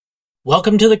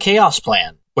Welcome to the Chaos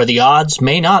Plan, where the odds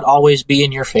may not always be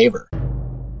in your favor.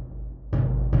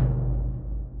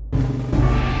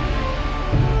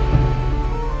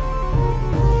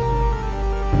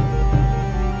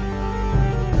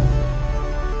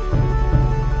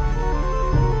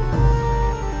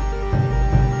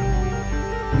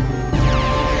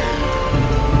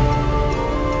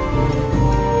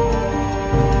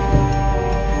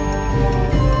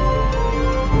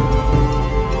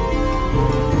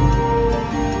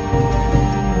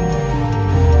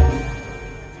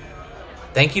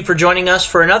 Thank you for joining us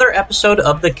for another episode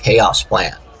of the Chaos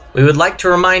Plan. We would like to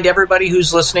remind everybody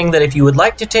who's listening that if you would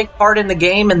like to take part in the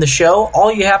game and the show,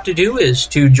 all you have to do is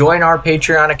to join our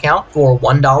Patreon account for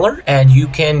 $1 and you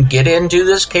can get into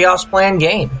this Chaos Plan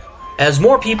game. As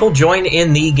more people join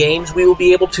in the games, we will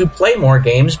be able to play more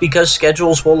games because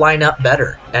schedules will line up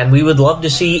better. And we would love to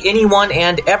see anyone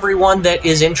and everyone that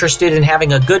is interested in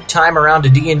having a good time around a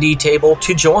D&D table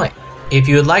to join. If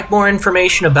you would like more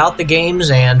information about the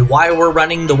games and why we're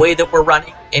running the way that we're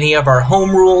running, any of our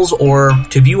home rules, or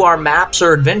to view our maps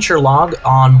or adventure log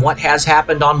on what has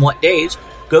happened on what days,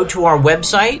 go to our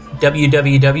website,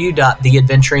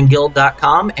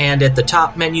 www.theadventuringguild.com, and at the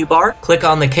top menu bar, click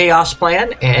on the Chaos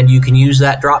Plan, and you can use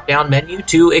that drop-down menu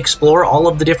to explore all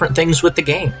of the different things with the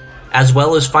game, as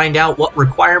well as find out what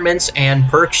requirements and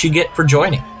perks you get for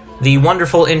joining. The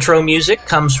wonderful intro music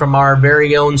comes from our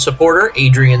very own supporter,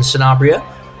 Adrian Sanabria.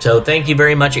 So thank you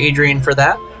very much, Adrian, for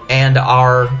that. And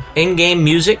our in-game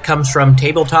music comes from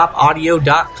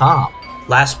tabletopaudio.com.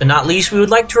 Last but not least, we would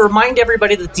like to remind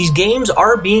everybody that these games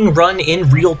are being run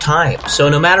in real time. So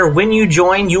no matter when you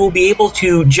join, you will be able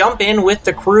to jump in with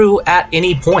the crew at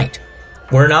any point.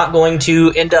 We're not going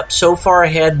to end up so far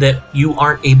ahead that you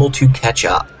aren't able to catch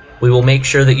up. We will make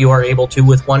sure that you are able to,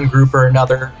 with one group or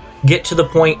another, get to the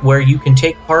point where you can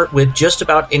take part with just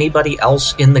about anybody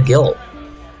else in the guild.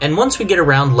 And once we get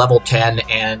around level 10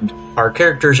 and our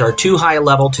characters are too high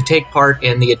level to take part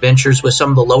in the adventures with some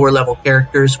of the lower level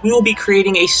characters, we will be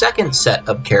creating a second set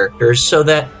of characters so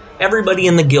that everybody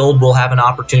in the guild will have an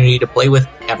opportunity to play with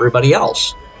everybody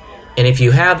else. And if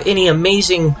you have any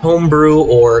amazing homebrew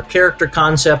or character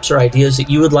concepts or ideas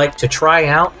that you would like to try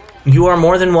out, you are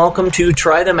more than welcome to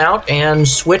try them out and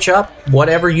switch up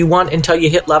whatever you want until you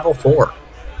hit level 4.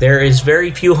 There is very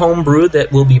few homebrew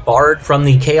that will be barred from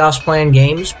the Chaos Plan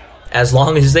games as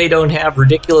long as they don't have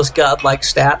ridiculous godlike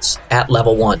stats at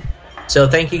level 1. So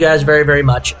thank you guys very, very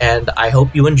much, and I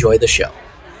hope you enjoy the show.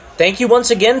 Thank you once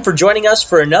again for joining us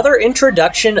for another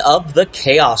introduction of the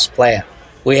Chaos Plan.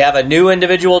 We have a new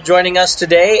individual joining us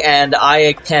today, and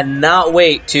I cannot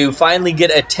wait to finally get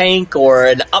a tank or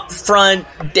an upfront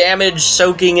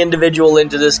damage-soaking individual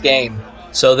into this game.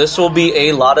 So this will be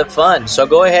a lot of fun. So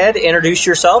go ahead, introduce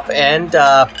yourself and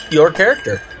your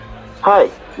character. Hi,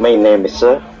 my name is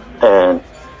Seth, and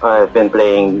I've been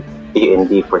playing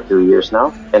D&D for 2 years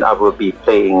now, and I will be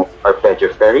playing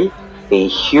Arpeggio Ferri, a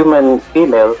human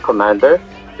female commander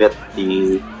with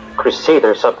the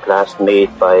Crusader subclass made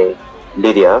by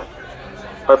Lydia.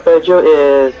 Arpeggio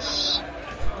is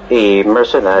a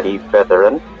mercenary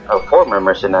veteran, a former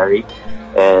mercenary,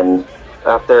 and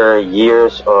after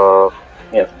years of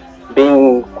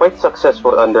being quite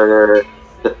successful under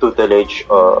the tutelage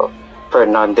of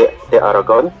Fernando de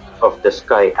Aragon of the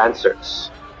Sky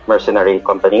Answers Mercenary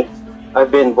Company, I've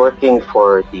been working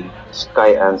for the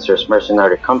Sky Answers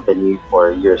Mercenary Company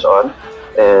for years on,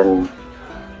 and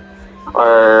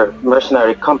our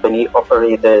mercenary company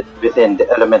operated within the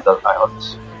Elemental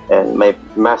Isles, and my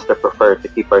master preferred to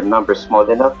keep our numbers small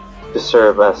enough to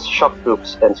serve as shock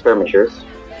troops and skirmishers.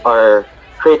 Our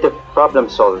creative problem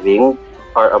solving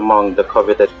are among the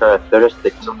coveted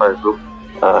characteristics of our group.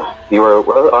 We were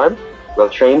well armed, well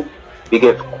trained, we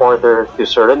give quarter to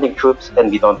surrounding troops,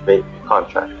 and we don't break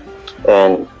contract.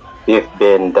 And we've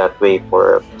been that way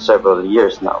for several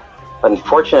years now.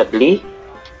 Unfortunately,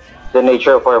 the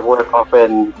nature of our work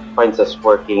often finds us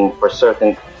working for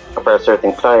a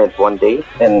certain client one day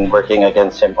and working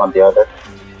against him on the other,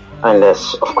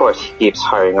 unless, of course, he keeps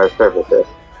hiring our services.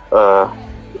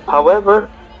 However,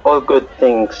 all good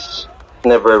things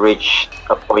never reach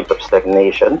a point of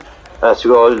stagnation, as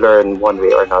we all learn one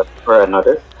way or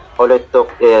another. All it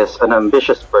took is an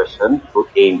ambitious person who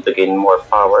aimed to gain more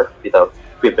power without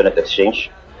equivalent exchange.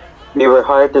 We were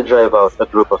hired to drive out a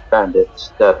group of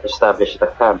bandits that established a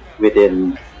camp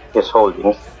within his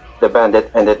holdings. The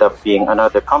bandit ended up being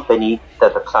another company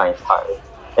that the client hired.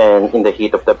 And in the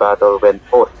heat of the battle, when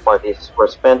both parties were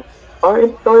spent, our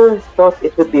employer thought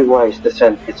it would be wise to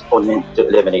send its own men to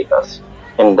eliminate us,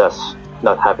 and thus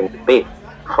not having to pay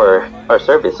for our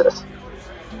services.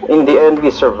 In the end,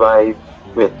 we survived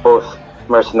with both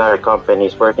mercenary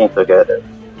companies working together.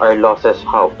 Our losses,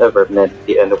 however, meant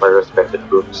the end of our respective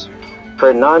groups.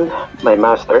 Fernan, my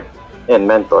master and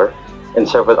mentor, and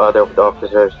several other of the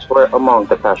officers were among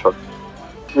the casualties.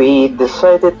 We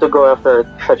decided to go after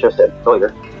our treacherous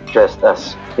employer, dressed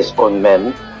as his own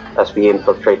men, as we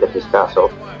infiltrated his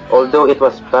castle. Although it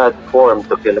was bad form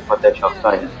to kill a potential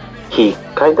client, he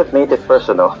kind of made it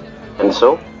personal. And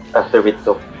so, after we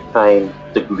took time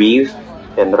to grieve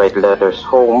and write letters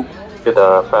home to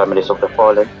the families of the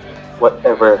fallen,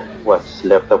 whatever was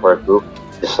left of our group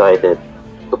decided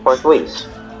to part ways,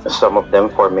 some of them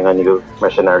forming a new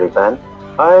mercenary band.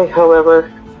 I,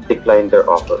 however, declined their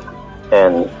offer,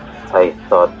 and I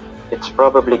thought it's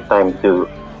probably time to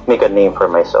make a name for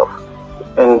myself.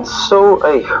 And so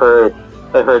I heard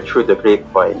through the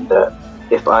grapevine that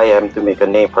if I am to make a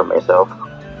name for myself,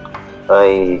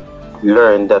 I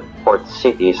learned that Port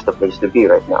City is the place to be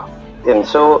right now. And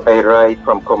so I ride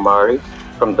from Komari,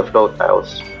 from the float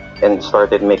isles, and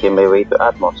started making my way to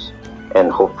Atmos. And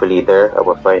hopefully there I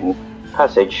will find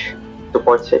passage to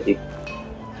Port City.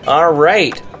 All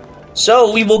right.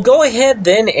 So we will go ahead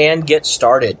then and get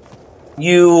started.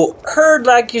 You heard,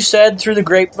 like you said, through the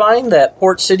grapevine that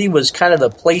Port City was kind of the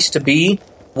place to be,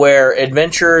 where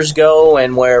adventurers go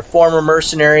and where former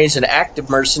mercenaries and active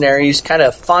mercenaries kind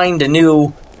of find a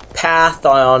new path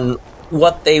on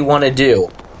what they want to do.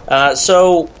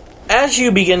 So as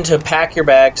you begin to pack your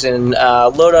bags and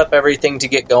load up everything to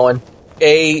get going,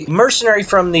 a mercenary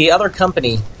from the other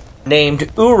company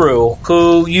named Uru,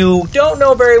 who you don't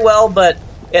know very well, but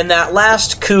in that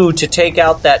last coup to take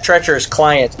out that treacherous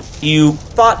client, you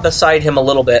fought beside him a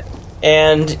little bit.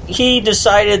 And he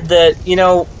decided that,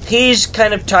 he's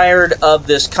kind of tired of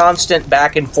this constant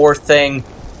back and forth thing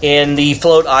in the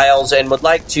float isles and would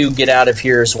like to get out of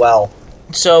here as well.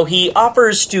 So he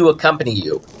offers to accompany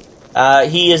you.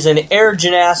 He is an air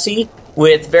genasi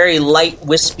with very light,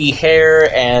 wispy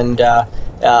hair, and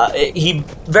he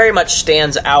very much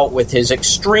stands out with his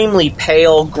extremely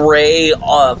pale gray,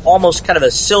 almost kind of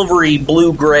a silvery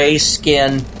blue-gray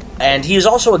skin, and he is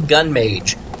also a gun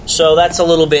mage. So that's a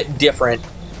little bit different.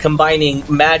 Combining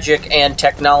magic and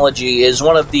technology is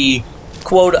one of the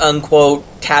quote-unquote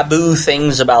taboo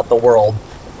things about the world.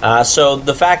 So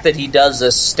the fact that he does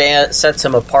this sets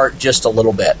him apart just a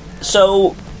little bit.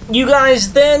 So you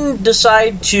guys then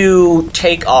decide to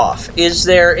take off. Is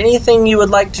there anything you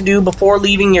would like to do before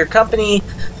leaving your company?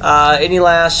 Any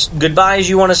last goodbyes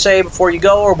you want to say before you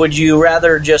go? Or would you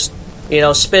rather just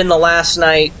spend the last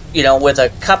night, with a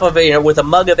cup of, with a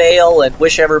mug of ale and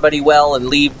wish everybody well and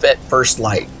leave at first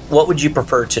light? What would you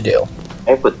prefer to do?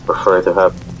 I would prefer to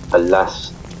have a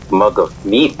last mug of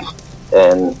meat,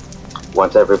 and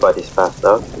once everybody's passed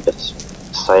out, just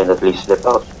silently slip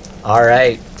out. All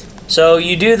right. So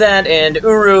you do that, and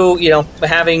Uru,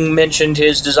 having mentioned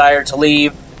his desire to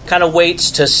leave, kind of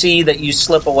waits to see that you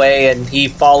slip away, and he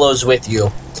follows with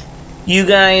you. You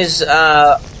guys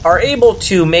are able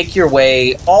to make your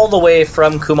way all the way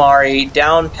from Kumari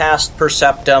down past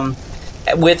Perceptum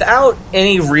without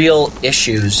any real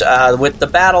issues. With the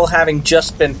battle having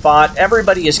just been fought,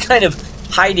 everybody is kind of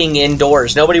hiding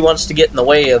indoors. Nobody wants to get in the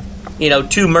way of,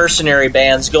 two mercenary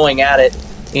bands going at it,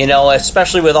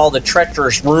 especially with all the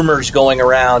treacherous rumors going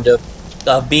around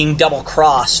of being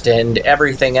double-crossed and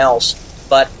everything else.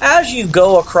 But as you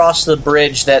go across the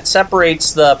bridge that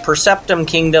separates the Perceptum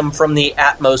Kingdom from the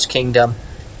Atmos Kingdom,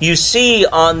 you see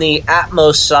on the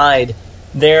Atmos side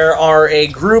there are a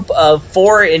group of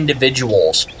 4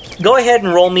 individuals. Go ahead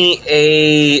and roll me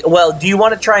do you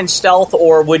want to try and stealth,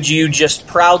 or would you just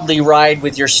proudly ride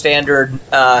with your standard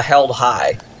held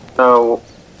high?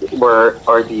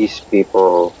 Are these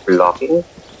people blocking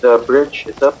the bridge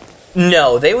itself?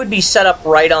 No, they would be set up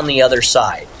right on the other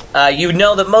side. You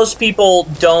know that most people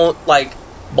don't,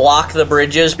 block the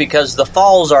bridges because the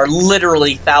falls are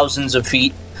literally thousands of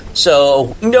feet,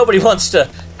 so nobody wants to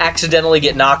accidentally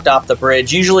get knocked off the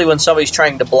bridge. Usually when somebody's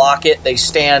trying to block it, they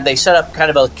set up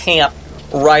kind of a camp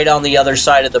right on the other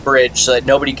side of the bridge so that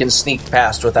nobody can sneak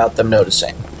past without them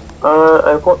noticing.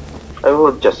 I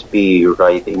will just be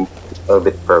riding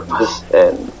with purpose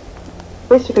and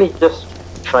basically just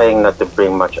trying not to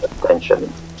bring much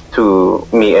attention to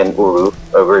me and Uru.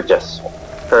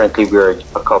 Currently we're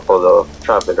a couple of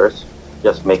travelers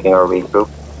just making our way through.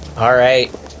 All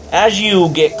right. As you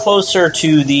get closer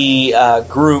to the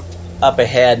group up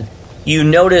ahead, you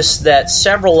notice that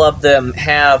several of them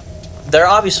they're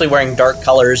obviously wearing dark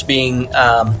colors, being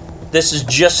this is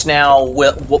just now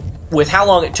with how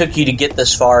long it took you to get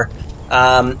this far.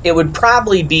 It would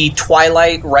probably be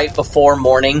twilight right before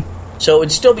morning, so it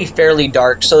would still be fairly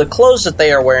dark. So the clothes that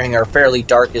they are wearing are fairly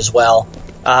dark as well.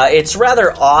 It's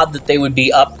rather odd that they would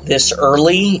be up this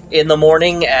early in the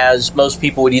morning, as most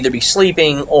people would either be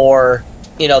sleeping or,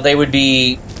 they would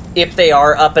be, if they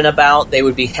are up and about, they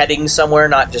would be heading somewhere,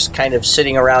 not just kind of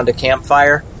sitting around a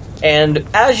campfire. And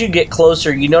as you get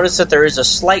closer, you notice that there is a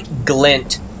slight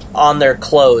glint on their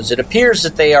clothes. It appears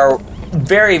that they are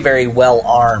very, very well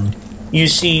armed. You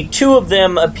see two of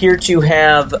them appear to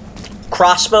have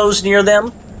crossbows near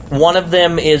them. One of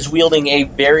them is wielding a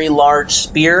very large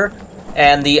spear,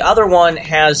 and the other one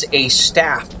has a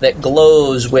staff that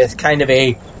glows with kind of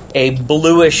a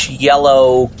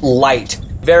bluish-yellow light.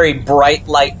 Very bright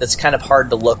light that's kind of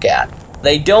hard to look at.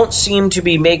 They don't seem to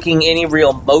be making any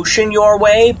real motion your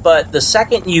way, but the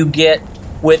second you get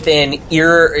within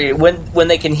ear... When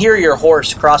they can hear your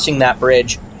horse crossing that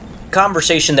bridge,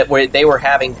 conversation that they were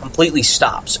having completely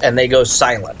stops, and they go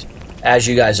silent as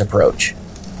you guys approach.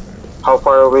 How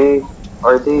far away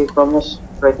are they from us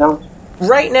right now?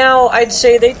 Right now, I'd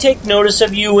say they take notice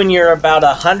of you when you're about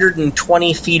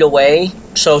 120 feet away,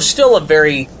 so still a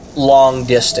very long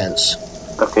distance.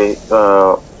 Okay,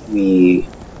 we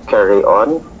carry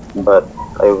on, but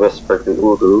I whisper to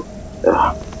Uru,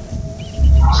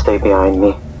 stay behind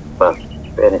me, but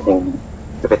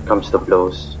if it comes to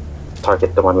blows,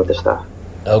 target the one with the staff.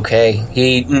 Okay,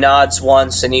 he nods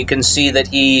once, and you can see that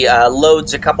he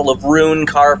loads a couple of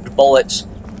rune-carved bullets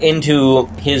into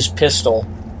his pistol,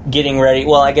 getting ready.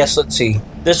 Well, I guess, let's see.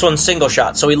 This one's single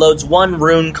shot, so he loads one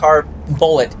rune-carved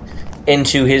bullet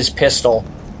into his pistol,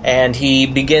 and he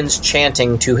begins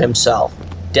chanting to himself,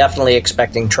 definitely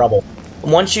expecting trouble.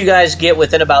 Once you guys get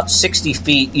within about 60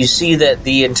 feet, you see that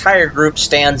the entire group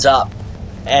stands up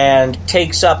and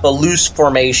takes up a loose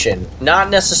formation. Not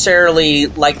necessarily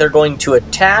like they're going to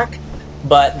attack,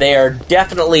 but they are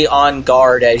definitely on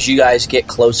guard as you guys get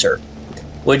closer.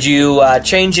 Would you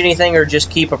change anything or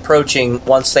just keep approaching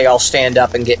once they all stand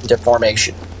up and get into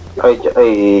formation?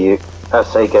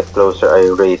 As I get closer, I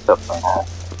raise up my hand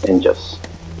and just,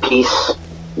 peace.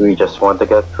 We just want to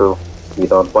get through. We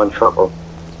don't want trouble.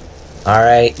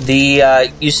 Alright,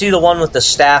 you see the one with the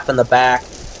staff in the back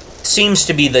seems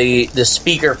to be the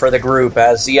speaker for the group,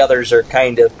 as the others are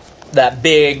kind of that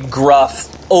big,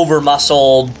 gruff,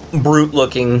 over-muscled,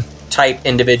 brute-looking type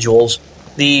individuals.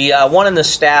 The one in the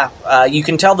staff, you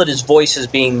can tell that his voice is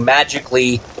being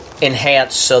magically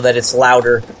enhanced so that it's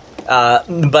louder,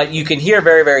 but you can hear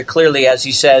very, very clearly as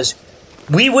he says,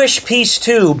 "We wish peace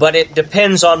too, but it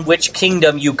depends on which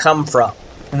kingdom you come from.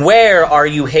 Where are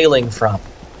you hailing from?"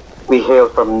 We hail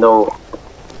from no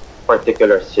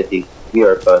particular city. We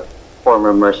are but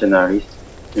former mercenaries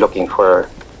looking for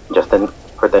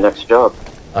the next job.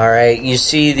 All right, you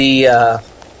see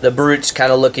the brutes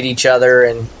kind of look at each other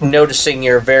and noticing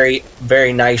your very,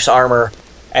 very nice armor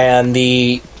and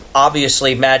the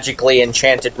obviously magically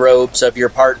enchanted robes of your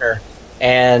partner,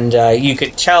 and you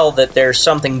could tell that there's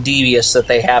something devious that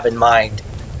they have in mind.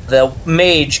 The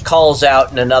mage calls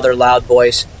out in another loud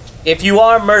voice, "If you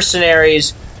are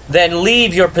mercenaries, then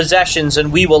leave your possessions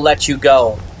and we will let you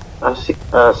go." As he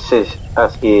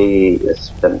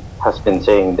has been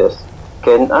saying this,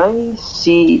 can I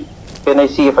see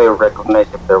if I recognize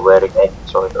if they're wearing any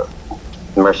sort of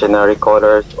mercenary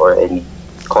colors or any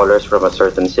colors from a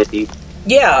certain city?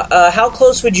 Yeah, how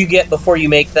close would you get before you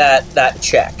make that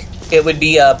check? It would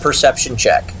be a perception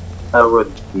check. I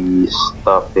would be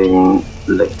stopping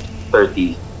like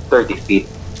 30 feet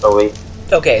away.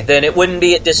 Okay, then it wouldn't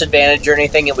be at disadvantage or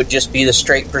anything, it would just be the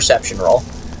straight perception roll.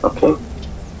 Okay.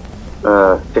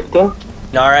 15?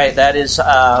 Alright, that is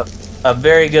a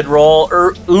very good roll.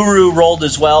 Uru rolled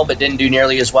as well, but didn't do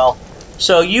nearly as well.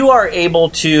 So you are able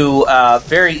to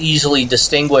very easily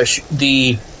distinguish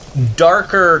the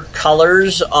darker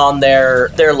colors on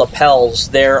their lapels,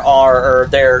 or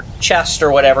their chest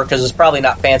or whatever, because it's probably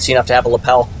not fancy enough to have a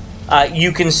lapel.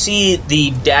 You can see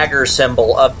the dagger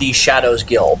symbol of the Shadows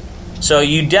Guild. So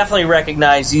you definitely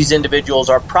recognize these individuals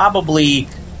are probably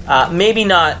maybe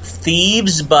not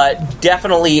thieves, but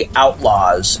definitely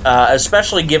outlaws,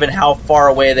 especially given how far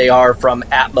away they are from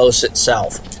Atmos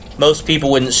itself. Most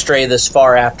people wouldn't stray this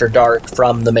far after dark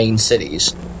from the main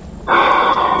cities.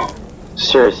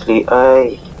 Seriously,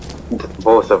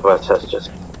 both of us has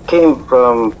just came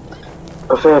from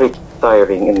a very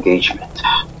tiring engagement,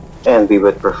 and we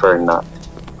would prefer not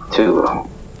to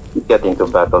get into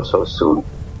battle so soon.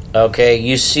 Okay,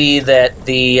 you see that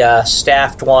the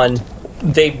staffed one,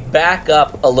 they back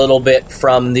up a little bit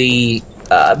from the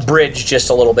bridge just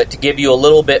a little bit to give you a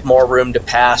little bit more room to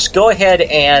pass. Go ahead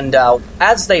and,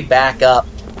 as they back up,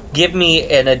 give me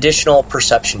an additional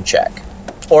perception check.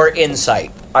 Or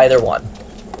insight, either one.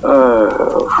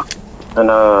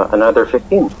 Another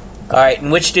 15. Alright,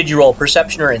 and which did you roll,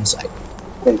 perception or insight?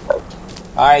 inside.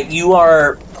 All right, you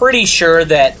are pretty sure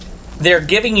that they're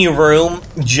giving you room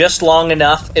just long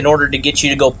enough in order to get you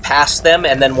to go past them,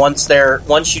 and then once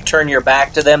you turn your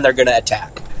back to them, they're going to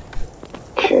attack.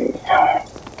 Okay.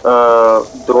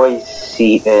 Do I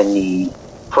see any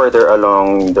further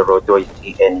along the road? Do I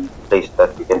see any place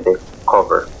that we can take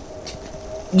cover?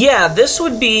 Yeah, this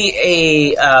would be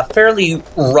a fairly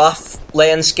rough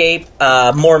landscape,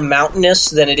 more mountainous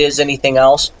than it is anything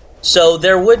else. So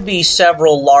there would be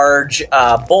several large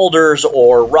boulders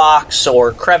or rocks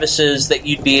or crevices that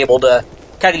you'd be able to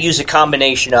kind of use a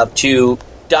combination of to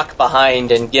duck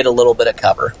behind and get a little bit of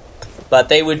cover. But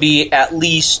they would be at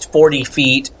least 40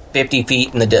 feet, 50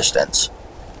 feet in the distance.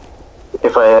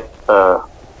 If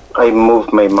I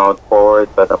move my mount forward,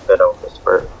 but I'm gonna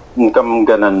whisper. I'm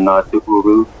gonna nod to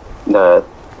Uru, that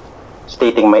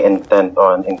stating my intent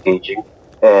on engaging,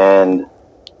 and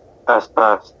ask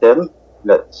them.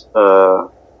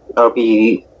 I'll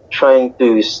be trying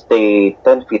to stay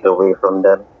 10 feet away from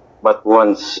them, but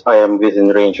once I am within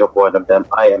range of one of them,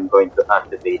 I am going to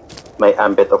activate my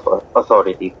ambit of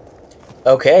authority.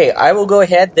 Okay, I will go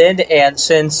ahead then, and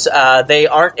since they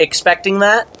aren't expecting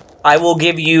that, I will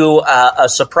give you a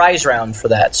surprise round for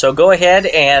that. So go ahead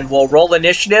and we'll roll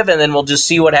initiative, and then we'll just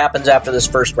see what happens after this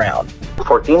first round.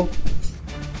 14.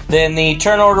 Then the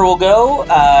turn order will go,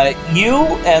 you,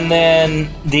 and then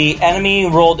the enemy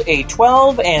rolled a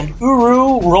 12, and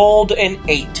Uru rolled an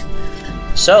 8.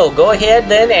 So go ahead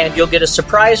then, and you'll get a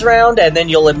surprise round, and then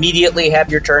you'll immediately have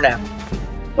your turn out.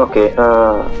 Okay,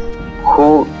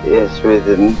 who is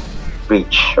within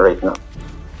reach right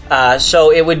now?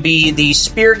 So it would be the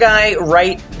spear guy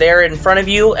right there in front of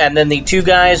you, and then the two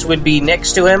guys would be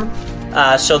next to him.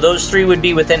 So those three would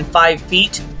be within 5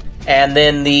 feet. And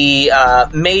then the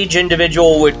mage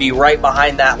individual would be right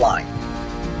behind that line.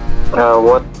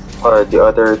 What are the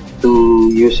other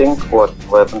two using? What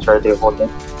weapons are they holding?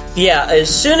 Yeah, as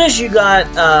soon as you got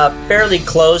fairly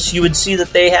close, you would see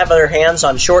that they have their hands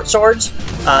on short swords.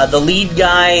 The lead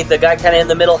guy, the guy kind of in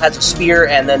the middle, has a spear,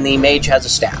 and then the mage has a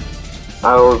staff.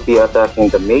 I will be attacking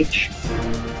the mage.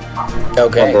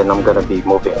 Okay. And then I'm going to be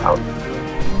moving out.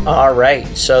 All right,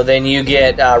 so then you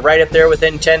get right up there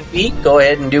within 10 feet. Go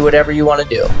ahead and do whatever you want to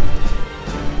do.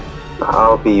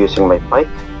 I'll be using my pike.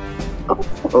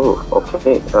 Oh,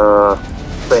 okay.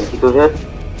 22 hit.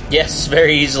 Yes,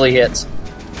 very easily hits.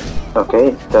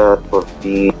 Okay, that would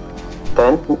be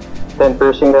 10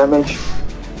 piercing damage.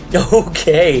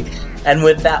 Okay, and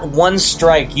with that one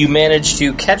strike, you manage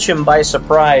to catch him by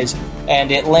surprise,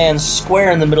 and it lands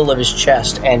square in the middle of his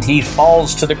chest, and he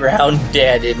falls to the ground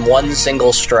dead in one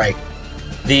single strike.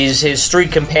 His three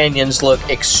companions look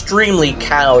extremely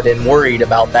cowed and worried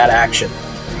about that action.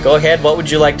 Go ahead, what would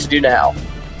you like to do now?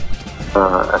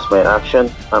 As my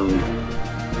action, I'm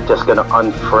just gonna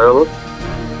unfurl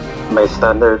my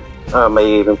standard,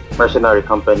 my mercenary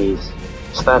company's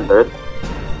standard,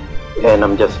 and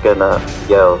I'm just gonna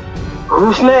yell,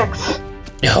 "Who's next?"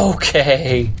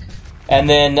 Okay. And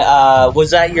then,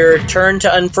 was that your turn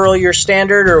to unfurl your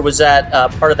standard, or was that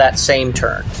part of that same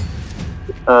turn?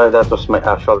 That was my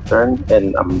actual turn,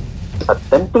 and I'm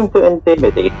attempting to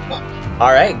intimidate.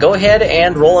 Alright, go ahead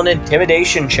and roll an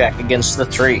intimidation check against the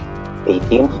three.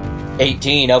 18.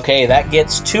 18, okay, that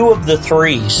gets two of the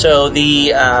three. So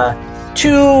the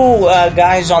two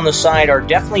guys on the side are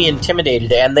definitely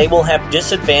intimidated, and they will have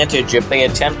disadvantage if they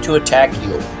attempt to attack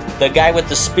you. The guy with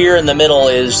the spear in the middle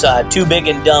is too big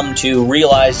and dumb to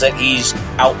realize that he's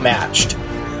outmatched.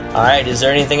 Alright, is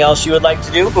there anything else you would like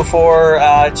to do before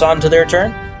it's on to their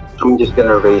turn? I'm just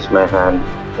gonna raise my hand,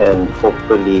 and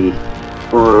hopefully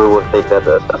Uru will take that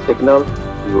as a signal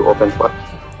to open fire.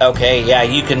 Okay, yeah,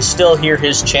 you can still hear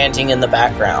his chanting in the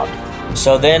background.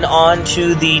 So then on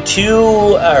to the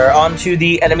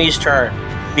enemy's turn.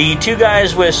 The two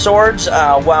guys with swords,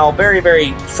 while very,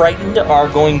 very frightened, are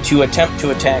going to attempt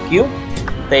to attack you.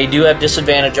 They do have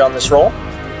disadvantage on this roll.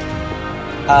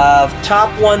 Top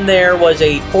one there was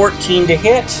a 14 to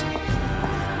hit.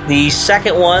 The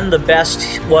second one, the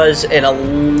best, was an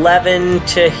 11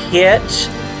 to hit.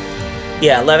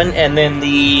 Yeah, 11. And then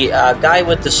the guy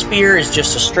with the spear is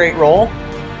just a straight roll.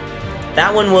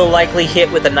 That one will likely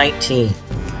hit with a 19.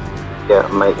 Yeah,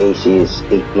 my AC is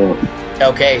 18.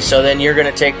 Okay, so then you're going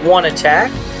to take one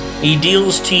attack. He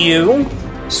deals to you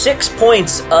 6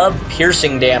 points of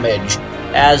piercing damage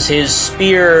as his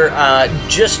spear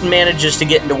just manages to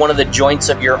get into one of the joints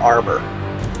of your armor.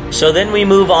 So then we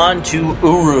move on to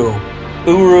Uru.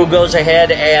 Uru goes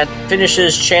ahead and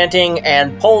finishes chanting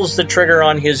and pulls the trigger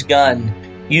on his gun.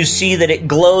 You see that it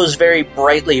glows very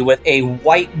brightly with a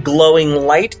white glowing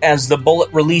light as the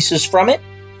bullet releases from it.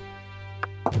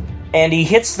 and he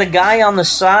hits the guy on the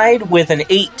side with an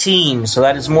 18, so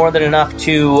that is more than enough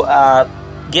to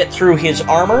get through his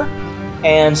armor.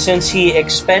 And since he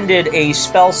expended a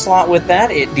spell slot with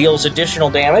that, it deals additional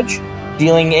damage,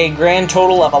 dealing a grand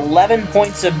total of 11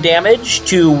 points of damage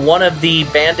to one of the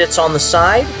bandits on the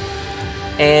side.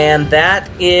 And that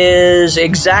is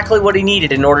exactly what he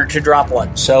needed in order to drop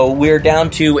one. So we're down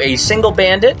to a single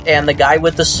bandit and the guy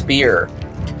with the spear.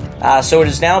 So it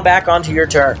is now back onto your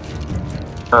turn.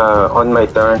 On my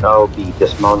turn, I'll be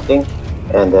dismounting,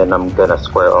 and then I'm gonna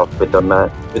square off with the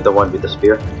one with the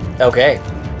spear. Okay.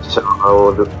 So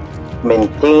I'll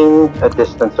maintain a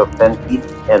distance of 10 feet,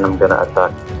 and I'm gonna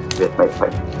attack with my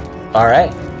pike. All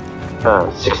right.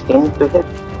 16 to hit?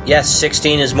 Yes,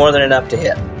 16 is more than enough to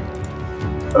hit.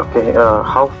 Okay,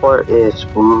 how far is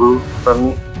Uru from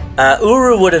me?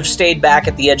 Uru would have stayed back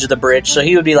at the edge of the bridge, so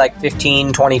he would be like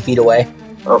 15, 20 feet away.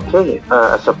 Okay,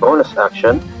 as a bonus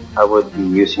action, I would be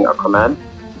using a command,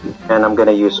 and I'm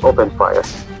gonna use open fire.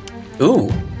 Ooh.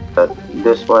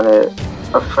 This one is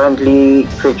a friendly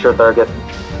creature targeted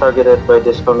by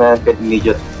this command can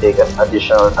immediately take an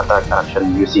additional attack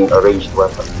action using a ranged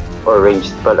weapon or ranged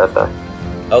spell attack.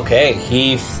 Okay,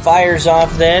 he fires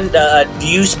off then. Do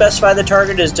you specify the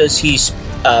target, or does he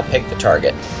pick the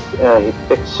target? Yeah, he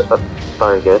picks a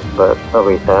target, but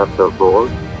wait, I have to roll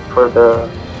for the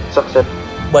success.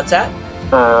 What's that?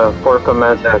 For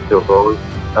commands, I have to roll.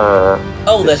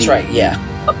 Oh, that's right, yeah.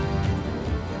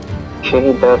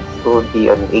 Okay, that would be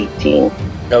an 18.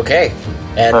 Okay.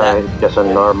 And just a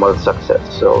normal success,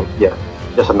 so yeah,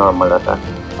 just a normal attack.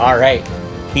 Alright.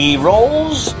 He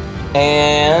rolls,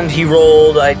 and he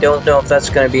rolled, I don't know if that's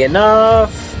going to be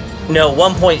enough. No,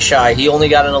 1 point shy. He only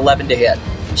got an 11 to hit.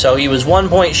 So he was 1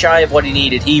 point shy of what he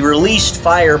needed. He released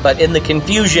fire, but in the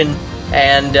confusion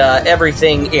and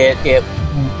everything, it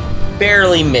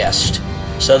barely missed.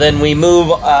 So then we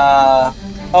move...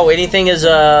 anything is...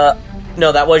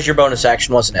 No, that was your bonus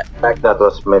action, wasn't it? That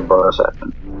was my bonus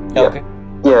action. Okay.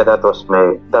 Yeah, that was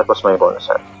my bonus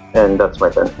action. And that's my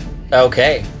turn.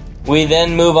 Okay. We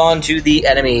then move on to the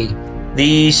enemy.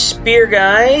 The spear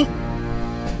guy...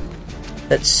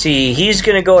 Let's see. He's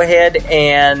going to go ahead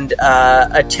and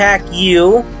attack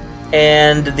you,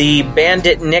 and the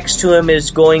bandit next to him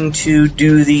is going to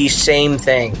do the same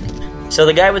thing. So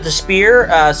the guy with the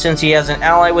spear, since he has an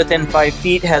ally within 5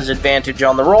 feet, has advantage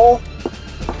on the roll.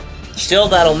 Still,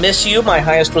 that'll miss you. My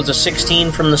highest was a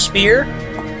 16 from the spear,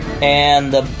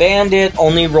 and the bandit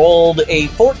only rolled a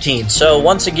 14. So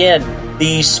once again,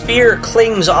 the spear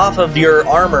clings off of your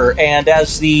armor, and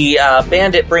as the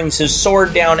bandit brings his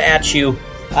sword down at you,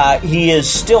 he is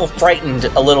still frightened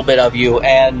a little bit of you,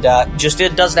 and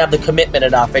it doesn't have the commitment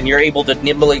enough, and you're able to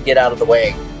nimbly get out of the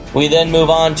way. We then move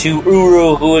on to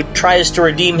Uru, who tries to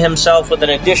redeem himself with an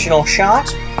additional shot.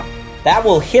 That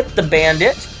will hit the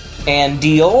bandit and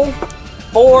deal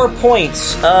 4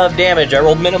 points of damage. I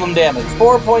rolled minimum damage.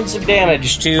 4 points of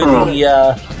damage to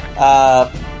the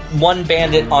one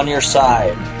bandit on your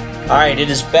side. Alright, it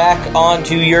is back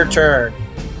onto your turn.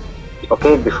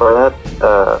 Okay, before that,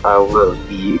 I will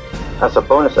be, as a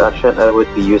bonus action, I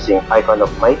would be using Icon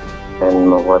of Might.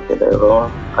 And what did I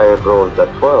roll? I rolled a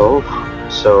 12.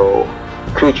 So,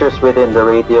 creatures within the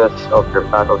radius of your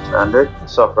battle standard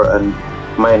suffer a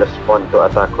 -1 to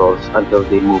attack rolls until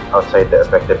they move outside the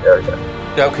affected area.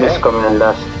 Okay. This command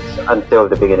lasts until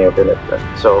the beginning of the next turn.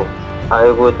 So, I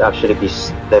would actually be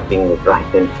stepping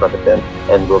right in front of them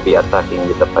and will be attacking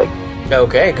with the pike.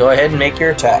 Okay, go ahead and make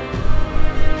your attack.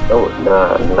 Oh,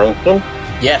 19?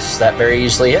 Yes, that very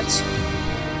easily hits.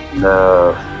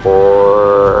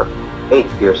 For 8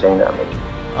 piercing damage.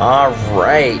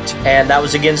 Alright, and that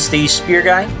was against the spear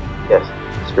guy? Yes,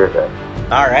 spear guy.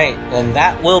 Alright, and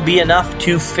that will be enough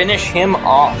to finish him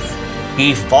off.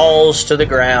 He falls to the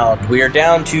ground. We are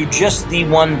down to just the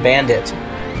one bandit.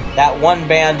 That one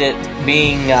bandit,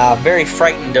 being very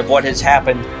frightened of what has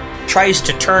happened, tries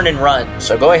to turn and run.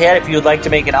 So go ahead, if you would like to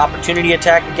make an opportunity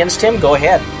attack against him, go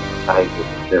ahead. I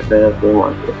definitely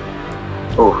want to.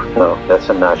 Oh, no, that's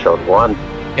a natural 1.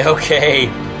 Okay.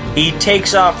 He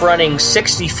takes off running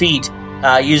 60 feet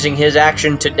using his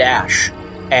action to dash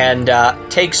and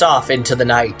takes off into the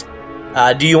night.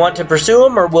 Do you want to pursue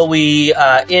him, or will we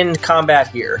end combat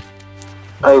here?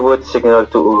 I would signal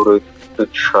to Uru to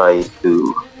try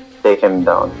to take him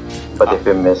down, but if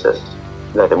he misses,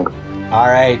 let him go.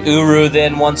 Alright, Uru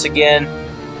then once again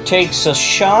takes a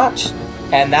shot,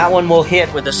 and that one will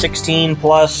hit with a 16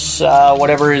 plus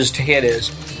whatever his hit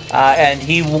is. And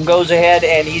he goes ahead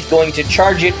and he's going to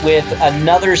charge it with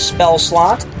another spell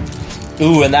slot.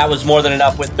 Ooh, and that was more than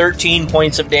enough. With 13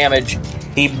 points of damage,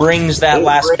 he brings that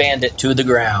last bandit to the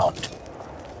ground.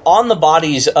 On the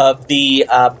bodies of the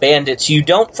bandits, you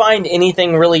don't find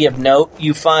anything really of note.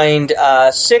 You find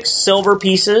 6 silver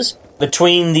pieces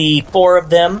between the 4 of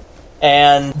them,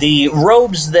 and the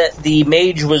robes that the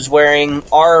mage was wearing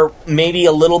are maybe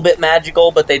a little bit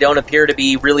magical, but they don't appear to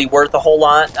be really worth a whole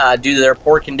lot due to their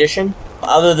poor condition.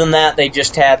 Other than that, they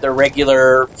just had their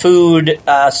regular food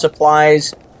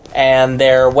supplies and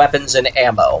their weapons and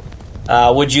ammo.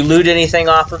 Would you loot anything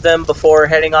off of them before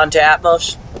heading on to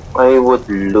Atmos? I would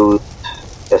loot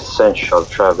essential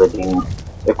traveling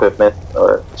equipment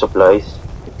or supplies.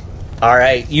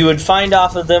 Alright, you would find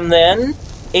off of them then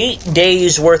 8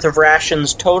 days worth of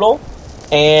rations total.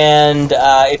 And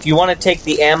if you want to take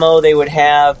the ammo, they would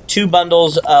have 2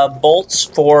 bundles of bolts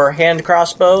for hand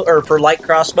crossbow or for light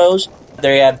crossbows.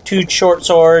 They have 2 short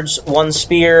swords, 1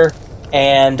 spear,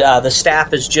 and the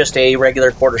staff is just a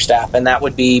regular quarterstaff, and that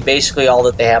would be basically all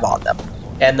that they have on them.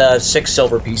 And the 6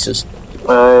 silver pieces.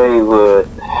 I would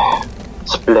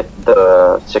split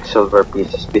the 6 silver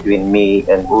pieces between me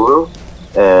and Uru,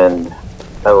 and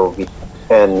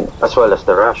as well as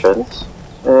the rations.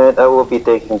 And I will be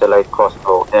taking the light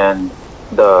crossbow and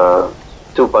the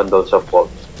 2 bundles of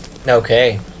bolts.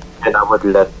 Okay. And I would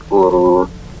let Uru,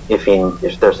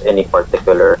 if there's any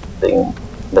particular thing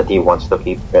that he wants to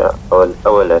keep, I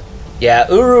will let. Yeah,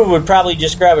 Uru would probably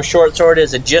just grab a short sword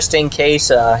as a just in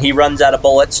case he runs out of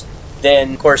bullets.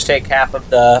 Then, of course, take half of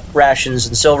the rations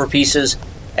and silver pieces,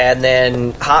 and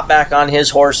then hop back on his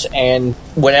horse, and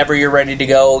whenever you're ready to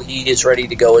go, he is ready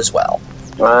to go as well.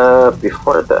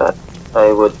 Before that,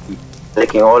 I would be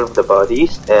taking all of the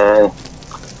bodies and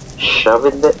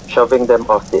shoving them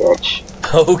off the edge.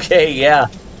 Okay, yeah.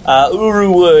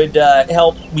 Uru would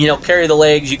help, carry the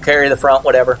legs, you carry the front,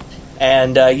 whatever.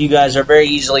 And you guys are very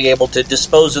easily able to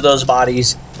dispose of those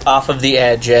bodies off of the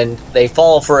edge, and they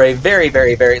fall for a very,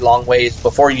 very, very long ways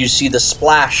before you see the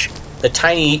splash, the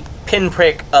tiny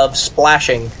pinprick of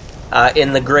splashing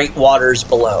in the great waters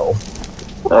below.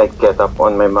 I get up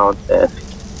on my mount and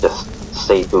just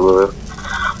say to Uru,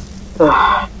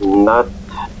 not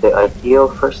the ideal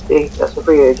first day as a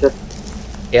free agent.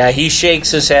 Yeah, he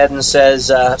shakes his head and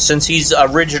says, since he's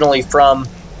originally from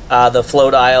the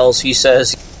Float Isles, he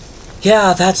says,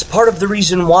 yeah, that's part of the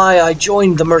reason why I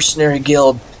joined the Mercenary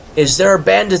Guild, is there are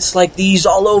bandits like these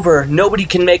all over. Nobody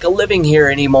can make a living here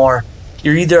anymore.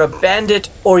 You're either a bandit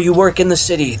or you work in the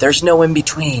city. There's no in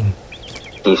between.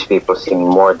 These people seem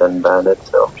more than bandits,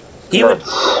 so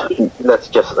let's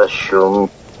just assume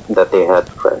that they had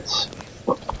friends.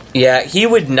 Yeah, he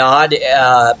would nod,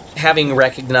 having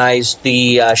recognized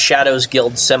the Shadows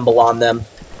Guild symbol on them,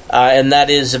 and that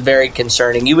is very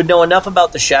concerning. You would know enough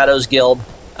about the Shadows Guild,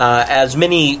 as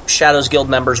many Shadows Guild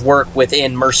members work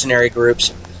within mercenary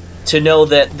groups, to know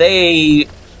that they,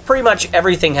 pretty much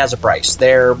everything has a price.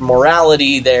 Their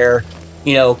morality, their,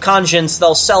 conscience,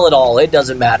 they'll sell it all. It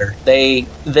doesn't matter. They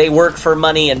work for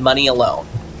money and money alone.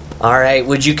 Alright,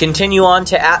 would you continue on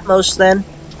to Atmos then?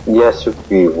 Yes,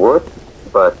 we would,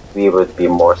 but we would be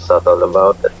more subtle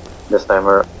about it this time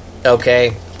around.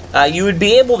 Okay. You would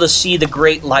be able to see the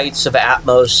great lights of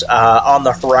Atmos on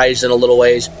the horizon a little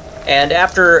ways, and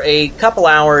after a couple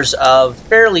hours of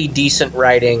fairly decent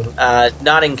riding,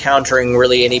 not encountering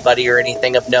really anybody or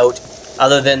anything of note,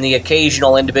 other than the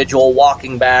occasional individual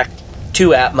walking back to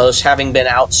Atmos, having been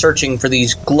out searching for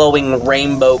these glowing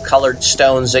rainbow-colored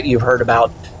stones that you've heard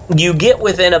about, you get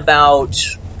within about,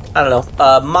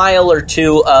 a mile or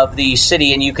 2 of the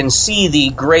city, and you can see the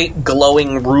great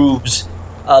glowing roofs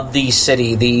of the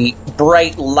city, the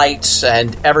bright lights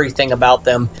and everything about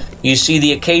them. You see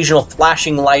the occasional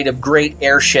flashing light of great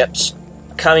airships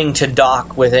coming to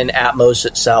dock within Atmos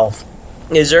itself.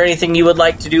 Is there anything you would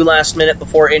like to do last minute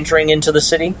before entering into the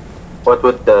city? What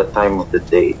would the time of the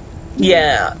day be?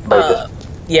 Yeah,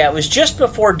 it was just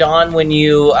before dawn when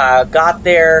you got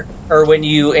there, or when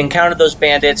you encountered those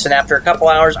bandits, and after a couple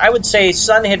hours, I would say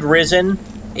sun had risen.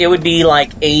 It would be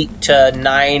like 8 to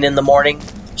 9 in the morning,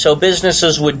 so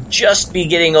businesses would just be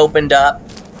getting opened up,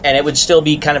 and it would still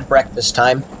be kind of breakfast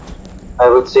time. I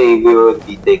would say we would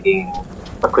be taking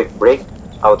a quick break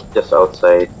just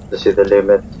outside the city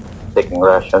limit, taking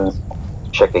rations,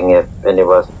 checking if any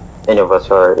of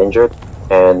us are injured,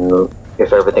 and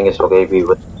if everything is okay, we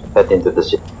would head into the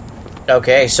city.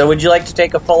 Okay, so would you like to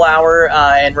take a full hour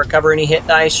and recover any hit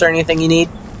dice or anything you need?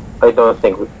 I don't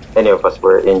think any of us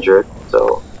were injured,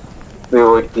 so we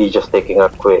would be just taking a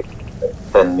quick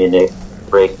 10-minute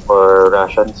break for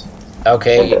rations.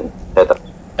 Okay. And then head up.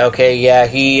 Okay, yeah,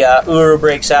 Uru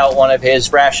breaks out one of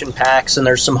his ration packs, and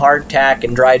there's some hardtack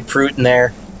and dried fruit in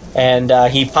there, and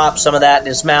he pops some of that in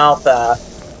his mouth,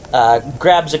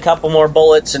 grabs a couple more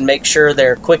bullets and makes sure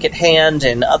they're quick at hand,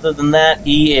 and other than that,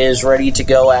 he is ready to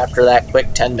go after that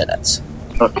quick 10 minutes.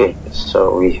 Okay,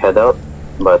 so we head out,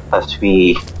 but as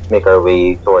we make our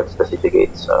way towards the city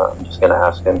gates, I'm just gonna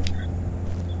ask him,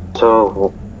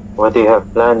 so what do you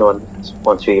have planned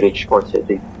once we reach Port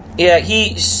City? Yeah,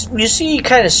 you see he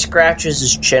kind of scratches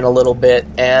his chin a little bit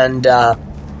and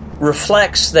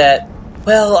reflects that,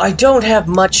 well, I don't have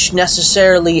much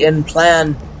necessarily in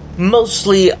plan.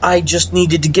 Mostly, I just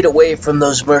needed to get away from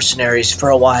those mercenaries for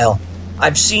a while.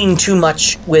 I've seen too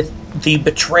much with the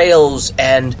betrayals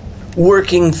and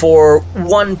working for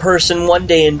one person one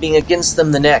day and being against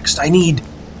them the next. I need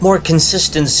more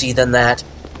consistency than that.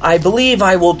 I believe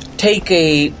I will take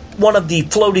one of the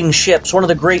floating ships, one of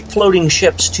the great floating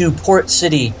ships to Port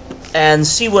City and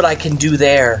see what I can do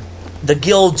there. The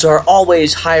guilds are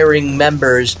always hiring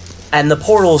members, and the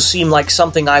portals seem like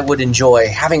something I would enjoy,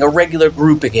 having a regular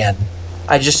group again.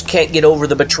 I just can't get over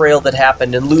the betrayal that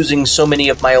happened and losing so many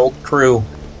of my old crew.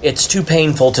 It's too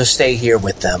painful to stay here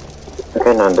with them. I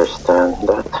can understand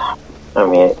that. I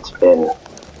mean, it's been,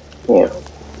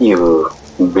 you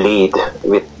bleed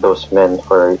with those men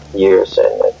for years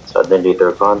and then suddenly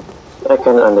they're gone. I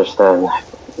can understand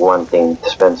wanting to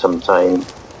spend some time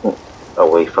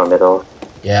away from it all.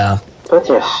 Yeah. But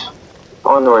yes,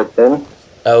 onward then.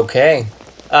 Okay.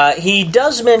 He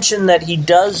does mention that he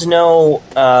does know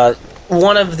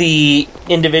one of the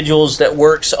individuals that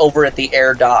works over at the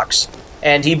air docks,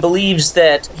 and he believes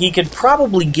that he could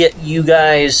probably get you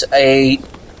guys a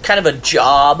kind of a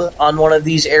job on one of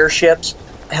these airships,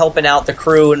 helping out the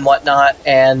crew and whatnot,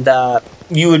 and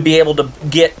you would be able to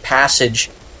get passage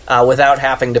without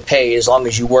having to pay as long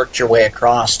as you worked your way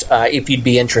across, if you'd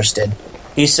be interested.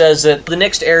 He says that the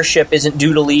next airship isn't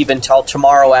due to leave until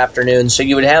tomorrow afternoon, so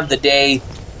you would have the day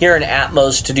here in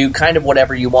Atmos to do kind of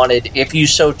whatever you wanted. If you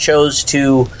so chose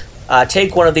to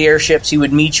take one of the airships, he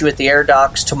would meet you at the air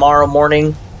docks tomorrow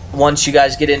morning once you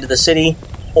guys get into the city.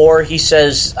 Or he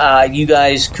says you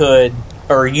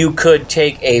could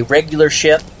take a regular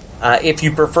ship if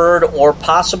you preferred, or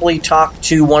possibly talk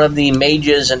to one of the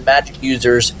mages and magic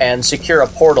users and secure a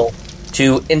portal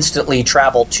to instantly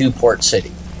travel to Port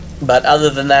City. But other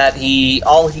than that,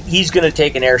 he's going to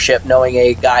take an airship, knowing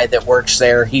a guy that works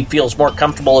there. He feels more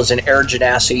comfortable as an air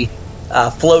genasi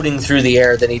floating through the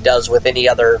air than he does with any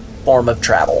other form of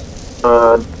travel.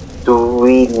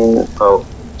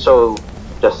 So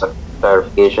just a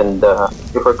clarification,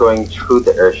 if we're going through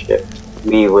the airship,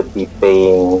 we would be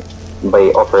paying by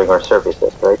offering our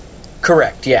services, right?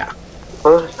 Correct, yeah.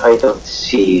 Well, I don't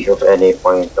see of any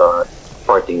point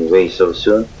parting ways so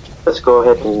soon. Let's go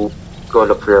ahead and go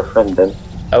look for your friend then.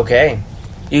 Okay.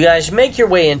 You guys make your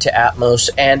way into Atmos,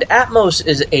 and Atmos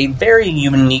is a very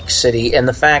unique city in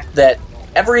the fact that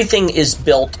everything is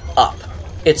built up.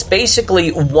 It's basically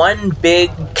one big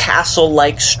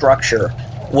castle-like structure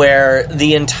where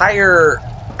the entire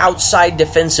outside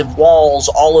defensive walls,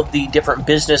 all of the different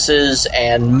businesses,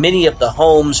 and many of the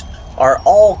homes are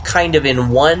all kind of in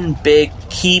one big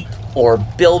keep or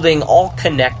building, all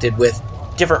connected with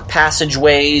different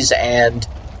passageways and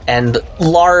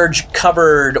large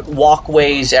covered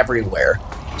walkways everywhere.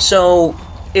 So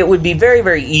it would be very,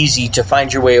 very easy to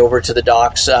find your way over to the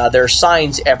docks. There are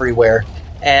signs everywhere.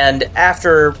 And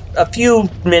after a few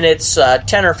minutes,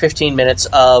 10 or 15 minutes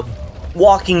of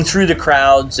walking through the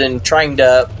crowds and trying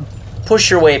to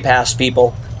push your way past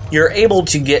people, you're able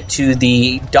to get to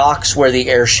the docks where the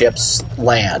airships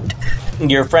land.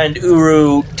 Your friend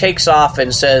Uru takes off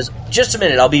and says, "Just a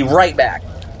minute, I'll be right back."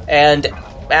 And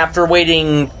after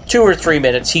waiting 2 or 3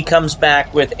 minutes, he comes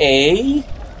back with a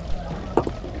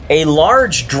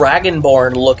large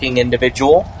dragonborn-looking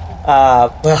individual.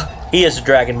 He is a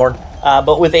dragonborn,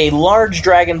 but with a large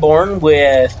dragonborn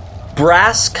with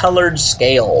brass-colored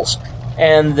scales.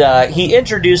 And he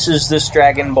introduces this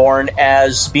dragonborn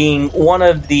as being one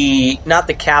of the, not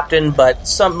the captain, but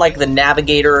some like the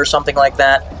navigator or something like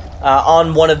that,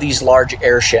 on one of these large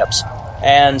airships.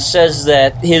 And says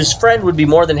that his friend would be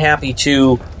more than happy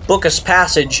to book us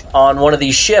passage on one of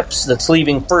these ships that's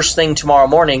leaving first thing tomorrow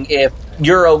morning if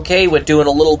you're okay with doing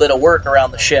a little bit of work around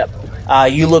the ship.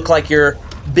 You look like you're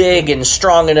big and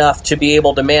strong enough to be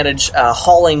able to manage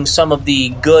hauling some of the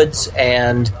goods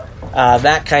and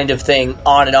that kind of thing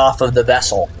on and off of the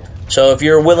vessel. So if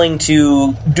you're willing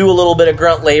to do a little bit of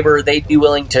grunt labor, they'd be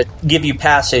willing to give you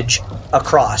passage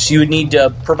across. You would need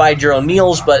to provide your own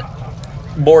meals, but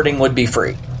boarding would be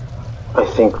free. I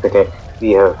think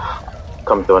we have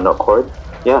come to an accord.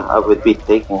 Yeah, I would be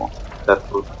taking that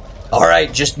route.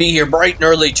 Alright, just be here bright and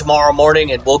early tomorrow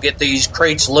morning and we'll get these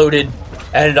crates loaded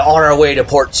and on our way to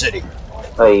Port City.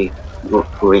 I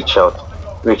reach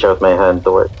out reach out my hand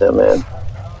towards him and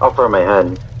offer my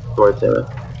hand towards him.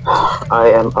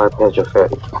 I am Arpeggio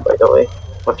Ferri, by the way.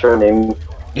 What's your name?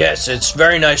 Yes, it's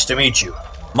very nice to meet you.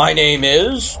 My name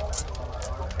is...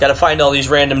 Gotta find all these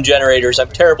random generators. I'm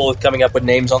terrible with coming up with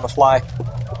names on the fly.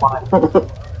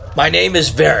 My name is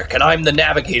Varric, and I'm the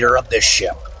navigator of this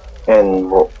ship.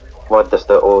 And what does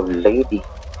the old lady?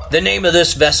 The name of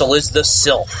this vessel is the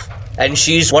Sylph, and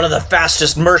she's one of the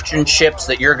fastest merchant ships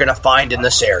that you're gonna find in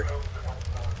this area.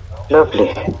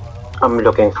 Lovely. I'm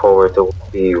looking forward to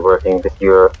be working with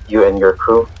you and your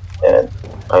crew, and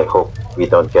I hope we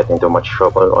don't get into much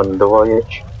trouble on the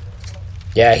voyage.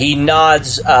 Yeah, he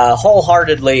nods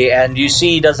wholeheartedly, and you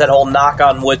see he does that whole knock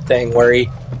on wood thing where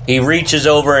he reaches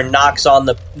over and knocks on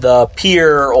the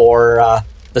pier or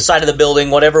the side of the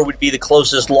building, whatever would be the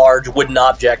closest large wooden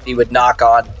object he would knock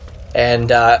on,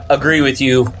 and agree with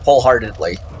you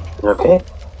wholeheartedly. Okay.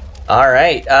 All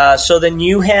right, so then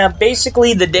you have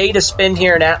basically the day to spend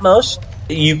here in Atmos.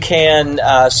 You can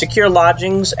secure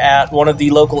lodgings at one of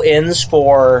the local inns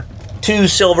for 2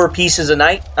 silver pieces a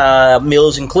night,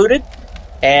 meals included.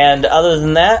 And other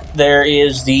than that, there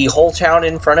is the whole town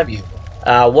in front of you.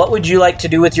 What would you like to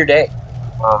do with your day?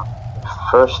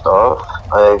 First off,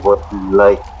 I would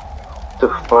like to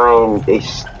find a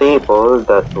stable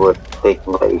that would take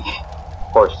my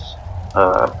horse,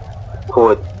 who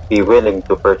would be willing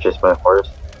to purchase my horse,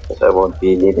 because I won't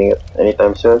be needing it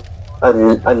anytime soon,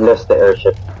 unless the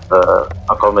airship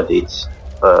accommodates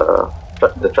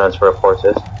the transfer of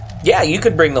horses. Yeah, you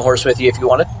could bring the horse with you if you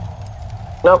wanted.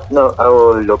 No,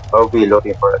 I'll be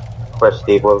looking for a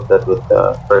stable that would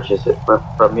purchase it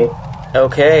from me.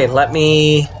 Okay, let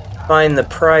me find the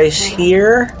price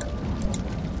here.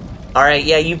 Alright,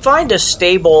 yeah, you find a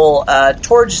stable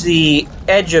towards the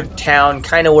edge of town,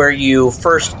 kind of where you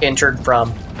first entered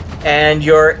from. And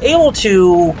you're able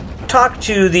to talk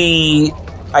to the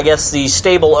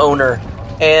stable owner.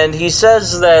 And he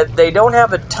says that they don't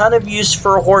have a ton of use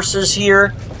for horses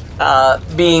here,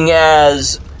 being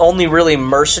as only really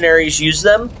mercenaries use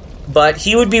them. But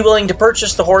he would be willing to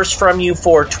purchase the horse from you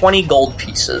for 20 gold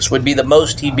pieces, would be the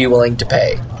most he'd be willing to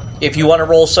pay. If you want to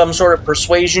roll some sort of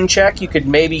persuasion check, you could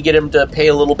maybe get him to pay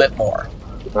a little bit more.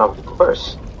 Of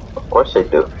course I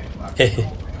do.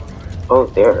 Oh,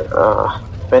 there,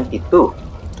 22.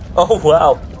 Oh,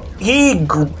 wow. He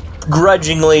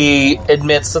grudgingly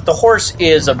admits that the horse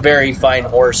is a very fine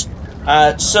horse,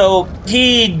 so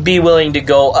he'd be willing to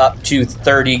go up to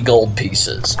 30 gold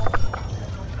pieces.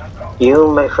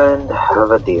 You, my friend, have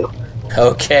a deal.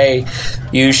 Okay,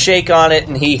 you shake on it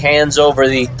and he hands over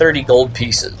the 30 gold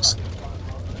pieces.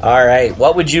 Alright,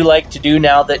 what would you like to do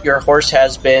now that your horse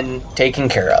has been taken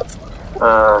care of?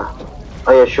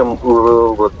 I assume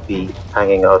Uru would be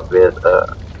hanging out with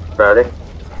Braddock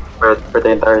for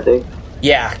the entire day?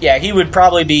 Yeah, he would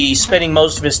probably be spending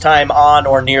most of his time on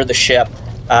or near the ship.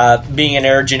 Being an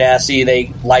air genasi,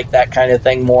 they like that kind of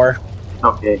thing more.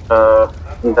 Okay,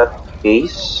 in that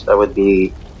case, I would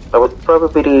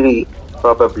probably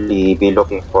be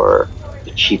looking for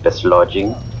the cheapest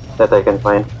lodging that I can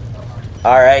find.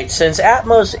 Alright, since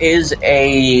Atmos is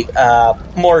a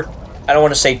more, I don't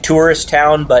want to say tourist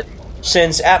town, but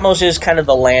since Atmos is kind of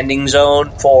the landing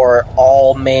zone for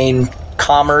all main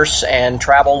commerce and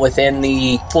travel within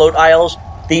the float isles,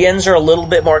 the inns are a little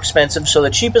bit more expensive, so the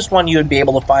cheapest one you would be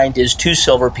able to find is 2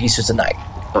 silver pieces a night.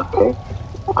 Okay.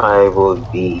 I will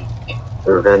be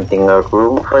renting a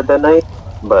room for the night,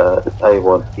 but I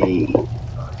won't be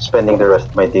spending the rest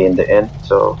of my day in the inn,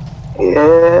 so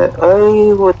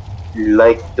I would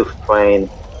like to find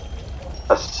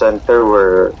a center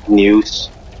where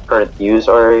current news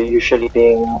are usually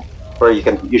where you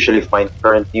can usually find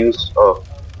current news of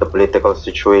the political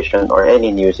situation or any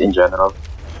news in general.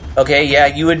 Okay, yeah,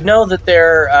 you would know that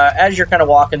there, as you're kind of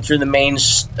walking through the main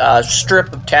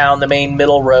strip of town, the main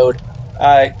middle road,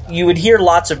 you would hear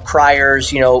lots of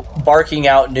criers, barking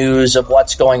out news of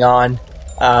what's going on.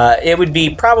 It would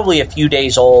be probably a few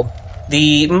days old.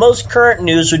 The most current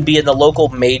news would be in the local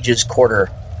mages' quarter,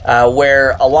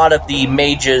 where a lot of the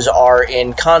mages are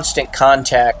in constant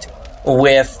contact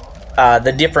with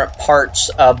the different parts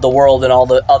of the world and all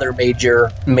the other major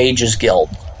mages'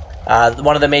 guilds.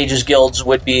 One of the mages' guilds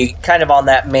would be kind of on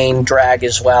that main drag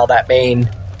as well, that main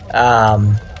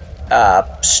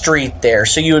street there,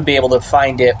 so you would be able to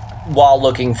find it while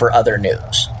looking for other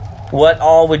news. What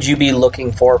all would you be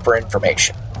looking for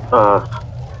information?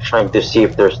 Trying to see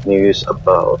if there's news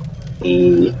about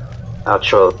the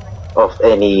of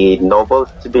any nobles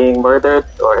being murdered,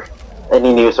 or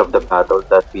any news of the battle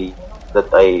that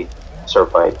I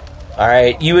survived. All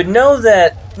right, you would know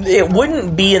that it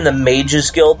wouldn't be in the Mages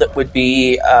Guild that would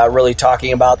be really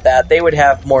talking about that. They would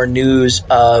have more news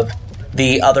of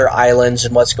the other islands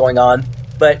and what's going on.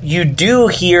 But you do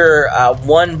hear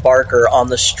one barker on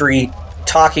the street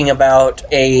talking about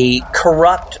a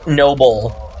corrupt noble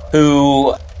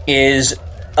who is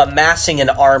amassing an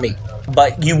army.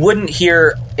 But you wouldn't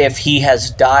hear if he has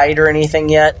died or anything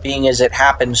yet, being as it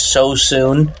happened so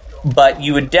soon. But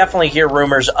you would definitely hear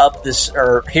rumors of this,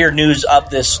 or hear news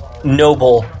of this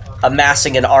noble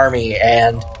amassing an army,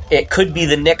 and it could be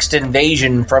the next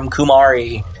invasion from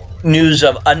Kumari, news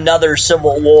of another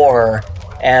civil war,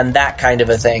 and that kind of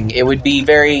a thing. It would be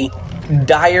very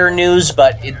dire news,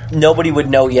 but nobody would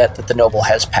know yet that the noble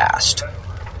has passed.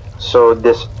 So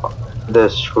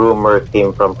this rumor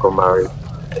came from Kumari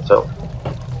itself?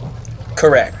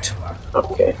 Correct.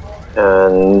 Okay.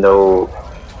 And no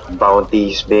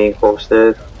bounties being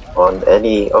posted on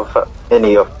any of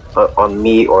on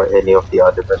me or any of the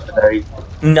other mercenaries?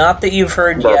 Not that you've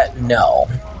heard yet, no.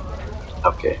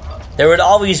 Okay. There would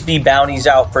always be bounties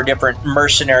out for different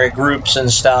mercenary groups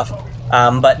and stuff,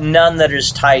 but none that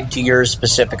is tied to yours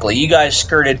specifically. You guys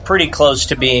skirted pretty close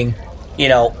to being,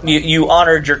 you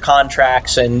honored your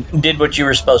contracts and did what you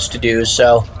were supposed to do,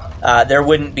 so there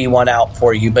wouldn't be one out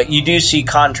for you, but you do see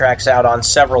contracts out on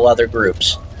several other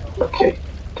groups. Okay,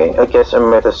 I guess I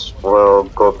might as well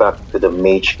go back to the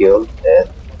Mage Guild and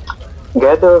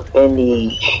gather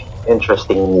any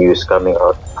interesting news coming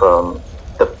out from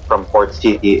Port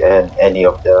City and any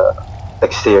of the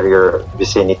exterior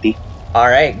vicinity. All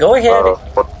right, go ahead.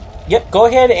 Go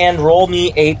ahead and roll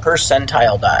me a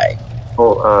percentile die.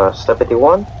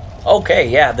 71? Okay,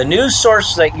 yeah, the news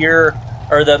source that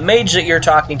the mage that you're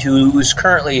talking to, who's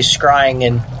currently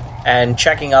scrying and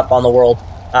checking up on the world,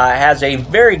 has a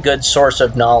very good source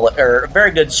of knowledge, or a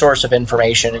very good source of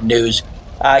information and news.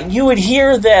 You would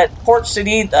hear that Port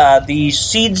City, the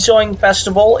Seed Sowing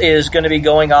Festival is going to be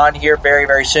going on here very,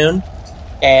 very soon,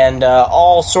 and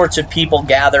all sorts of people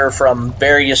gather from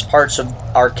various parts of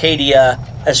Arcadia,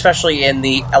 especially in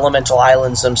the Elemental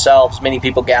Islands themselves. Many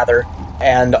people gather,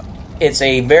 and it's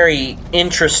a very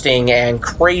interesting and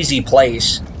crazy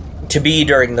place to be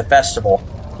during the festival.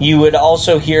 You would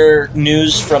also hear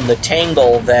news from the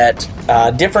Tangle that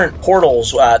different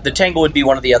portals, the Tangle would be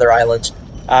one of the other islands,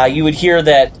 you would hear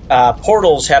that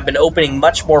portals have been opening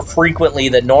much more frequently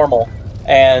than normal,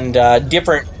 and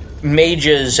different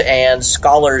mages and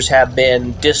scholars have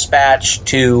been dispatched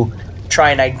to try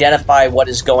and identify what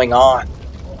is going on.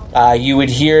 You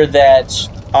would hear that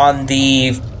on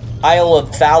the Isle of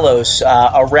Thalos,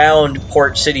 around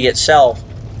Port City itself,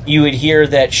 you would hear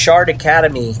that Shard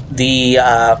Academy, the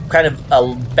kind of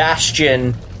a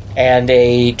bastion and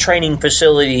a training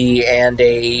facility and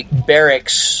a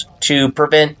barracks to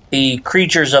prevent the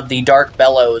creatures of the Dark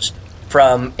Bellows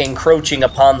from encroaching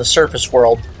upon the surface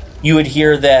world, you would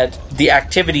hear that the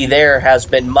activity there has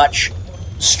been much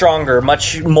stronger,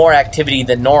 much more activity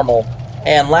than normal.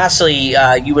 And lastly,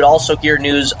 you would also hear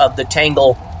news of the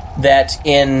Tangle that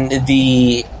in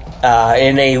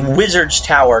a wizard's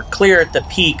tower, clear at the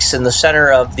peaks in the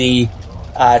center of the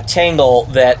Tangle,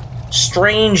 that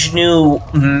strange new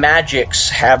magics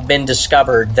have been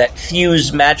discovered that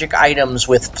fuse magic items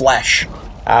with flesh.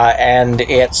 And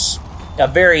it's a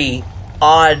very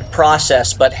odd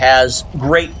process, but has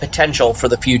great potential for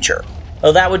the future.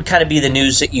 So that would kind of be the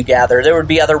news that you gather. There would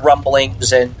be other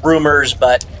rumblings and rumors,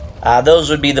 but those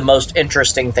would be the most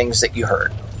interesting things that you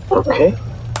heard. Okay.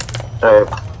 I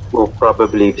will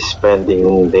probably be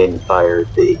spending the entire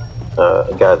day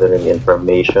gathering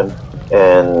information,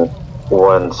 and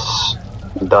once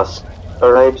dusk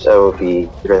arrives, I will be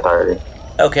retiring.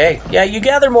 Okay. Yeah, you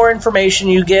gather more information.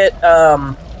 You get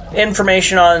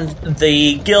information on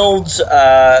the guilds,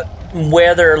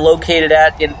 where they're located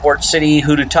at in Port City,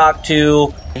 who to talk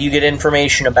to. You get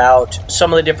information about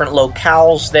some of the different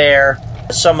locales there,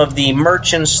 some of the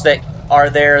merchants that are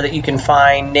there that you can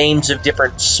find, names of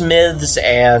different smiths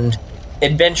and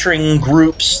adventuring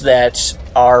groups that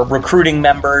are recruiting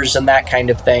members and that kind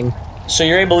of thing. So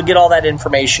you're able to get all that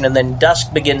information, and then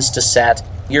dusk begins to set.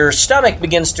 Your stomach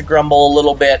begins to grumble a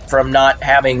little bit from not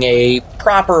having a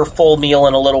proper full meal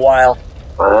in a little while.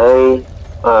 Would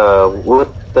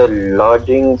the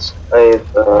lodgings I've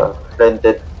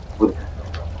rented,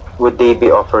 would they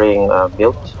be offering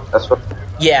meals as well?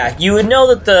 Yeah, you would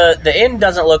know that the inn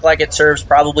doesn't look like it serves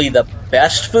probably the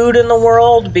best food in the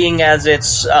world, being as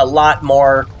it's a lot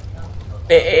more...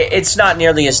 It's not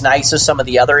nearly as nice as some of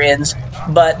the other inns,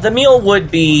 but the meal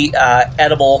would be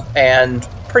edible and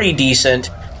pretty decent.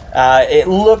 It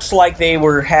looks like they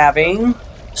were having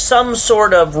some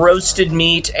sort of roasted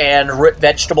meat and root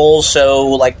vegetables, so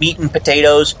like meat and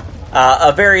potatoes.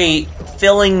 A very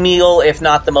filling meal, if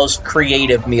not the most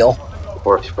creative meal.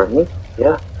 Works for me.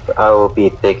 Yeah, I will be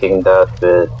taking that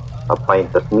with a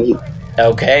pint of meat.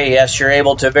 Okay, yes, you're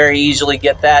able to very easily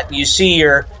get that. You see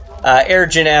your Air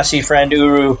Genasi friend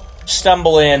Uru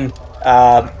stumble in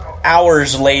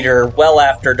hours later, well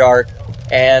after dark,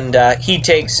 and he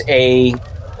takes a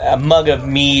mug of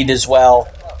mead as well,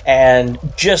 and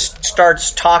just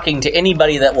starts talking to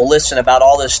anybody that will listen about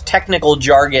all this technical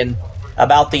jargon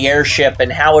about the airship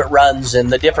and how it runs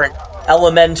and the different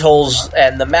elementals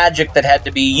and the magic that had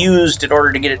to be used in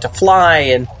order to get it to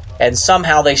fly, and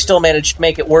somehow they still managed to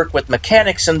make it work with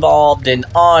mechanics involved, and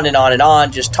on and on and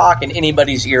on, just talking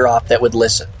anybody's ear off that would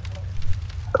listen.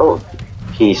 Oh,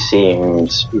 he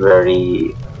seems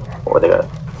very,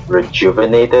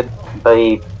 rejuvenated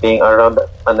by being around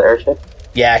an airship.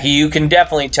 Yeah, you can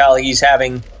definitely tell he's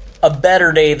having a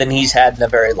better day than he's had in a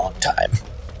very long time.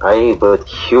 I would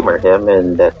humor him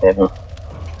and let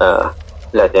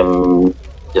him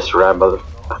just ramble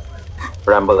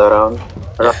around.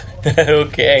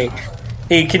 Okay.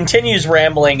 He continues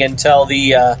rambling until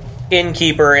the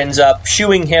innkeeper ends up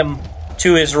shooing him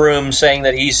to his room, saying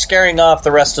that he's scaring off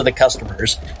the rest of the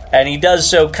customers. And he does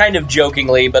so kind of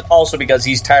jokingly, but also because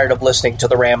he's tired of listening to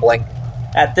the rambling.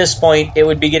 At this point, it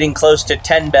would be getting close to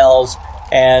 10 bells,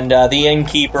 and the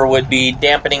innkeeper would be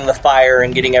dampening the fire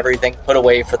and getting everything put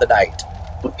away for the night.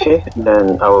 Okay,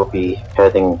 then I will be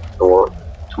heading to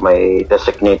my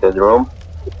designated room,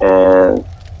 and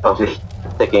I'll be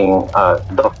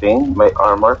doffing my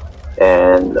armor,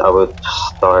 and I would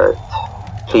start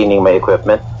cleaning my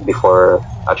equipment before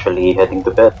actually heading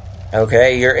to bed.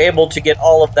 Okay, you're able to get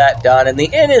all of that done, and the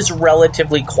inn is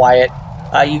relatively quiet.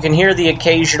 You can hear the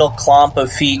occasional clomp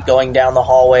of feet going down the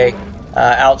hallway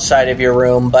outside of your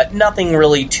room, but nothing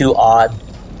really too odd.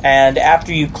 And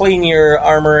after you clean your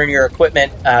armor and your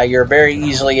equipment, you're very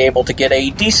easily able to get a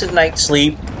decent night's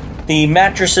sleep. The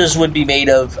mattresses would be made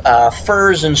of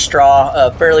furs and straw,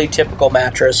 a fairly typical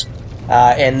mattress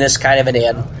in this kind of an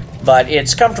inn. But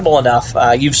it's comfortable enough.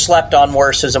 You've slept on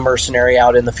worse as a mercenary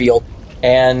out in the field.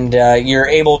 And you're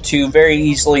able to very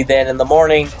easily then in the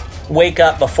morning wake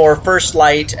up before first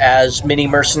light, as many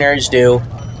mercenaries do,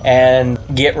 and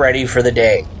get ready for the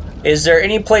day. Is there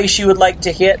any place you would like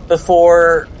to hit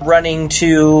before running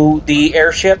to the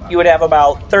airship? You would have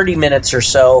about 30 minutes or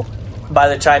so by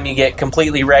the time you get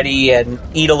completely ready and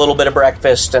eat a little bit of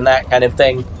breakfast and that kind of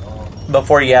thing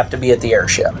before you have to be at the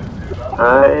airship.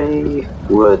 I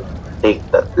would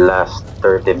take that last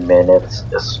 30 minutes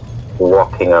just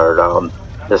walking around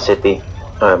the city.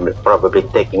 I'm probably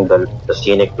taking the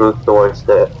scenic route towards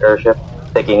the airship,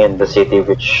 taking in the city,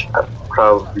 which I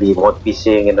probably won't be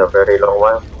seeing in a very long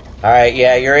while. Alright,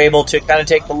 yeah, you're able to kind of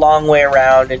take the long way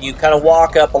around, and you kind of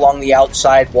walk up along the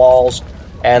outside walls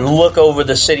and look over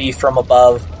the city from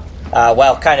above.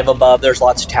 Well, kind of above, there's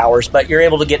lots of towers, but you're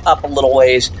able to get up a little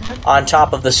ways on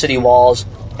top of the city walls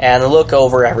and look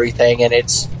over everything, and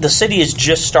the city is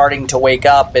just starting to wake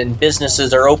up, and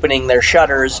businesses are opening their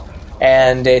shutters,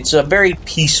 and it's a very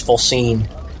peaceful scene.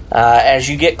 As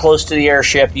you get close to the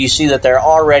airship, you see that they're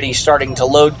already starting to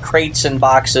load crates and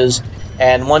boxes,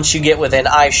 and once you get within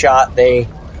eyeshot, they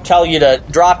tell you to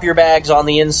drop your bags on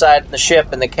the inside of the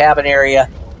ship in the cabin area.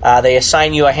 They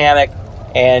assign you a hammock,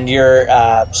 and you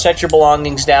set your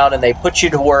belongings down, and they put you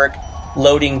to work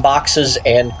loading boxes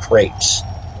and crates.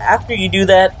 After you do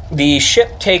that, the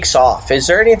ship takes off. Is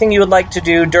there anything you would like to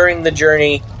do during the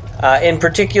journey in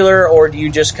particular, or do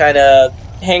you just kind of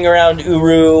hang around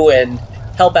Uru and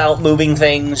help out moving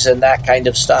things and that kind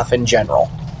of stuff in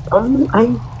general?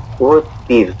 I would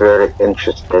be very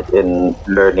interested in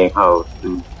learning how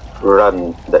to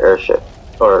run the airship,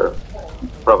 or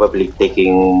probably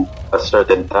taking a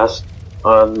certain task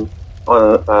on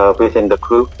within the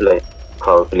crew, like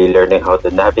probably learning how to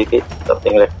navigate,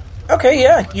 something like that. Okay,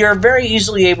 yeah, you're very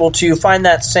easily able to find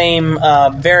that same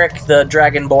Varric the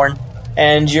Dragonborn,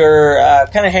 and you're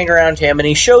kind of hang around him, and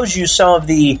he shows you some of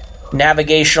the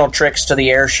navigational tricks to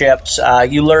the airships.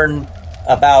 You learn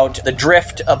about the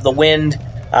drift of the wind.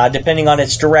 Depending on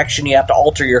its direction, you have to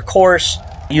alter your course.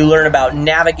 You learn about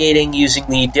navigating using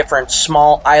the different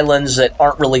small islands that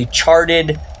aren't really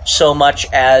charted so much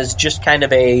as just kind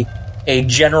of a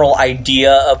general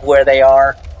idea of where they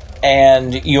are.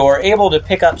 And you're able to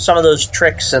pick up some of those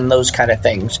tricks and those kind of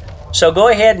things. So go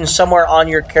ahead and somewhere on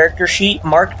your character sheet,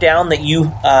 mark down that you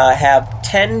have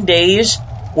 10 days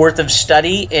worth of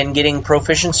study in getting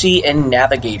proficiency in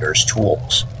navigator's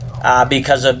tools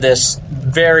because of this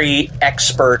very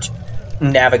expert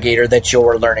navigator that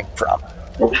you're learning from.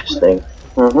 Interesting.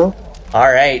 Mm-hmm.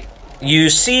 All right. You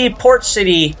see Port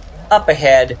City up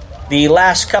ahead. The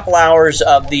last couple hours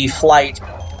of the flight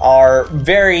are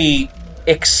very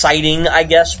exciting, I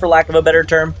guess, for lack of a better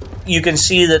term. You can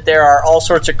see that there are all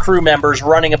sorts of crew members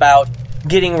running about,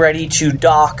 getting ready to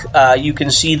dock. You can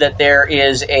see that there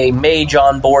is a mage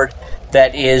on board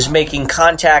that is making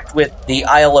contact with the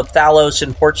Isle of Thalos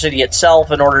in Port City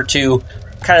itself in order to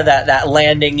kind of that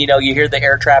landing. You hear the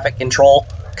air traffic control,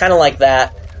 kind of like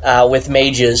that with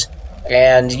mages.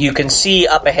 And you can see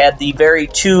up ahead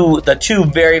the two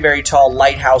very, very tall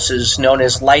lighthouses known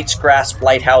as Light's Grasp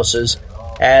lighthouses.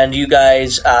 And you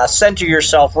guys center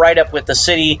yourself right up with the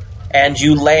city, and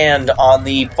you land on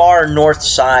the far north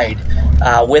side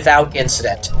without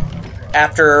incident.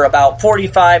 After about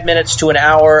 45 minutes to an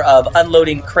hour of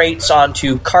unloading crates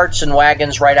onto carts and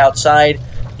wagons right outside,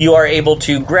 you are able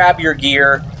to grab your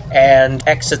gear and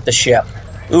exit the ship.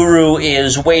 Uru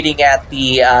is waiting at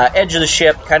the edge of the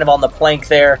ship, kind of on the plank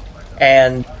there,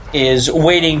 and is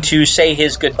waiting to say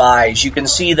his goodbyes. You can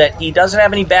see that he doesn't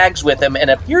have any bags with him and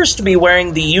appears to be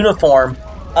wearing the uniform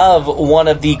of one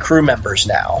of the crew members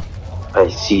now. I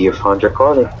see you found your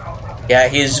calling. Yeah,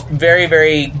 his very,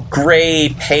 very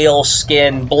gray, pale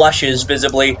skin blushes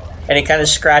visibly, and he kind of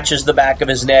scratches the back of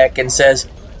his neck and says,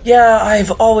 "Yeah,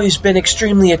 I've always been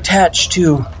extremely attached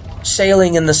to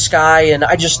sailing in the sky, and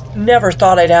I just never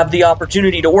thought I'd have the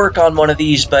opportunity to work on one of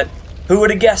these, but who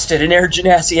would have guessed it? An Air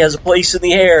Genasi has a place in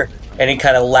the air." And he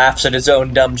kind of laughs at his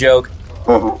own dumb joke.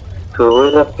 Who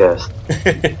would have guessed?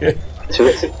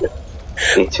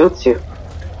 It suits you.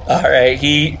 Alright,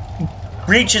 he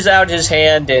reaches out his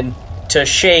hand and to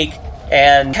shake,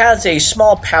 and has a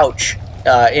small pouch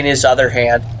in his other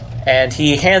hand, and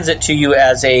he hands it to you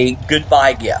as a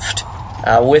goodbye gift.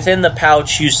 Within the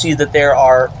pouch, you see that there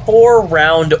are 4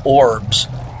 round orbs,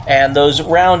 and those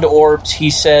round orbs, he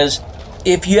says,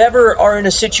 if you ever are in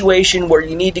a situation where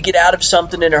you need to get out of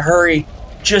something in a hurry,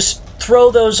 just throw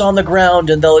those on the ground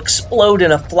and they'll explode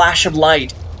in a flash of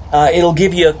light. It'll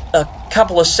give you a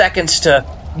couple of seconds to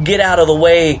get out of the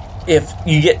way if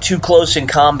you get too close in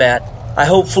combat. I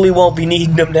hopefully won't be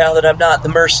needing them now that I'm not the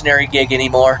mercenary gig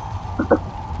anymore.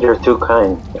 You're too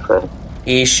kind, my friend.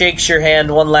 He shakes your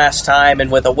hand one last time, and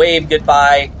with a wave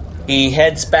goodbye, he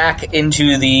heads back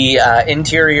into the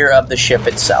interior of the ship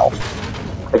itself.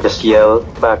 I just yell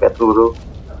back at Uru,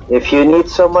 if you need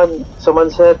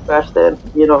someone's head bashed in,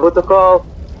 you know who to call.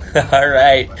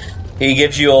 Alright. He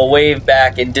gives you a wave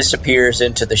back and disappears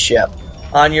into the ship.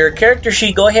 On your character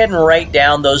sheet, go ahead and write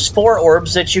down those 4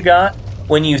 orbs that you got.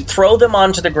 When you throw them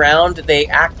onto the ground, they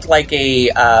act like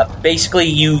basically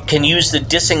you can use the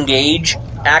disengage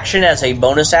action as a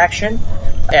bonus action,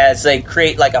 as they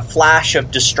create like a flash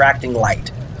of distracting light.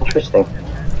 Interesting.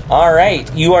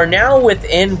 Alright, you are now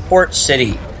within Port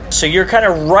City. So you're kind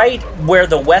of right where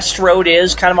the West Road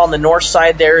is, kind of on the north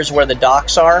side there is where the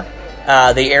docks are.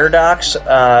 The air docks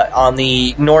on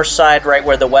the north side, right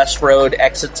where the West Road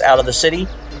exits out of the city.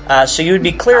 So you would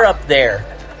be clear up there.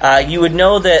 You would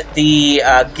know that the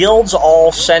guilds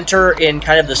all center in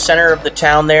kind of the center of the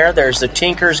town there. There's the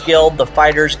Tinkers Guild, the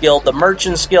Fighters Guild, the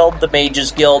Merchants Guild, the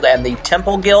Mages Guild, and the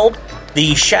Temple Guild.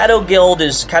 The Shadow Guild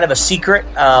is kind of a secret,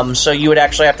 so you would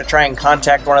actually have to try and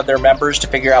contact one of their members to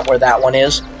figure out where that one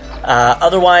is.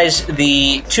 Otherwise,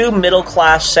 the 2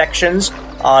 middle-class sections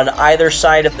on either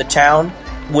side of the town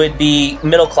would be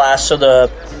middle-class, so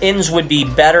the inns would be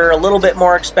better, a little bit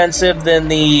more expensive than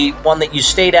the one that you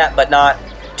stayed at, but not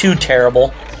too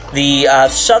terrible. The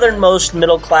southernmost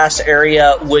middle-class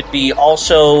area would be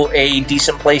also a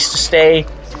decent place to stay,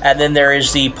 and then there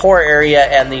is the poor area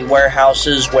and the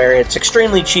warehouses where it's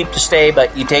extremely cheap to stay,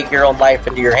 but you take your own life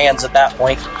into your hands at that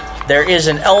point. There is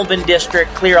an elven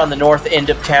district clear on the north end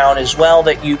of town as well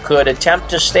that you could attempt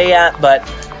to stay at, but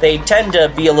they tend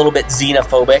to be a little bit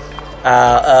xenophobic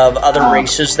of other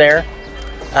races there.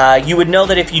 You would know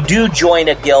that if you do join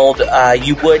a guild,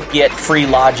 you would get free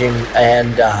lodging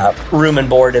and room and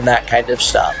board and that kind of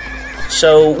stuff.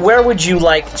 So where would you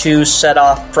like to set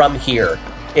off from here?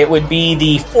 It would be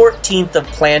the 14th of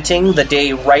planting, the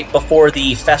day right before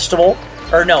the festival.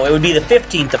 Or no, it would be the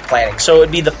 15th of planting. So it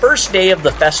would be the first day of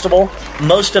the festival.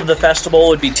 Most of the festival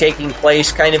would be taking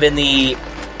place kind of in the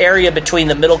area between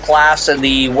the middle class and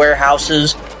the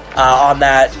warehouses on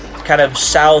that kind of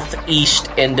southeast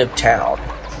end of town.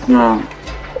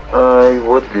 I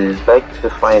would like to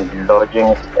find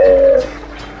lodgings and,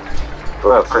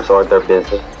 well, first order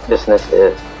business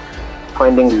is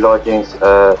finding lodgings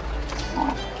at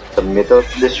the middle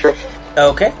district.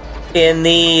 Okay. In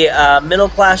the middle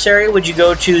class area, would you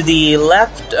go to the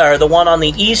left, or the one on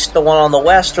the east, the one on the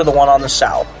west, or the one on the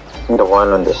south? The one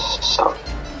on the south.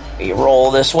 me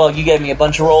roll this. Well, you gave me a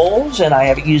bunch of rolls, and I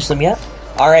haven't used them yet.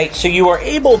 All right, so you are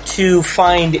able to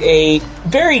find a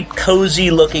very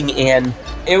cozy-looking inn.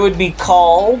 It would be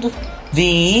called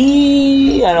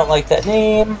the... I don't like that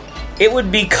name. It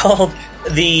would be called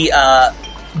the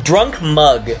Drunk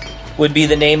Mug would be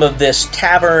the name of this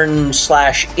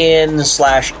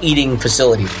tavern/inn/eating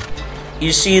facility.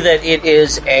 You see that it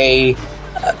is a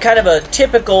kind of a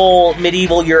typical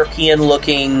medieval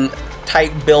European-looking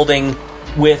type building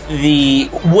with the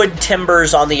wood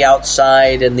timbers on the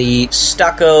outside and the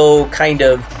stucco kind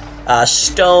of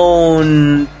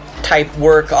stone type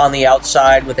work on the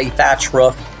outside with a thatch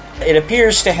roof. It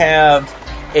appears to have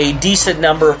a decent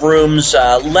number of rooms,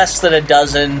 less than a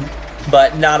dozen,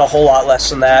 but not a whole lot less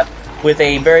than that, with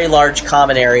a very large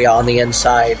common area on the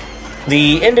inside.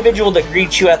 The individual that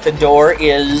greets you at the door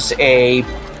is a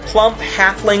plump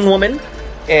halfling woman,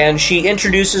 and she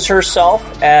introduces herself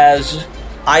as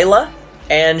Isla,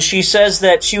 and she says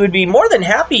that she would be more than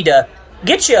happy to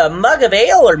get you a mug of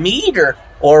ale or mead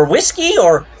or whiskey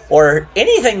or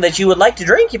anything that you would like to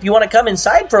drink if you want to come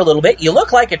inside for a little bit. You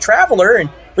look like a traveler, and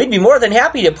we'd be more than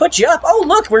happy to put you up. Oh,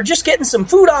 look, we're just getting some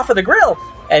food off of the grill.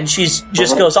 And she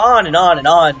just goes on and on and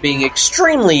on, being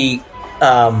extremely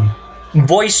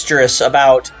boisterous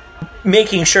about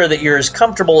making sure that you're as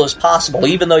comfortable as possible,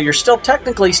 even though you're still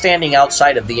technically standing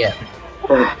outside of the inn.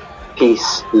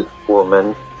 Peace,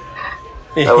 woman.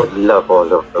 I would love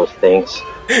all of those things.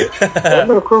 I'm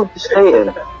going to stay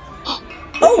in.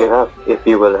 If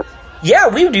you will. Yeah,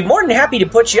 we would be more than happy to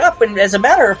put you up, and as a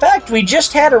matter of fact, we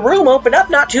just had a room open up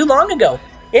not too long ago.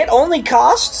 It only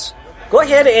costs... Go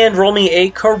ahead and roll me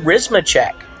a charisma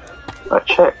check. A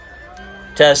check?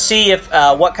 To see if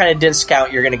what kind of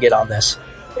discount you're going to get on this.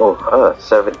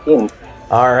 17.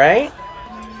 All right.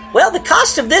 Well, the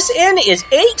cost of this inn is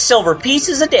 8 silver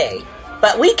pieces a day,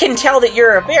 but we can tell that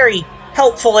you're a very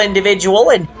helpful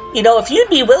individual, and, if you'd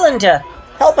be willing to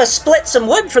help us split some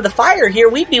wood for the fire here,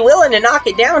 we'd be willing to knock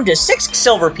it down to 6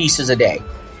 silver pieces a day.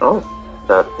 Oh,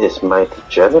 that is mighty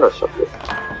generous of you.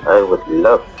 I would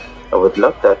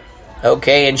love that.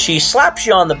 Okay, and she slaps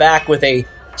you on the back with a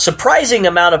surprising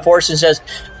amount of force and says,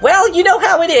 well, you know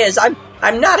how it is. I'm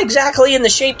not exactly in the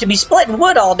shape to be splitting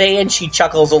wood all day, and she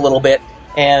chuckles a little bit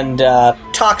and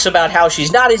talks about how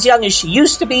she's not as young as she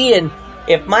used to be, and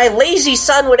if my lazy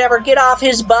son would ever get off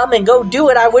his bum and go do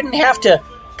it, I wouldn't have to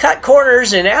cut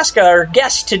corners and ask our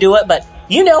guests to do it, but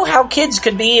you know how kids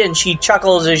could be, and she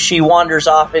chuckles as she wanders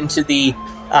off into the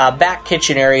back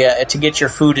kitchen area to get your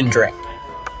food and drink.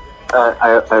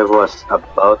 I was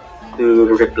about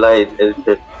to reply, and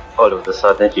then all of a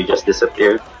sudden she just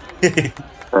disappeared.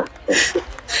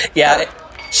 Yeah,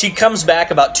 she comes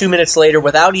back about 2 minutes later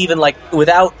without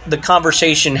the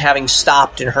conversation having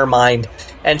stopped in her mind,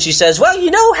 and she says, well, you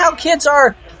know how kids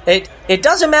are. It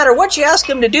doesn't matter what you ask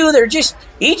them to do, they're just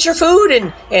eat your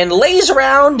food and laze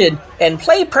around and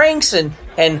play pranks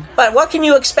but what can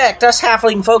you expect? Us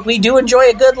halfling folk, we do enjoy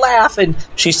a good laugh. And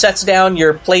she sets down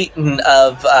your plate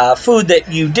of food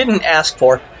that you didn't ask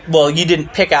for. Well, you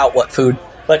didn't pick out what food,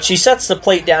 but she sets the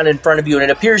plate down in front of you, and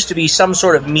it appears to be some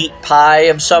sort of meat pie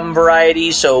of some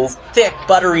variety, so thick,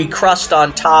 buttery crust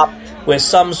on top with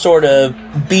some sort of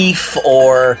beef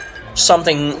or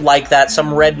something like that,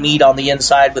 some red meat on the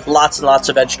inside with lots and lots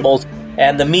of vegetables.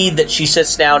 And the mead that she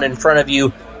sits down in front of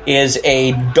you is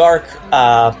a dark...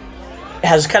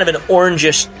 has kind of an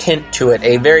orangish tint to it,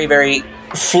 a very, very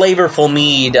flavorful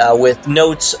mead with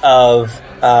notes of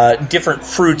different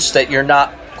fruits that you're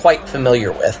not quite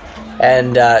familiar with.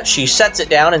 And she sets it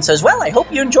down and says, well, I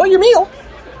hope you enjoy your meal.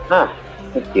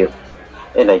 Thank you.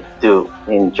 And I do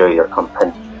enjoy your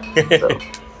company. So.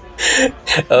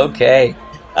 Okay.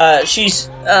 She's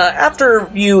after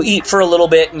you eat for a little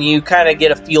bit and you kind of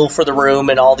get a feel for the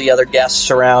room and all the other guests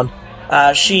around,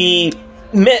 she...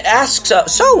 asks,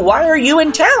 so why are you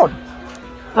in town?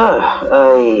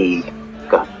 I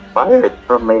got fired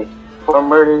from my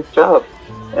former job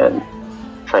and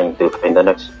trying to find the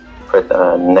next.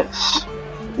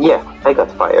 Yeah, I got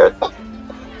fired.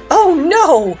 Oh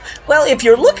no! Well, if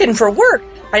you're looking for work,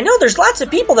 I know there's lots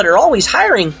of people that are always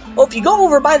hiring. Oh, if you go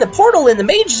over by the portal in the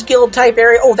Mages Guild type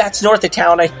area, that's north of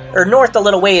town, or north a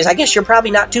little ways. I guess you're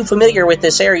probably not too familiar with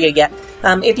this area yet.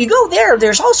 If you go there,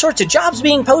 there's all sorts of jobs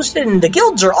being posted, and the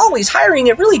guilds are always hiring.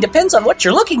 It really depends on what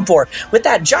you're looking for. With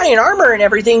that giant armor and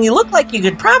everything, you look like you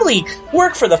could probably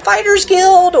work for the Fighters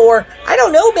Guild, or, I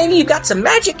don't know, maybe you've got some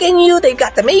magic in you. They've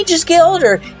got the Mages Guild,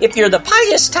 or if you're the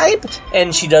pious type,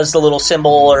 and she does the little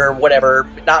symbol or whatever,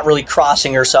 not really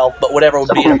crossing herself, but whatever would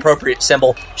be an appropriate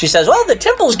symbol. She says, well, the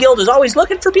Temples Guild is always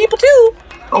looking for people, too.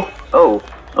 Oh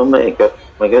my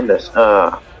goodness.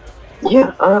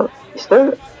 Is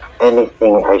there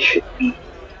anything I should be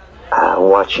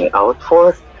watching out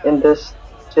for in this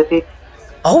city?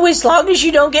 Oh, as long as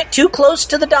you don't get too close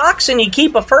to the docks and you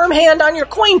keep a firm hand on your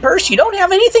coin purse, you don't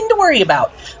have anything to worry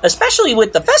about. Especially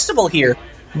with the festival here.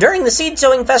 During the Seed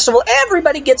Sowing Festival,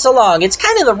 everybody gets along. It's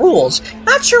kind of the rules.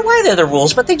 Not sure why they're the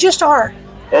rules, but they just are.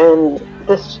 And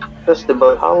this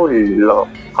festival, how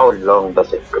long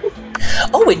does it go?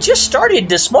 Oh, it just started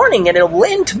this morning and it'll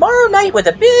end tomorrow night with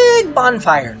a big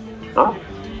bonfire. Oh,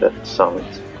 that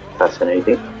sounds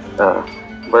fascinating.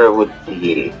 Where would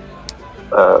the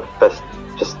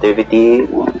festivity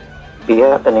be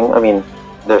happening? I mean,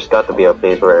 there's got to be a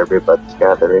place where everybody's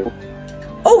gathering.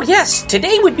 Oh yes,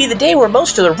 today would be the day where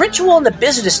most of the ritual and the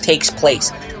business takes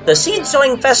place. The Seed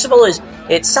Sowing Festival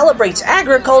it celebrates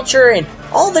agriculture, and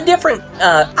all the different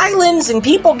islands and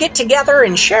people get together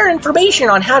and share information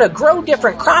on how to grow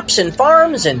different crops and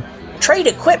farms and trade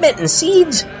equipment and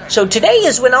seeds. So today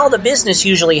is when all the business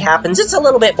usually happens. It's a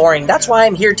little bit boring. That's why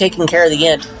I'm here taking care of the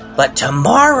end. But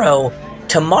tomorrow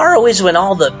is when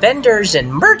all the vendors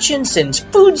and merchants and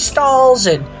food stalls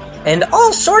and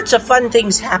all sorts of fun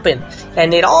things happen.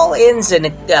 And it all ends in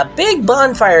a big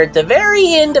bonfire at the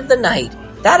very end of the night.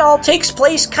 That all takes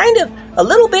place kind of a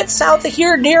little bit south of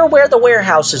here near where the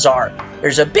warehouses are.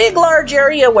 There's a big, large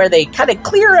area where they kind of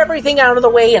clear everything out of the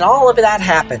way and all of that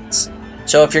happens.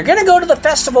 So if you're going to go to the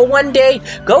festival one day,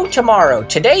 go tomorrow.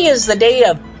 Today is the day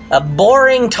of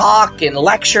boring talk and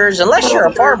lectures, unless you're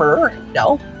a farmer.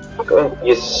 No. Okay,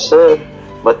 you said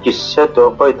to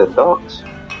avoid the docks,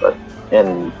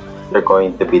 and they're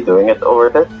going to be doing it over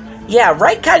there? Yeah,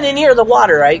 right kind of near the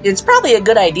water, right? It's probably a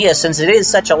good idea since it is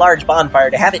such a large bonfire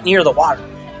to have it near the water.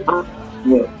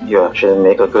 You actually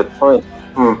make a good point.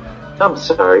 I'm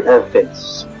sorry, I've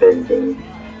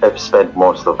spent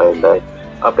most of my life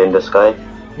up in the sky.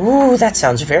 Ooh, that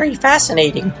sounds very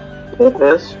fascinating. It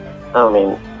is. I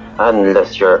mean,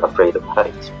 unless you're afraid of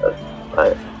heights,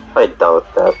 but I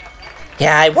doubt that.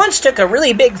 Yeah, I once took a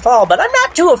really big fall, but I'm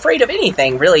not too afraid of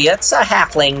anything, really. It's a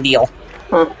halfling deal.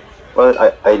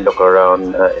 Well, I look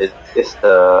around. Is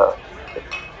the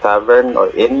tavern or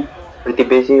inn pretty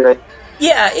busy, right?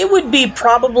 Yeah, it would be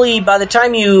probably by the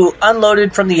time you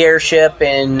unloaded from the airship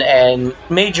and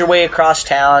made your way across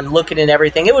town, looking at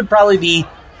everything, it would probably be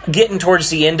getting towards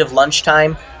the end of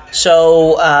lunchtime.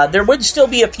 So there would still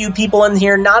be a few people in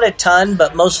here, not a ton,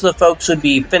 but most of the folks would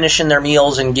be finishing their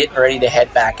meals and getting ready to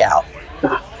head back out.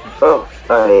 Oh,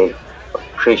 I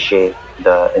appreciate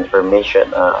the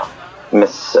information.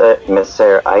 Miss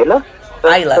Sarah Isla?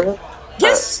 Isla.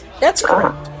 Yes, that's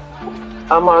correct.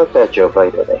 I'm Arpeggio, by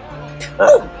the way.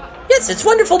 Yes, it's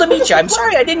wonderful to meet you. I'm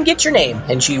sorry I didn't get your name.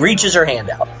 And she reaches her hand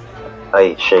out.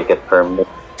 I shake it firmly.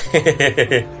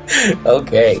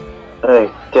 Okay.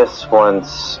 I guess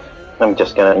once I'm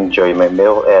just gonna enjoy my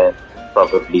meal and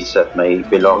probably set my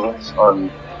belongings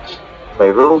on my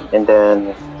room, and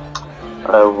then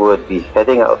I would be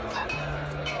heading out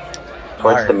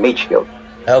towards the Mage Guild.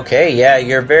 Okay, yeah,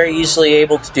 you're very easily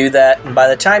able to do that. And by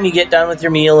the time you get done with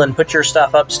your meal and put your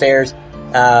stuff upstairs,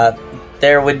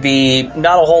 there would be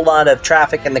not a whole lot of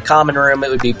traffic in the common room.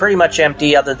 It would be pretty much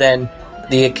empty other than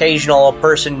the occasional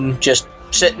person just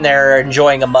sitting there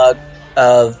enjoying a mug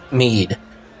of mead.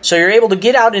 So you're able to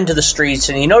get out into the streets,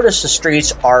 and you notice the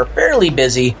streets are fairly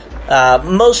busy.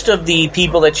 Most of the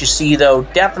people that you see, though,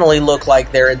 definitely look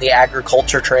like they're in the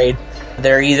agriculture trade.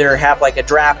 They either have like a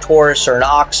draft horse or an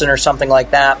oxen or something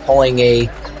like that, pulling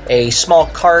a small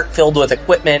cart filled with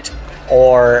equipment,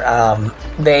 or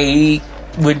they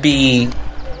would be,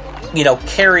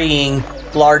 carrying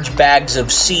large bags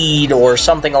of seed or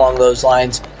something along those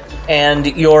lines. And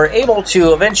you're able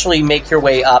to eventually make your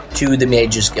way up to the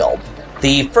Mages Guild.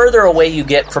 The further away you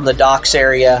get from the docks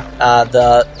area,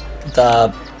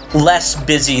 the less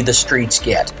busy the streets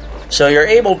get. So you're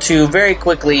able to very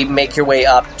quickly make your way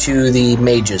up to the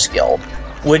Mages Guild.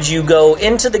 Would you go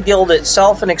into the guild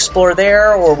itself and explore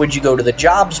there, or would you go to the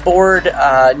jobs board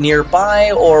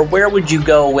nearby, or where would you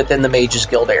go within the Mages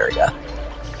Guild area?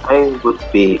 I would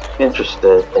be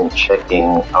interested in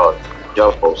checking out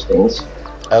job postings.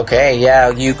 Okay, yeah,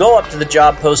 you go up to the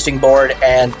job posting board,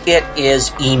 and it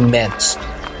is immense.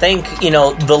 Think,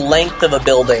 the length of a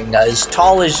building, as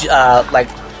tall as,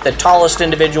 the tallest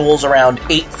individuals around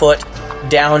 8 foot,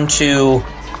 down to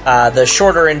the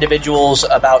shorter individuals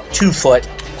about 2 foot.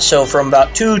 So from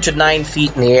about 2 to 9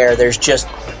 feet in the air, there's just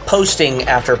posting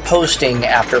after posting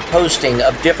after posting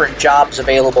of different jobs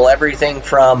available. Everything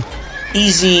from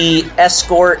easy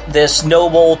escort this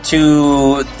noble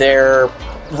to their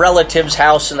relative's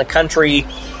house in the country,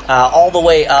 all the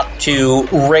way up to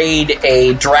raid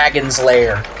a dragon's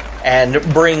lair and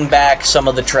bring back some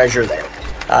of the treasure there.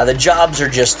 The jobs are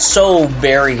just so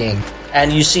varying.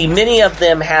 And you see many of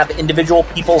them have individual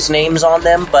people's names on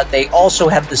them, but they also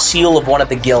have the seal of one of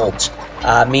the guilds,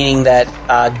 meaning that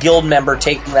a guild member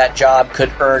taking that job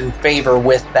could earn favor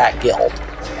with that guild.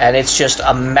 And it's just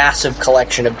a massive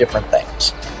collection of different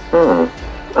things.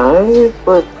 I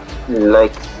would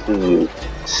like to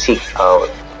seek out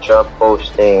job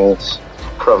postings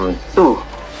from two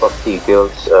of the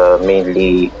guilds,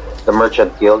 mainly the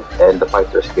Merchant Guild and the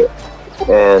Fighters Guild.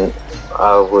 And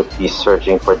I would be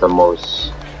searching for the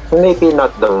most, maybe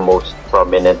not the most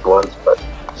prominent ones, but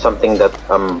something that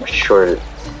I'm sure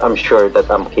that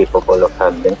I'm capable of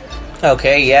handling.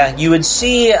 Okay, yeah. You would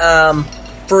see,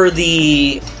 for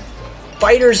the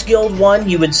Fighters Guild one,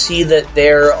 you would see that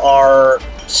there are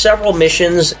several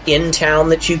missions in town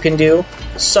that you can do.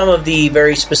 Some of the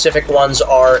very specific ones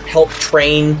are help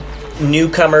train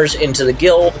newcomers into the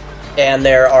guild, and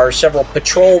there are several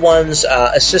patrol ones,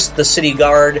 assist the city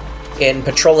guard in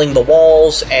patrolling the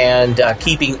walls and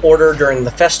keeping order during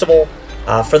the festival.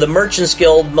 For the Merchants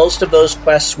Guild, most of those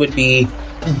quests would be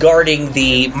guarding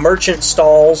the merchant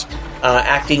stalls,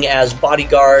 acting as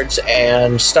bodyguards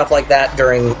and stuff like that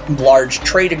during large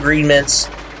trade agreements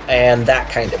and that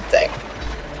kind of thing.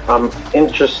 I'm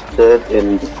interested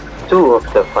in two of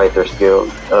the Fighters Guild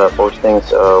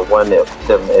postings. One of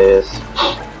them is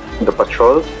the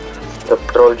patrol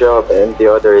job, and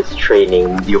the other is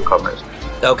training newcomers.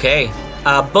 Okay.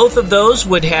 Both of those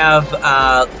would have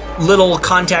little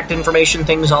contact information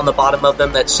things on the bottom of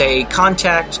them that say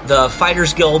contact the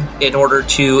Fighters Guild in order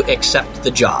to accept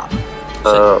the job.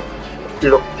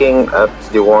 Looking at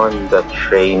the one that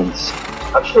trains,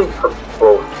 actually for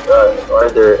both,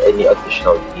 are there any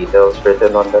additional details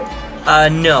written on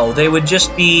them? No, they would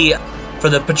just be, for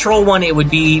the patrol one, it would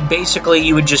be basically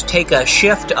you would just take a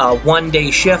shift, a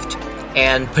one-day shift,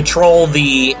 and patrol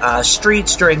the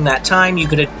streets during that time. You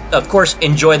could, of course,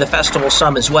 enjoy the festival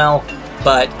some as well,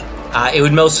 but it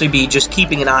would mostly be just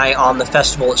keeping an eye on the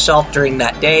festival itself during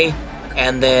that day.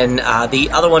 And then the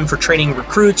other one for training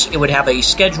recruits, it would have a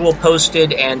schedule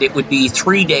posted, and it would be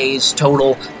 3 days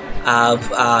total of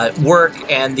work,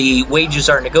 and the wages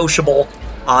are negotiable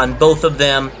on both of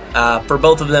them. For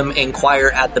both of them,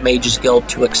 inquire at the Mages Guild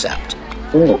to accept.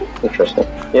 Interesting.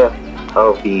 Yeah,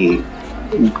 how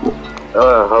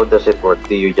does it work?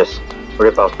 Do you just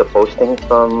rip out the posting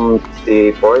from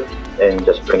the board and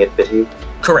just bring it with you?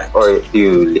 Correct. Or do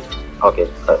you... Okay,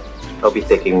 I'll be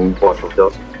taking both of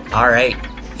those. All right.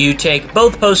 You take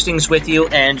both postings with you,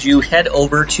 and you head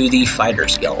over to the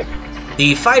Fighters Guild.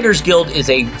 The Fighters Guild is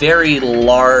a very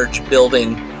large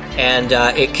building, and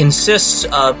it consists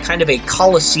of kind of a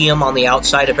coliseum on the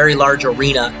outside, a very large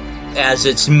arena as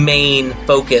its main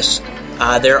focus.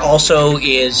 There also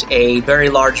is a very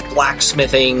large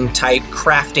blacksmithing type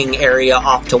crafting area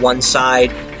off to one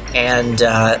side, and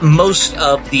most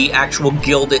of the actual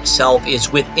guild itself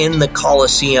is within the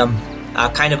coliseum,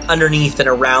 kind of underneath and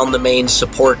around the main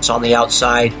supports on the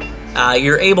outside.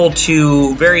 You're able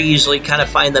to very easily kind of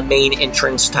find the main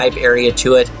entrance type area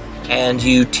to it, and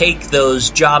you take those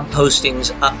job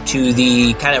postings up to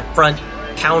the kind of front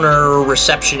counter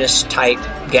receptionist type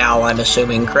gal, I'm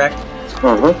assuming, correct?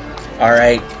 Mm-hmm. All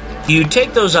right. You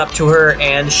take those up to her,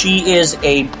 and she is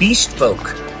a beast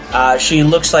folk. She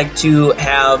looks like to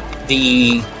have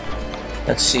the...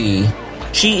 Let's see.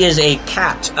 She is a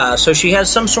cat. So she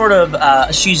has some sort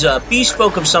of... she's a beast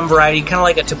folk of some variety, kind of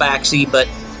like a tabaxi, but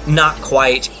not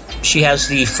quite. She has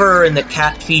the fur and the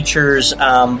cat features,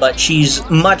 but she's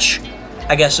much,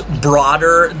 I guess,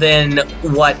 broader than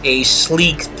what a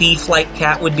sleek thief-like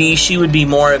cat would be. She would be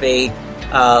more of a,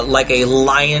 like a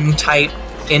lion-type,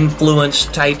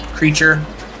 influence-type creature.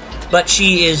 But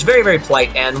she is very, very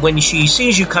polite, and when she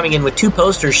sees you coming in with two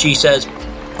posters, she says,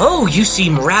 "Oh, you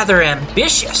seem rather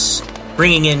ambitious,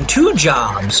 bringing in 2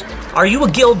 jobs. Are you a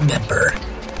guild member?"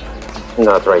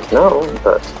 Not right now,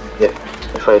 but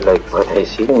if I like what I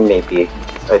see, maybe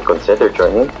I'd consider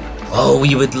joining. Oh,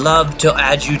 we would love to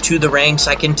add you to the ranks.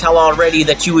 I can tell already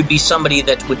that you would be somebody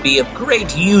that would be of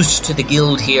great use to the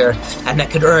guild here, and that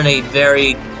could earn a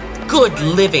very good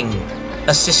living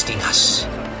assisting us.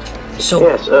 So,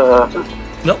 yes,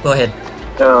 no, go ahead.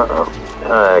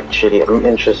 Actually, I'm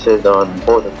interested on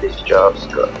both of these jobs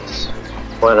because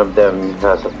one of them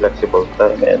has a flexible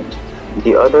time and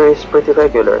the other is pretty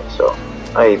regular, so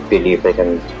I believe I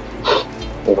can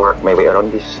work my way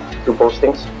around these 2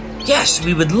 postings. Yes,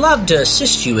 we would love to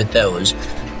assist you with those.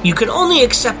 You can only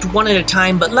accept one at a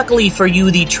time, but luckily for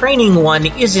you, the training one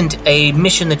isn't a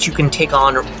mission that you can take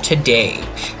on today.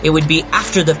 It would be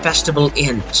after the festival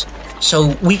ends.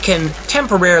 So we can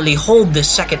temporarily hold this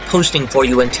second posting for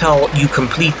you until you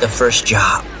complete the first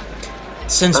job.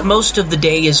 since most of the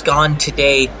day is gone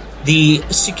today, the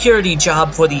security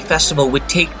job for the festival would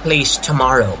take place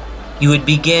tomorrow. You would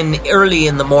begin early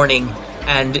in the morning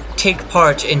and take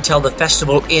part until the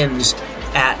festival ends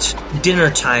at dinner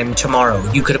time tomorrow.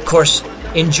 You could, of course,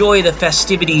 enjoy the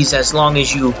festivities as long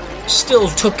as you still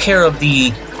took care of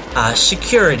the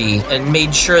security and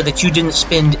made sure that you didn't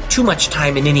spend too much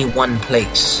time in any one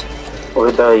place.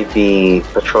 Would I be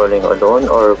patrolling alone,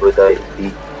 or would I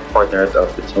be partnered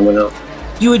up with someone else?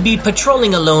 You would be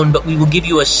patrolling alone, but we will give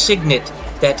you a signet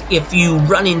that if you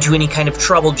run into any kind of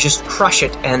trouble, just crush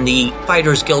it, and the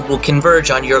Fighters Guild will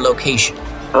converge on your location.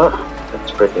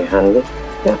 That's pretty handy.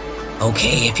 Yeah.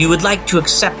 Okay, if you would like to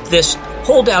accept this,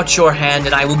 hold out your hand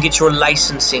and I will get your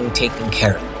licensing taken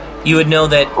care of. You would know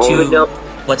that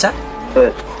What's that?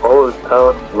 Hold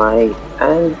out my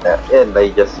hand, and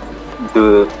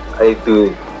I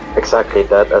do exactly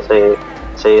that as I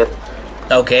say it.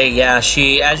 Okay, yeah,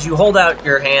 as you hold out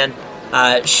your hand,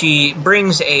 she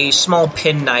brings a small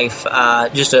penknife,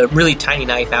 just a really tiny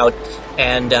knife out,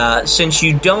 and since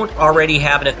you don't already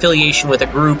have an affiliation with a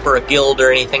group or a guild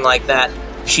or anything like that,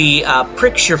 she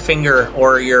pricks your finger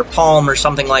or your palm or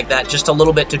something like that just a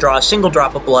little bit to draw a single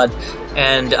drop of blood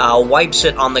and wipes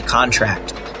it on the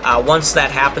contract. Once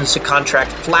that happens, the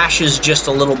contract flashes just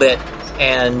a little bit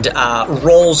and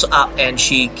rolls up, and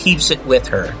she keeps it with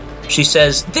her. She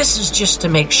says, "This is just to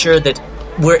make sure that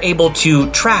we're able to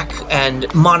track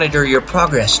and monitor your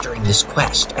progress during this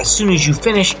quest. As soon as you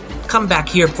finish, come back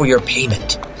here for your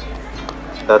payment."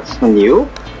 That's new,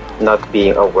 not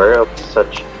being aware of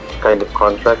such kind of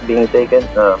contract being taken,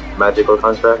 magical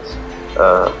contracts.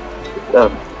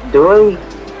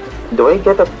 Do I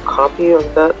get a copy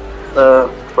of that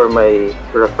for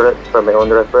my own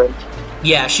reference?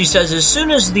 Yeah, she says as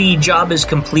soon as the job is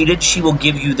completed, she will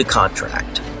give you the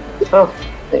contract. Oh,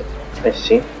 I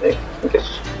see. I guess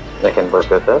I can work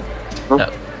with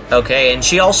that. Okay, and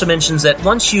she also mentions that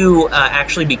once you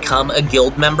actually become a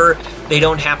guild member, they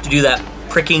don't have to do that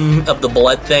pricking of the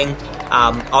blood thing.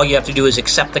 All you have to do is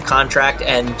accept the contract,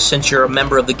 and since you're a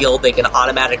member of the guild, they can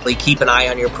automatically keep an eye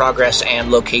on your progress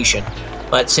and location.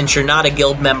 But since you're not a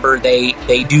guild member,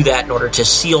 they do that in order to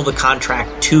seal the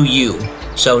contract to you,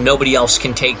 so nobody else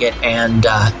can take it, and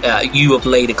you have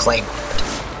laid a claim.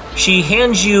 She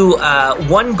hands you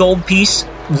one gold piece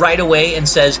right away and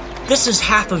says, "This is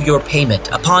half of your payment.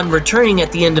 Upon returning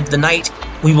at the end of the night,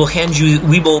 we will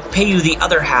pay you the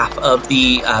other half of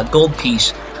the gold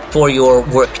piece for your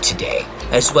work today,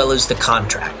 as well as the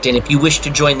contract. And if you wish to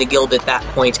join the guild at that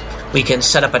point, we can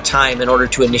set up a time in order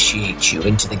to initiate you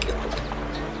into the guild."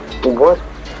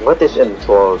 What is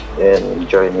involved in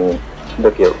joining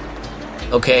the guild?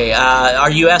 Okay, are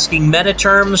you asking meta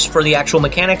terms for the actual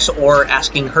mechanics, or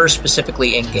asking her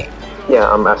specifically in-game?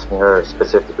 Yeah, I'm asking her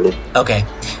specifically. Okay.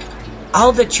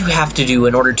 All that you have to do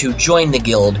in order to join the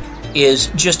guild is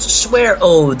just swear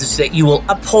oaths that you will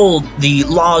uphold the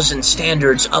laws and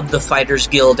standards of the Fighters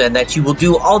Guild, and that you will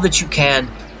do all that you can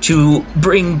to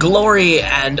bring glory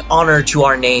and honor to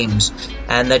our names,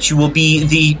 and that you will be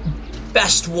the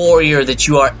best warrior that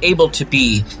you are able to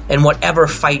be in whatever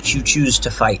fight you choose to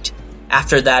fight.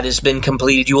 After that has been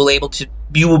completed, you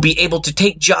will be able to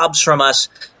take jobs from us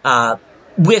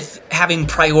with having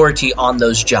priority on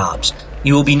those jobs.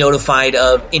 You will be notified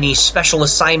of any special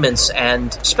assignments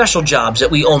and special jobs that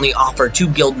we only offer to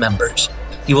guild members.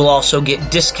 You will also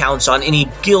get discounts on any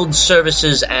guild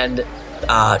services and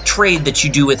trade that you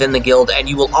do within the guild, and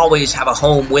you will always have a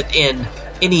home within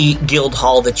any guild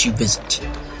hall that you visit.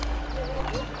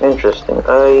 Interesting.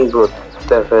 I will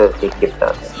definitely keep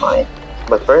that in mind.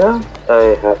 But for now,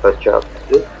 I have a job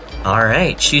to do.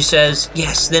 Alright, she says,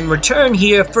 "Yes, then return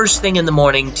here first thing in the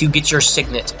morning to get your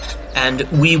signet, and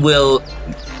we will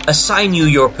assign you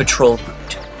your patrol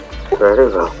route." Very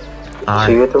well.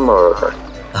 See you tomorrow.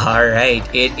 Alright,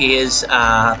 it is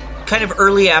kind of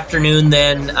early afternoon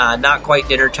then, not quite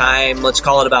dinner time. Let's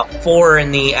call it about 4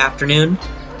 in the afternoon.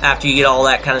 After you get all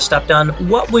that kind of stuff done,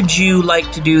 what would you like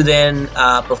to do then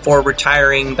before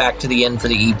retiring back to the inn for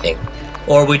the evening?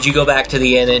 Or would you go back to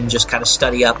the inn and just kind of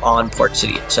study up on Port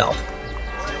City itself?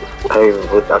 I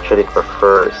would actually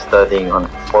prefer studying on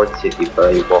Port City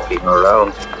by walking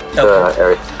around the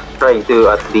area. Trying to,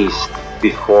 at least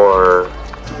before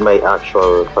my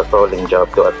actual patrolling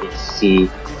job, to at least see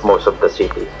most of the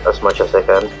city as much as I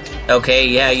can. Okay,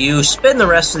 yeah, you spend the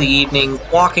rest of the evening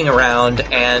walking around,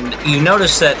 and you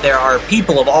notice that there are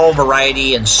people of all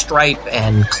variety and stripe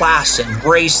and class and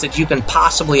race that you can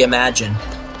possibly imagine,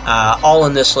 all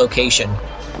in this location.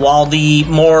 While the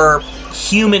more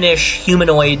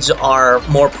humanoids are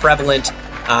more prevalent,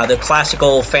 the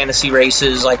classical fantasy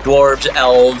races like dwarves,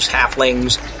 elves,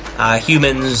 halflings,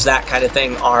 humans, that kind of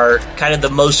thing, are kind of the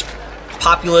most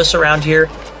populous around here.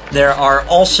 There are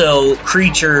also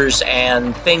creatures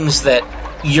and things that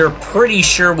you're pretty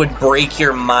sure would break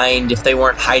your mind if they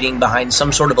weren't hiding behind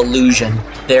some sort of illusion.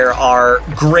 There are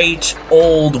great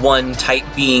old one type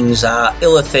beings,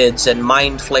 illithids and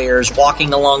mind flayers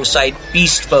walking alongside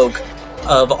beast folk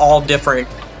of all different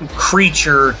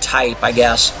creature type, I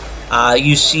guess.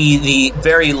 You see the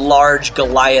very large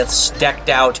Goliaths decked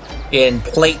out in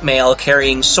plate mail,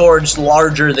 carrying swords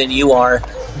larger than you are,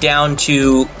 down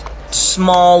to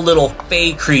small little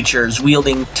fey creatures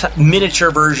wielding miniature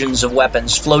versions of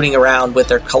weapons floating around with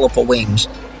their colorful wings.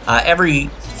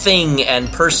 Everything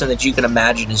and person that you can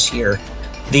imagine is here.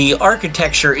 The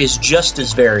architecture is just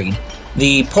as varied.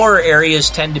 The poorer areas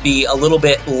tend to be a little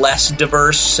bit less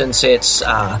diverse since it's,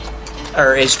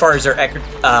 or as far as their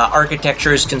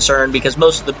architecture is concerned, because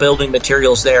most of the building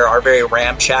materials there are very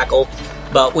ramshackle.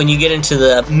 But when you get into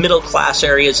the middle class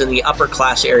areas and the upper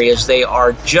class areas, they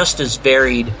are just as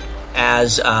varied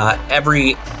as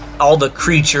all the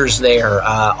creatures there,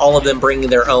 all of them bringing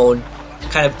their own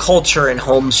kind of culture and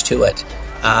homes to it.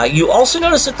 You also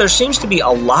notice that there seems to be a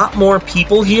lot more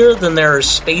people here than there is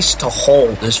space to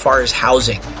hold as far as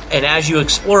housing. And as you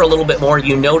explore a little bit more,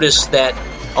 you notice that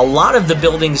a lot of the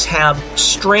buildings have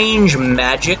strange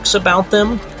magics about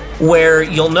them, where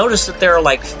you'll notice that there are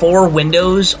like 4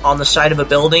 windows on the side of a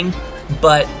building,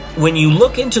 but when you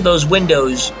look into those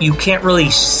windows, you can't really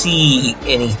see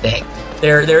anything.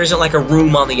 There isn't like a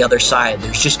room on the other side.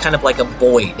 There's just kind of like a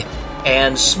void.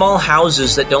 And small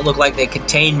houses that don't look like they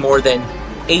contain more than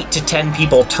 8 to 10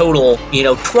 people total,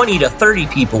 20 to 30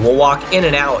 people will walk in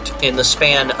and out in the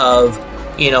span of,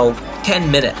 10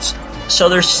 minutes. So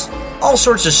there's all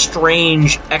sorts of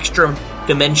strange,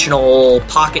 extra-dimensional,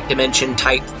 pocket dimension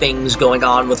type things going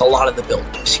on with a lot of the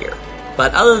buildings here.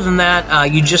 But other than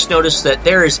that, you just notice that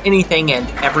there is anything and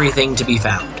everything to be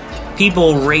found.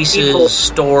 People, races,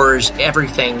 stores,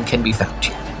 everything can be found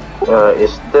here.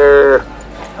 Is there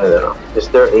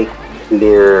a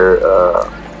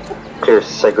clear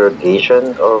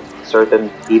segregation of certain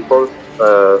people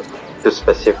to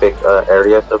specific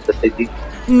areas of the city?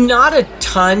 Not a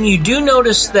ton. You do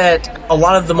notice that a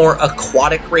lot of the more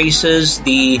aquatic races,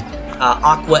 the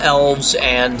aqua elves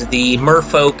and the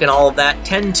merfolk and all of that,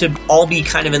 tend to all be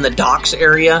kind of in the docks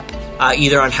area,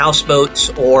 either on houseboats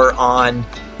or on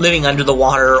living under the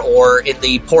water or in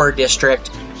the poorer district.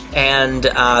 And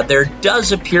there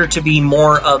does appear to be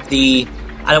more of the,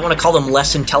 I don't want to call them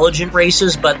less intelligent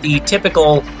races, but the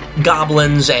typical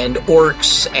goblins and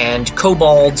orcs and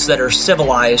kobolds that are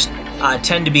civilized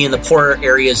tend to be in the poorer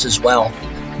areas as well.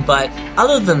 But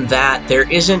other than that, there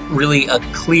isn't really a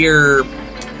clear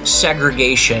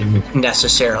segregation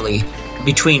necessarily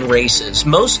between races.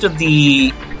 Most of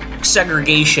the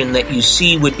segregation that you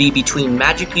see would be between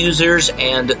magic users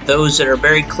and those that are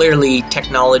very clearly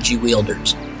technology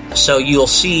wielders. So you'll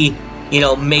see,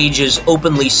 mages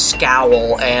openly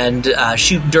scowl and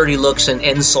shoot dirty looks and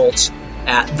insults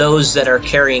at those that are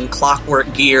carrying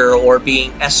clockwork gear or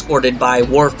being escorted by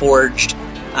warforged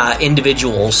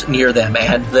individuals near them,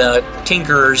 and the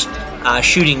tinkerers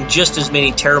shooting just as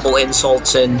many terrible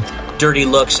insults and dirty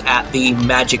looks at the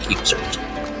magic users.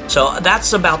 So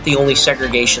that's about the only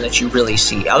segregation that you really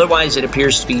see. Otherwise, it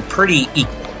appears to be pretty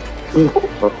equal.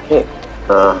 Okay.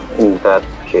 In that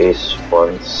case,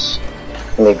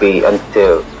 did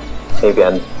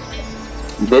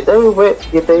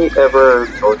they ever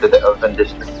go to the Elven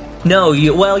District? No,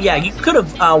 you could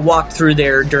have walked through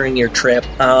there during your trip.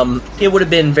 It would have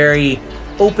been very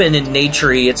open and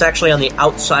naturey. It's actually on the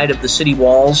outside of the city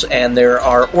walls, and there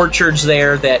are orchards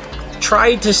there that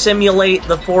try to simulate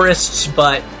the forests,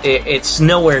 but it's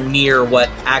nowhere near what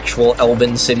actual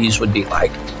elven cities would be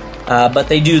like. But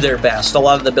they do their best. A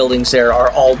lot of the buildings there are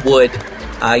all wood.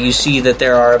 You see that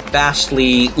there are a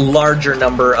vastly larger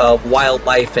number of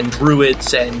wildlife and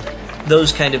druids and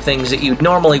those kind of things that you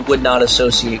normally would not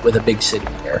associate with a big city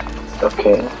there.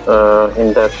 Okay.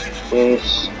 In that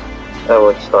case, I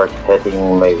would start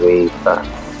heading my way back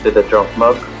to the drunk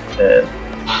mug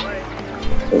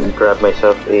and grab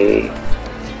myself a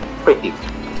pretty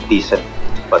decent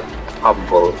but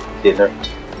humble dinner.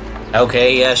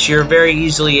 Okay, yes, you're very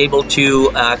easily able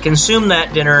to consume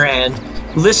that dinner and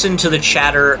listen to the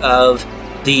chatter of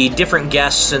the different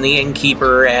guests and the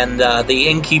innkeeper, and the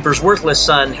innkeeper's worthless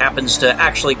son happens to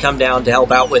actually come down to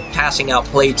help out with passing out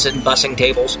plates and bussing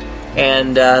tables.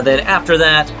 And then after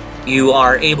that, you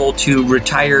are able to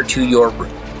retire to your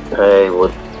room. I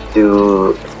would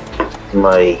do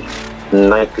my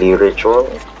nightly ritual,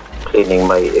 cleaning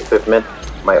my equipment,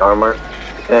 my armor,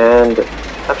 and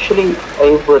actually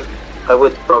I would I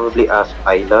would probably ask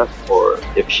Ayla or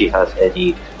if she has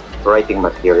any writing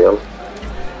material.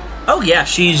 Oh yeah,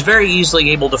 she's very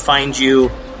easily able to find you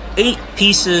 8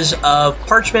 pieces of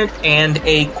parchment and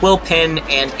a quill pen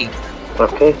and ink.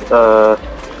 Okay.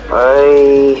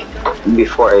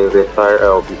 Before I retire,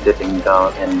 I'll be sitting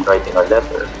down and writing a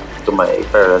letter to my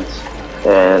parents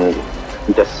and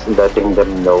just letting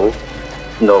them know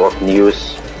of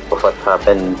news of what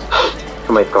happened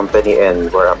to my company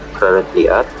and where I'm currently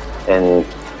at, and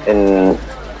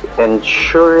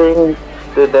ensuring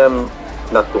to them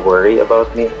not to worry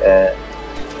about me and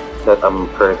that I'm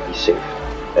currently safe.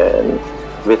 And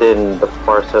within the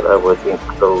parcel, I would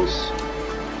enclose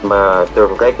the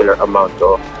regular amount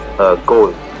of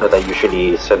gold that I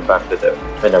usually send back to them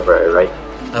whenever I write.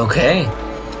 Okay.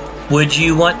 Would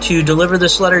you want to deliver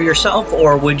this letter yourself,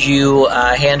 or would you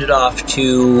hand it off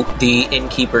to the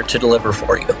innkeeper to deliver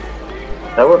for you?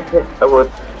 I would have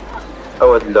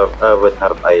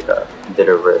Ayla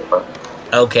deliver it.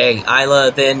 Okay,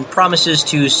 Isla then promises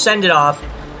to send it off,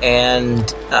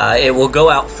 and it will go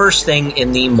out first thing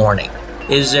in the morning.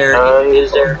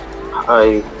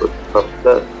 I would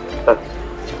that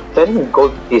 10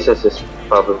 gold pieces is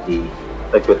probably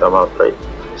a good amount, right?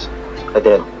 I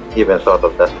didn't even thought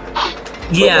of that.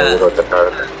 Yeah.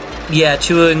 Yeah,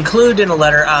 to include in a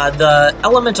letter, the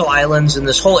elemental islands in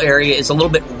this whole area is a little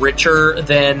bit richer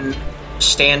than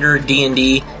standard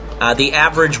D&D. The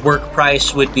average work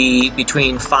price would be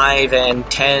between 5 and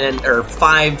 10, or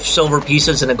 5 silver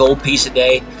pieces and a gold piece a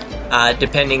day,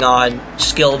 depending on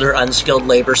skilled or unskilled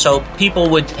labor. So people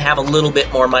would have a little bit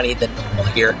more money than normal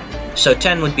here. So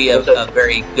 10 would be a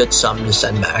very good sum to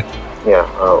send back. Yeah,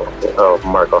 I'll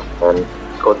mark off 10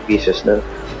 gold pieces then.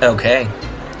 Okay.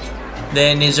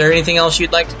 Then is there anything else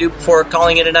you'd like to do before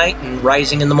calling it a night and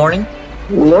rising in the morning?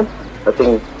 No, I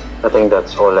think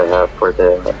that's all I have for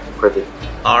the.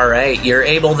 All right, you're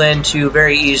able then to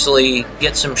very easily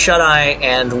get some shut-eye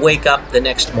and wake up the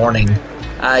next morning.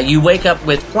 You wake up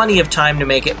with plenty of time to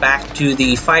make it back to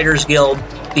the Fighters Guild.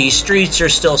 The streets are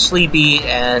still sleepy,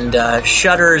 and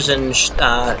shutters and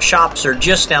shops are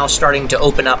just now starting to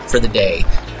open up for the day.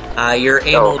 You're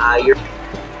able.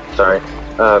 Sorry.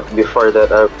 Before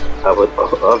that, I would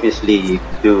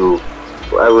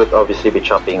obviously be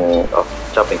chopping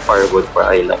firewood for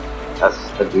Ayla, as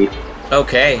agreed.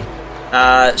 Okay.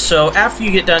 So after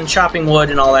you get done chopping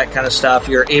wood and all that kind of stuff,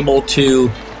 you're able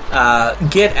to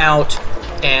get out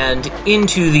and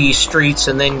into the streets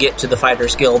and then get to the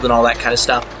Fighters Guild and all that kind of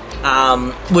stuff.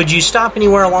 Would you stop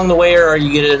anywhere along the way, or are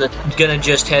you gonna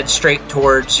just head straight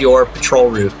towards your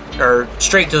patrol route, or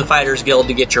straight to the Fighters Guild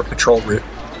to get your patrol route?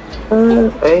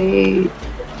 I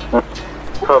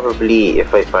probably,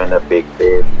 if I find a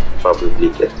bakery, probably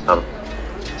get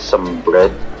some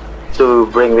bread to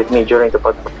bring with me during the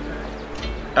podcast.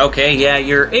 Okay, yeah,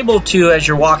 you're able to, as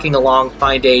you're walking along,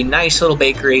 find a nice little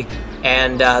bakery,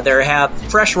 and they have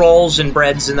fresh rolls and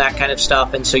breads and that kind of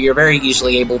stuff, and so you're very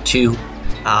easily able to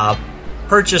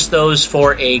purchase those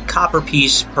for a copper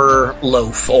piece per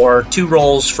loaf, or 2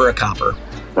 rolls for a copper.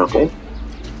 Okay.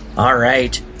 All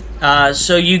right.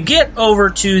 So you get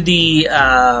over to the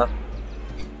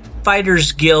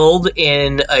Fighters Guild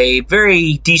in a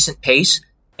very decent pace,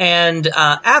 and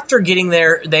after getting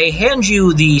there, they hand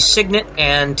you the signet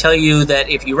and tell you that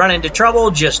if you run into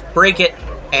trouble, just break it,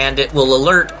 and it will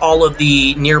alert all of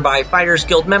the nearby Fighters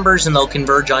Guild members, and they'll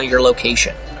converge on your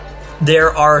location.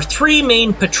 There are 3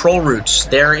 main patrol routes.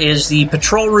 There is the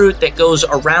patrol route that goes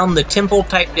around the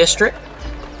temple-type district.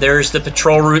 There's the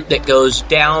patrol route that goes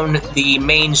down the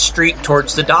main street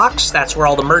towards the docks. That's where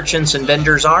all the merchants and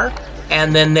vendors are.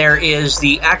 And then there is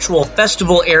the actual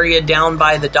festival area down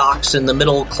by the docks in the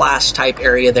middle class type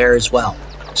area there as well.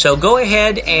 So go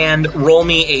ahead and roll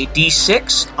me a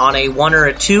d6. On a 1 or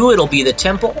a 2, it'll be the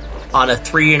temple. On a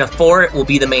 3 and a 4, it will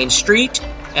be the main street.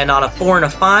 And on a 4 and a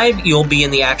 5, you'll be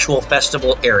in the actual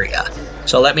festival area.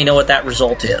 So let me know what that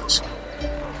result is.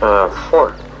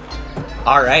 4.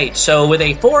 All right, so with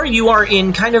a 4, you are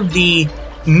in kind of the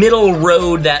middle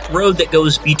road, that road that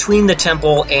goes between the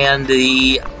temple and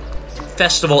the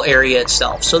festival area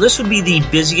itself. So this would be the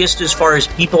busiest as far as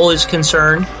people is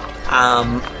concerned,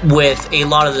 with a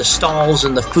lot of the stalls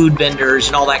and the food vendors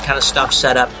and all that kind of stuff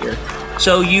set up here.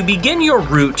 So you begin your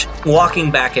route walking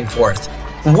back and forth.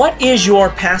 What is your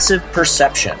passive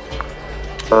perception?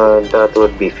 That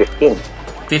would be 15.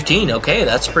 15, okay,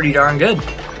 that's pretty darn good.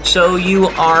 So you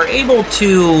are able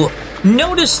to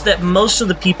notice that most of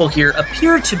the people here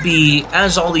appear to be,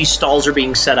 as all these stalls are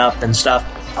being set up and stuff,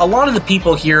 a lot of the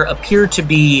people here appear to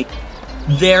be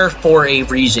there for a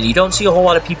reason. You don't see a whole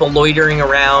lot of people loitering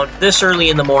around. This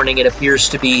early in the morning, it appears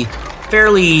to be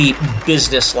fairly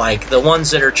businesslike, the ones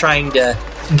that are trying to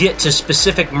get to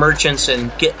specific merchants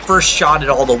and get first shot at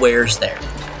all the wares there.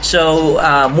 So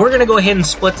we're going to go ahead and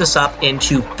split this up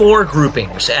into 4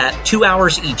 groupings at 2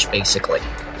 hours each, basically.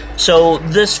 So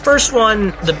this first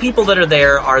one, the people that are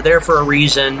there for a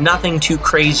reason. Nothing too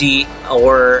crazy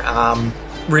or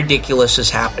ridiculous is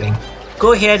happening.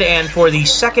 Go ahead and for the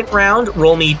second round,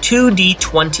 roll me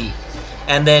 2d20.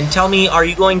 And then tell me, are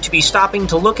you going to be stopping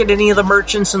to look at any of the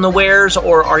merchants and the wares,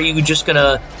 or are you just going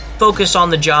to focus on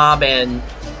the job and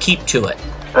keep to it?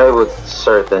 I would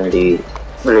certainly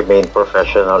remain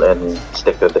professional and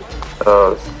stick to the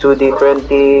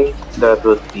 2d20. That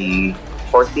would be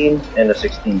 14 and a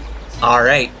 16. All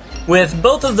right. With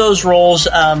both of those rolls,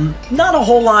 not a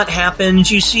whole lot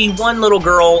happens. You see one little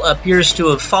girl appears to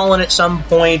have fallen at some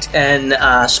point, and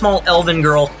a small elven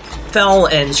girl fell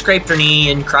and scraped her knee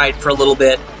and cried for a little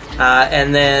bit.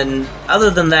 And then,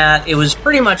 other than that, it was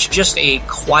pretty much just a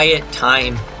quiet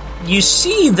time. You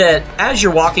see that as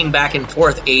you're walking back and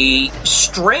forth, a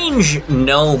strange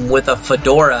gnome with a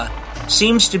fedora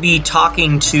seems to be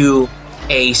talking to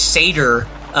a satyr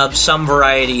of some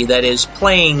variety that is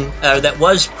playing, that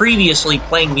was previously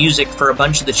playing music for a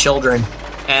bunch of the children,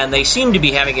 and they seem to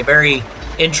be having a very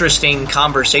interesting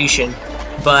conversation,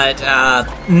 but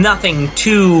nothing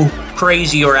too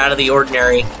crazy or out of the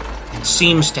ordinary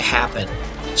seems to happen.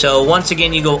 So once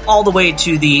again, you go all the way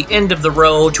to the end of the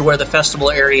row to where the festival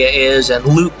area is and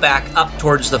loop back up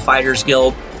towards the Fighters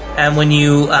Guild. And when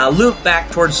you loop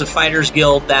back towards the Fighters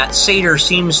Guild, that satyr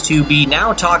seems to be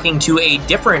now talking to a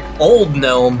different old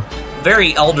gnome,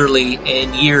 very elderly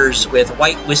in years with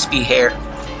white wispy hair.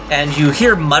 And you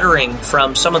hear muttering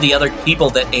from some of the other people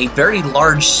that a very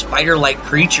large spider-like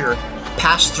creature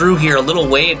passed through here a little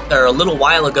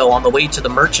while ago on the way to the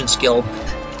Merchants Guild.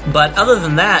 But other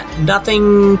than that,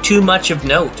 nothing too much of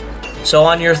note. So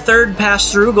on your third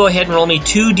pass through, go ahead and roll me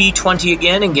 2d20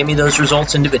 again and give me those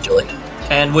results individually.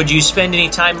 And would you spend any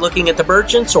time looking at the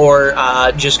merchants, or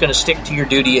just going to stick to your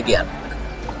duty again?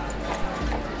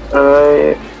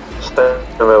 I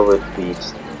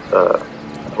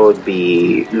would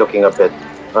be looking a bit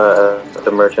at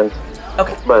the merchants.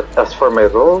 Okay. But as for my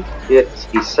roll, it's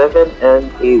a 7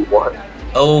 and a 1.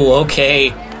 Oh,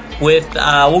 okay.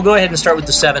 We'll go ahead and start with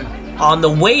the 7. On the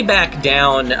way back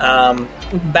down,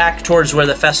 back towards where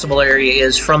the festival area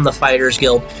is from the Fighters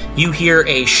Guild, you hear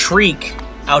a shriek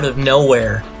out of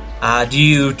nowhere. Do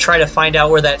you try to find out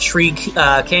where that shriek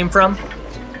came from?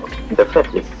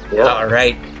 Definitely, yeah. All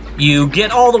right. You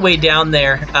get all the way down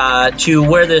there to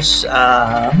where this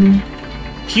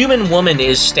human woman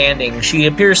is standing. She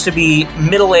appears to be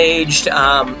middle-aged,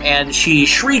 and she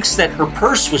shrieks that her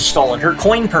purse was stolen, her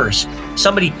coin purse.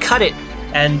 Somebody cut it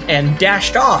and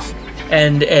dashed off.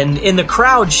 And in the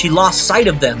crowd, she lost sight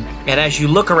of them. And as you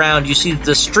look around, you see that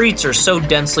the streets are so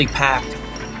densely packed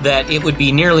that it would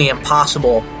be nearly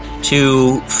impossible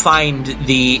to find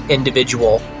the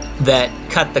individual that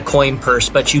cut the coin purse.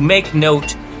 But you make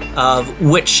note of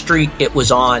which street it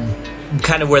was on,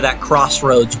 kind of where that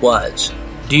crossroads was.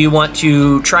 Do you want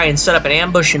to try and set up an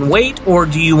ambush and wait, or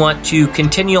do you want to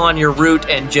continue on your route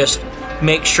and just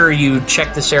make sure you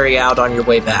check this area out on your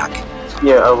way back?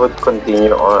 Yeah, I would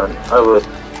continue on. I would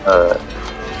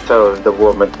tell the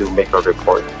woman to make a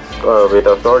report with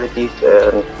authorities,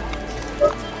 and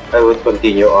I would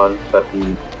continue on, but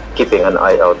keeping an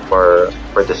eye out for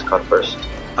this cut first.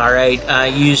 All right,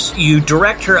 you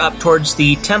direct her up towards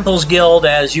the Temples Guild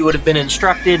as you would have been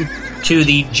instructed, to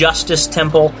the Justice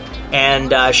Temple,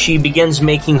 and she begins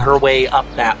making her way up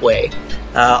that way.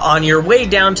 On your way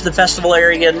down to the festival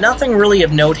area, nothing really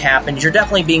of note happens. You're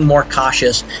definitely being more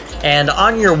cautious. And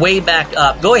on your way back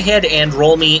up, go ahead and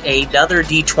roll me another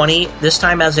d20, this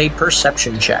time as a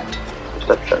perception check.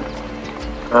 Perception.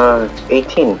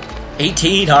 18.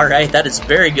 18, all right, that is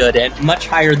very good, and much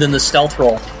higher than the stealth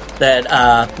roll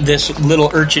that this little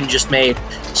urchin just made.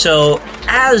 So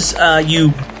as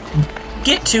you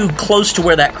get too close to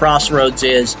where that crossroads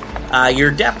is,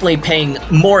 you're definitely paying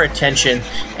more attention,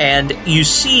 and you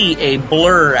see a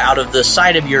blur out of the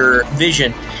side of your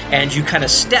vision, and you kind of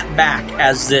step back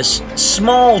as this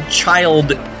small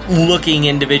child-looking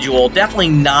individual, definitely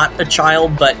not a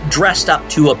child, but dressed up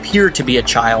to appear to be a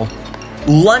child,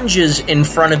 lunges in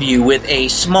front of you with a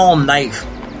small knife,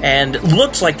 and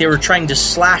looks like they were trying to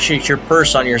slash at your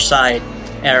purse on your side,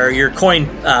 or your coin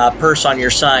purse on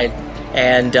your side,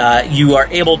 and you are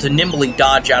able to nimbly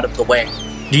dodge out of the way.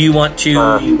 Do you want to...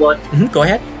 Go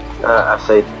ahead. As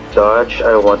I dodge,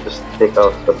 I want to stick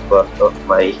out the butt of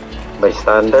my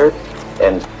standard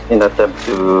and in attempt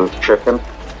to trip him.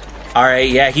 All right,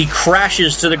 yeah, he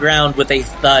crashes to the ground with a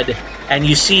thud, and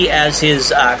you see as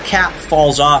his cap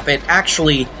falls off, it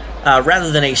actually, rather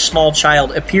than a small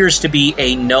child, appears to be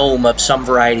a gnome of some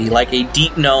variety, like a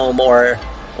deep gnome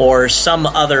or some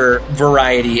other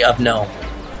variety of gnome.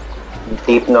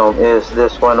 Deep gnome, is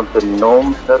this one of the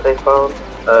gnomes that I found,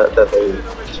 that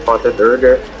I spotted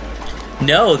earlier?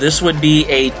 No, this would be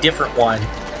a different one.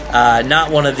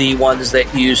 Not one of the ones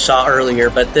that you saw earlier,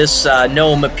 but this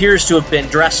gnome appears to have been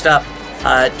dressed up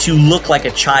to look like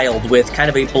a child with kind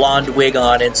of a blonde wig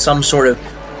on and some sort of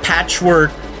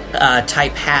patchwork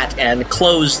type hat and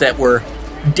clothes that were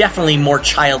definitely more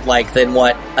childlike than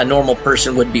what a normal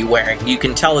person would be wearing. You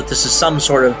can tell that this is some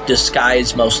sort of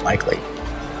disguise, most likely.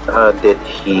 Did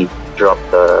he drop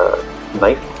the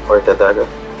knife or the dagger?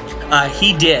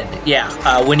 He did,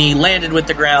 yeah. When he landed with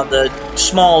the ground, the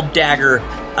small dagger,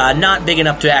 not big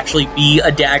enough to actually be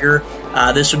a dagger,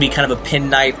 this would be kind of a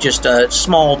penknife, just a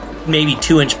small, maybe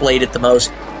 2-inch blade at the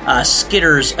most,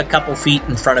 skitters a couple feet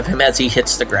in front of him as he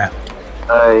hits the ground.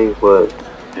 I would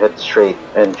head straight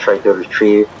and try to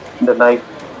retrieve the knife,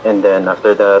 and then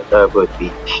after that I would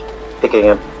be picking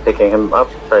him up,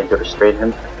 trying to restrain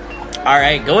him. All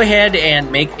right, go ahead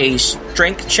and make a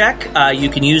strength check. You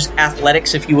can use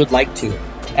athletics if you would like to,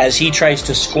 as he tries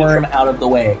to squirm out of the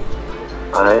way.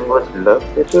 I would love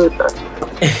to do that.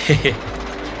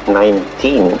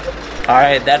 19. All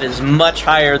right, that is much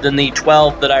higher than the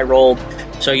 12 that I rolled.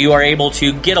 So you are able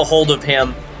to get a hold of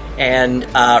him and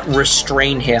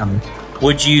restrain him.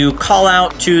 Would you call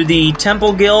out to the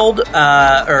Temple Guild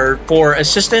or for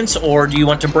assistance, or do you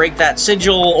want to break that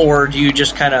sigil, or do you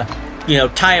just kind of,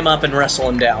 tie him up and wrestle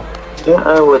him down? Yeah,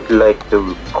 I would like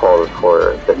to call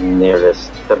for the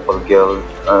nearest Temple Guild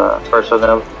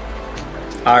personnel.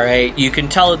 All right, you can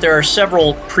tell that there are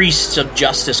several priests of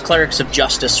justice, clerics of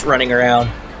justice running around,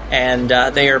 and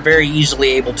they are very easily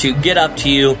able to get up to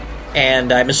you,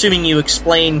 and I'm assuming you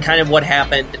explain kind of what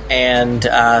happened and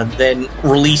then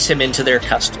release him into their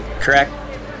custody, correct?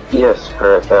 Yes,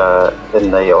 correct.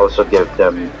 And I also give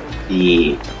them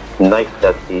the knife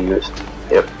that he used,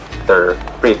 if they're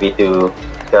privy to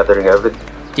gathering evidence.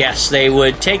 Yes, they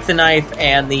would take the knife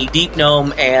and the deep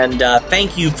gnome and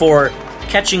thank you for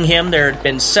catching him. There had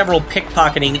been several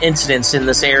pickpocketing incidents in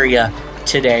this area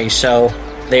today, so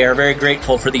they are very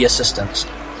grateful for the assistance.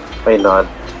 I nod.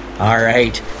 All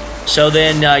right. So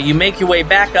then you make your way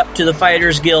back up to the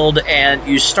Fighters Guild and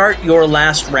you start your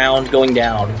last round going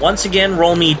down. Once again,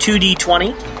 roll me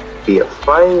 2d20. Be a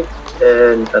 5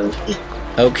 and an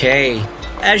 8. Okay.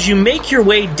 As you make your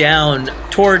way down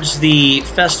towards the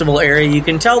festival area, you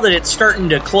can tell that it's starting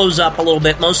to close up a little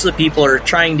bit. Most of the people are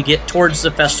trying to get towards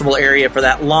the festival area for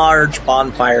that large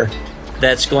bonfire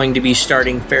that's going to be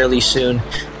starting fairly soon.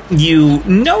 You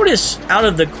notice out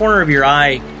of the corner of your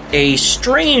eye a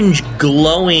strange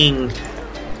glowing,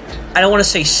 I don't want to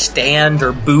say stand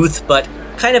or booth, but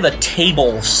kind of a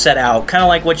table set out, kind of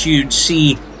like what you'd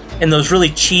see in those really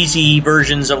cheesy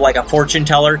versions of like a fortune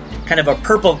teller, kind of a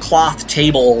purple cloth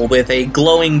table with a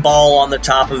glowing ball on the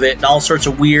top of it and all sorts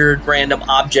of weird random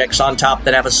objects on top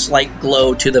that have a slight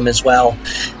glow to them as well.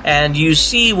 And you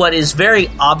see what is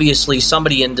very obviously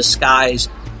somebody in disguise,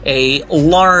 a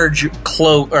large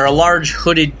cloak or a large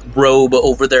hooded robe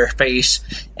over their face,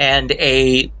 and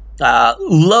a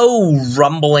low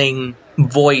rumbling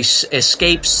voice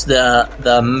escapes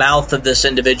the mouth of this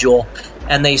individual,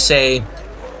 and they say,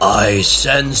 "I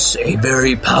sense a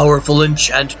very powerful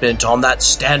enchantment on that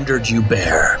standard you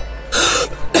bear."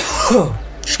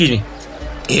 Excuse me.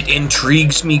 "It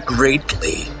intrigues me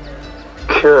greatly."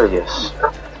 Curious.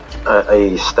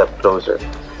 I step closer.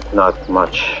 Not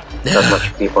much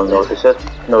people notices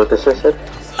it.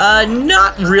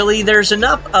 Not really. There's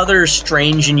enough other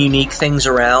strange and unique things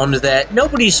around that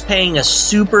nobody's paying a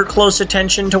super close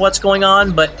attention to what's going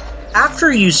on, but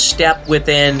after you step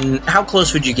within, how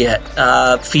close would you get,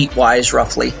 feet-wise,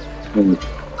 roughly?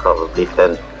 Probably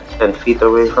 10 feet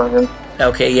away from him.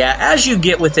 Okay, yeah. As you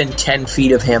get within 10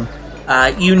 feet of him,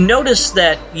 you notice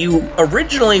that you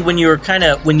originally, when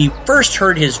you first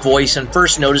heard his voice and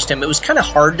first noticed him, it was kind of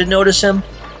hard to notice him.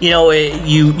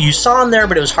 You saw him there,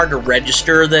 but it was hard to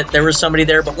register that there was somebody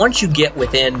there. But once you get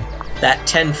within that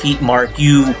 10 feet mark,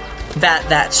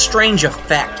 that strange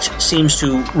effect seems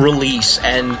to release,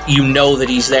 and you know that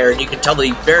he's there, and you can tell that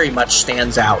he very much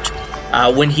stands out.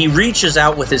 When he reaches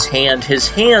out with his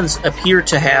hands appear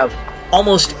to have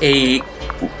almost a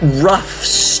rough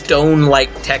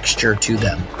stone-like texture to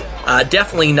them.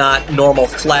 Definitely not normal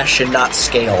flesh and not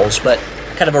scales, but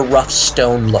kind of a rough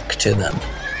stone look to them.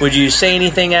 Would you say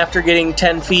anything after getting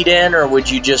 10 feet in, or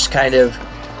would you just kind of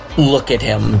look at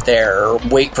him there or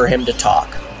wait for him to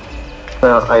talk?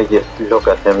 I just look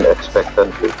at him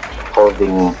expectantly,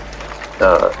 holding,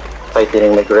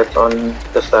 tightening my grip on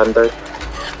the standard.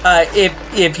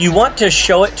 If you want to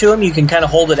show it to him, you can kind of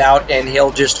hold it out, and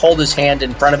he'll just hold his hand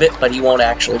in front of it, but he won't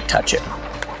actually touch it.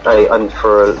 I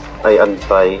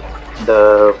untie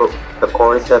the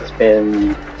cord that's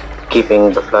been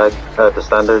keeping the flag, the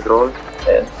standard rolled,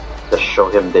 and just show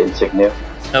him the insignia.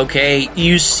 Okay,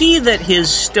 you see that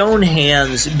his stone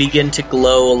hands begin to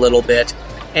glow a little bit,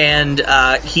 and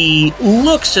he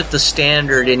looks at the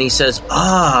standard and he says,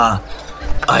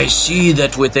 I see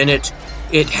that within it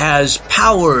has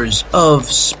powers of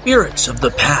spirits of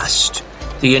the past.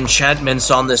 The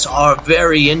enchantments on this are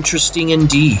very interesting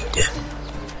indeed.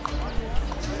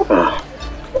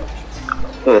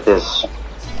 It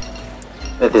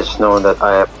is known that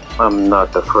I'm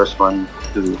not the first one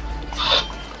to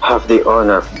have the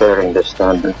honor of bearing the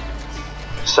standard.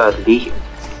 Sadly,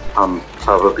 I'm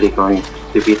probably going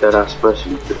to be the last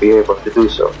person to be able to do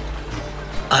so.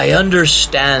 I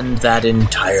understand that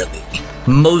entirely.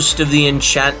 Most of the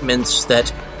enchantments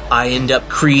that I end up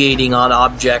creating on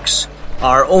objects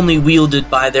are only wielded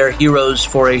by their heroes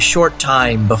for a short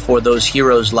time before those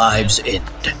heroes' lives end.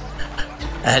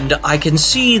 And I can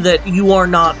see that you are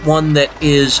not one that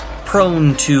is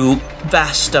prone to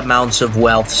vast amounts of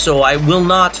wealth, so I will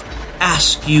not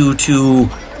ask you to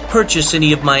purchase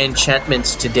any of my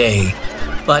enchantments today.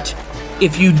 But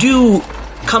if you do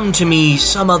come to me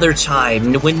some other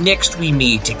time, when next we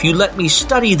meet, if you let me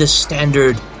study the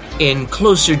standard in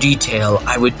closer detail,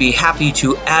 I would be happy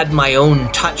to add my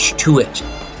own touch to it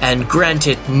and grant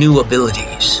it new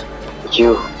abilities.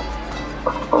 You...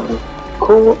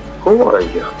 Who are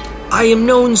you? I am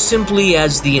known simply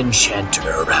as the Enchanter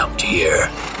around here.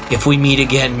 If we meet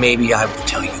again, maybe I will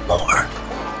tell you more.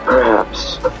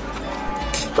 Perhaps.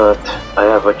 But I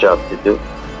have a job to do,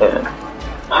 and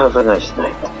have a nice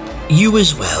night. You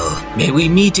as well. May we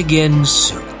meet again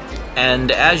soon.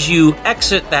 And as you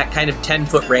exit that kind of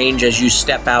 10-foot range, as you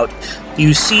step out,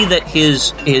 you see that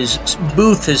his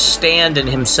booth, his stand, and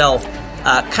himself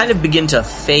kind of begin to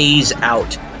phase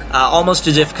out. Almost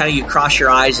as if kind of you cross your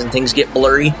eyes and things get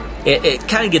blurry. It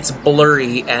kind of gets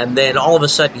blurry, and then all of a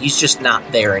sudden he's just not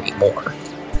there anymore.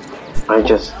 I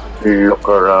just look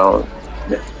around.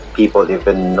 People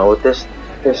even noticed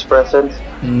his presence?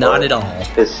 Not at all.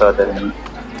 It's sudden.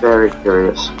 Very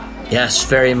curious. Yes,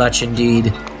 very much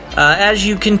indeed. As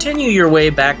you continue your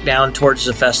way back down towards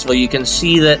the festival, you can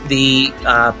see that the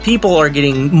people are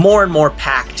getting more and more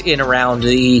packed in around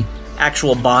the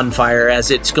actual bonfire,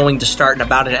 as it's going to start in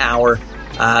about an hour,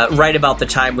 right about the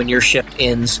time when your shift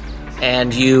ends,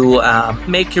 and you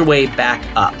make your way back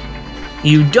up.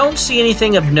 You don't see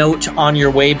anything of note on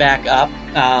your way back up.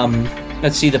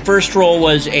 Let's see, the first roll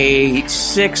was a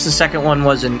 6, the second one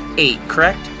was an 8,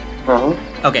 correct? Uh-huh.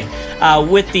 Okay.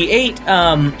 With the 8,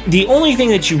 the only thing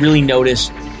that you really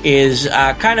notice is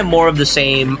kind of more of the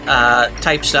same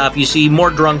type stuff. You see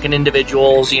more drunken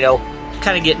individuals,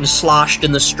 kind of getting sloshed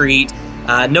in the street.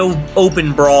 No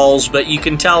open brawls, but you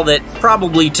can tell that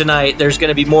probably tonight there's going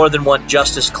to be more than one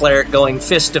Justice Cleric going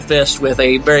fist to fist with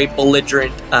a very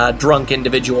belligerent, drunk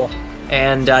individual.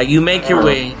 And you make your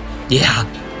way... Yeah.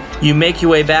 You make your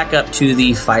way back up to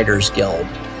the Fighters Guild.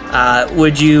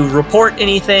 Would you report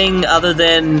anything other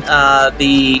than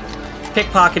the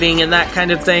pickpocketing and that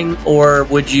kind of thing, or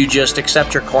would you just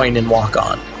accept your coin and walk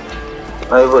on?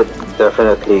 I would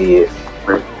definitely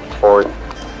report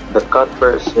the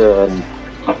cutpurse and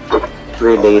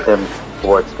relay them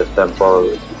towards the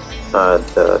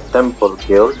temple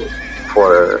guild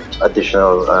for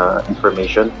additional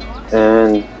information,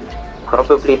 and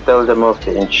probably tell them of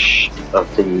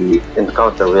the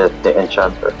encounter with the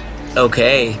enchanter.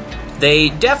 Okay. They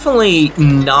definitely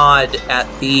nod at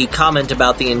the comment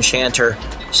about the enchanter,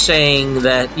 saying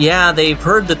that, yeah, they've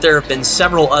heard that there have been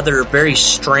several other very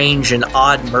strange and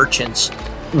odd merchants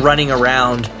running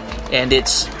around, and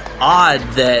it's odd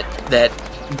that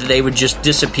they would just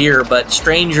disappear, but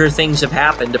stranger things have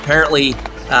happened. Apparently,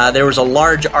 there was a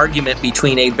large argument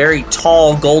between a very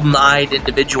tall, golden-eyed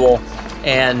individual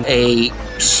and a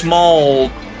small,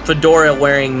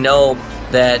 fedora-wearing gnome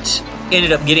that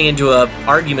ended up getting into an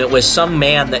argument with some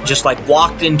man that just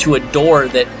walked into a door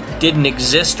that didn't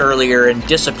exist earlier and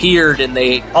disappeared, and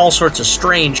all sorts of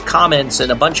strange comments,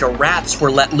 and a bunch of rats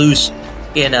were let loose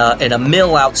in a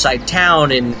mill outside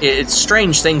town, and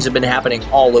strange things have been happening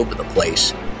all over the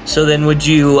place. So then would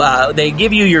you, they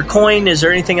give you your coin, is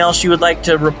there anything else you would like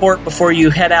to report before you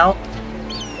head out?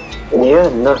 Yeah,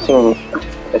 nothing.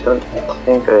 I don't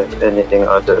think I have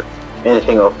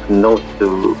anything of note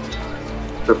to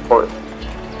report.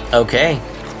 Okay.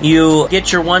 You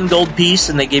get your 1 gold piece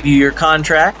and they give you your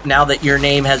contract. Now that your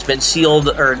name has been sealed,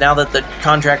 or now that the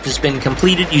contract has been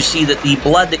completed, you see that the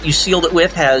blood that you sealed it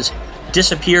with has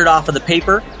disappeared off of the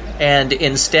paper, and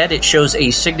instead it shows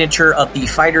a signature of the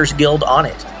Fighters Guild on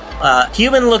it.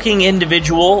 Human-looking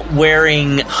individual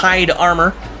wearing hide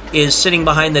armor is sitting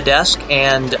behind the desk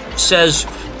and says,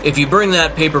 "If you bring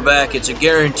that paper back, it's a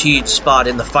guaranteed spot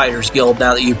in the Fighters Guild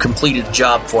now that you've completed the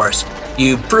job for us.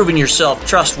 You've proven yourself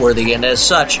trustworthy, and as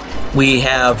such, we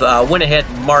have went ahead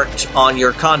and marked on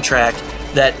your contract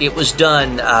that it was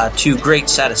done to great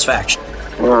satisfaction."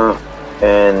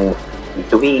 And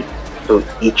do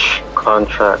each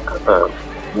contract,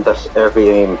 does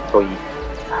every employee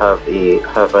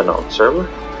have an observer?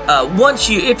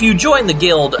 If you join the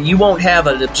guild, you won't have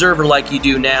an observer like you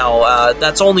do now.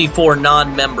 That's only for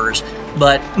non-members,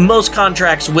 but most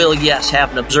contracts will, yes,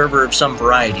 have an observer of some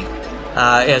variety.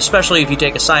 Especially if you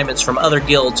take assignments from other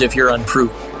guilds if you're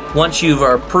unproven. Once you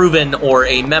are proven or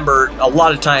a member, a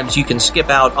lot of times you can skip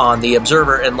out on the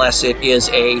observer unless it is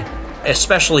a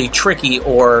especially tricky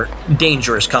or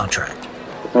dangerous contract.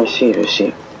 I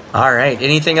see. All right.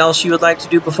 Anything else you would like to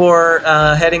do before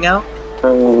heading out?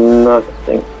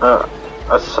 Nothing.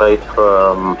 Aside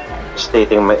from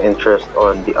stating my interest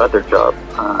on the other job,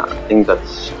 I think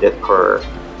that's it for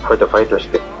the Fighters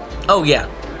Guild. Oh, yeah.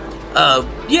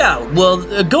 Well,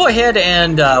 go ahead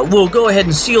and we'll go ahead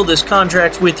and seal this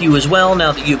contract with you as well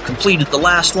now that you've completed the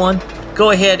last one.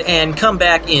 Go ahead and come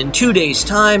back in 2 days'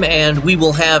 time, and we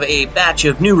will have a batch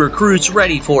of new recruits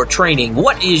ready for training.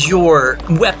 What is your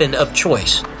weapon of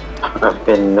choice? I've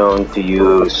been known to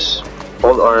use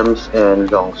pole arms and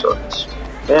long swords,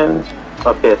 and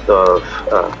a bit of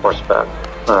horseback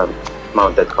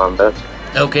mounted combat.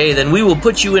 Okay, then we will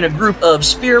put you in a group of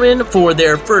spearmen for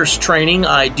their first training.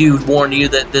 I do warn you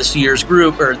that this year's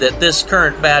group, or that this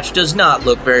current batch, does not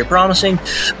look very promising,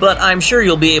 but I'm sure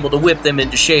you'll be able to whip them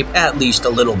into shape at least a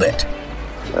little bit.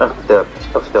 I've dealt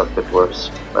with worse.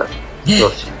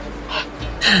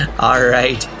 All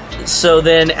right. So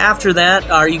then after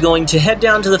that, are you going to head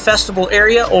down to the festival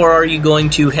area, or are you going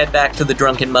to head back to the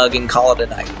Drunken Mug and call it a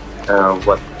night?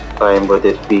 What time would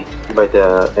it be by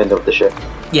the end of the shift?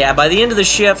 Yeah, by the end of the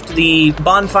shift, the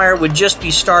bonfire would just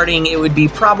be starting. It would be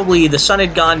probably, the sun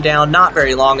had gone down not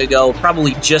very long ago,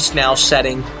 probably just now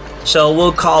setting. So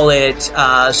we'll call it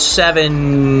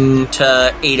 7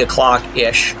 to 8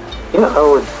 o'clock-ish. Yeah, I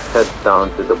would head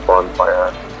down to the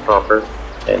bonfire proper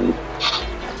and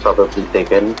probably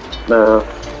take in the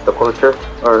culture.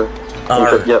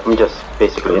 I'm just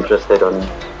basically interested on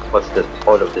what's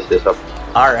all of this is up.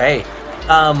 All right.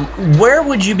 Where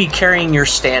would you be carrying your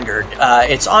standard?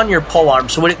 It's on your polearm,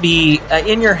 so would it be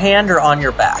in your hand or on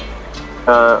your back?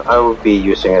 I would be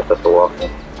using it as a walking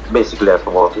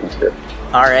stick.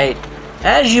 All right.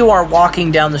 As you are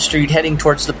walking down the street heading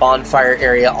towards the bonfire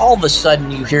area, all of a sudden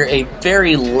you hear a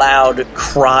very loud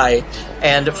cry,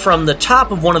 and from the top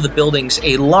of one of the buildings,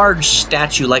 a large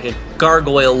statue, like a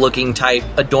gargoyle-looking type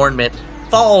adornment,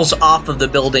 falls off of the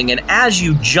building, and as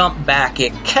you jump back,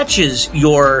 it catches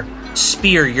your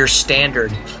spear, your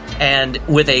standard, and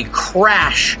with a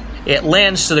crash, it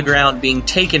lands to the ground, being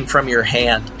taken from your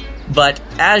hand. But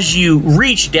as you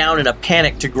reach down in a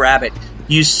panic to grab it,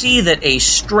 you see that a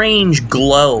strange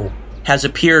glow has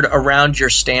appeared around your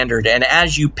standard, and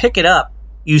as you pick it up,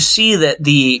 you see that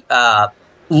the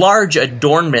large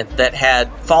adornment that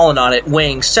had fallen on it,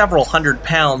 weighing several 100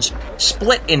 pounds,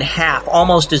 split in half,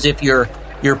 almost as if your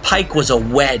pike was a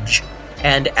wedge.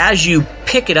 And as you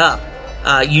pick it up,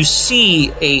 you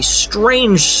see a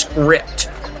strange script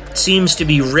seems to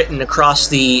be written across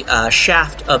the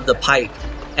shaft of the pike.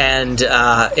 And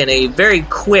in a very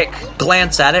quick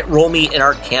glance at it, roll me an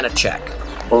Arcana check.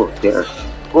 Oh, dear.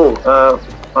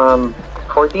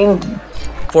 14?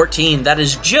 14. That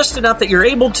is just enough that you're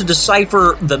able to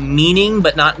decipher the meaning,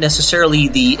 but not necessarily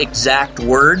the exact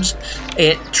words.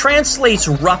 It translates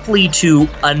roughly to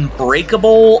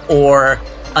unbreakable or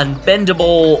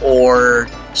unbendable or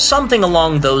something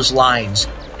along those lines.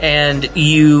 And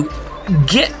you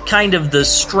get kind of the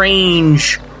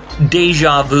strange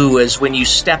deja vu as when you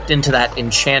stepped into that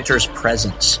enchanter's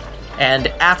presence. And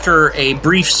after a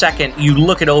brief second, you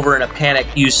look it over in a panic.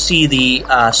 You see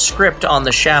the script on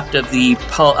the shaft of the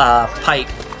pike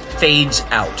fades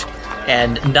out,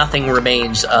 and nothing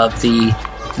remains of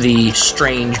the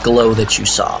strange glow that you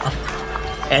saw.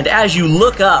 And as you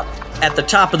look up at the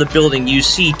top of the building, you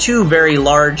see two very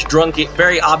large,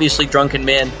 very obviously drunken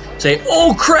men say,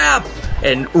 "Oh crap!"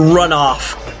 and run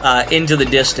off into the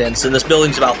distance. And this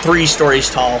building's about 3 stories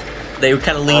tall. They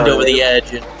kind of leaned over the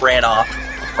edge and ran off.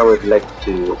 I would like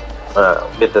to,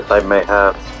 with the time I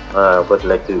have, would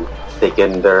like to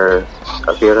mistaken their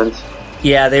appearance?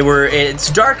 Yeah, they were.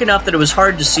 It's dark enough that it was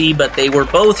hard to see, but they were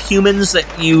both humans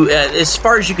that you, as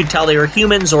far as you could tell, they were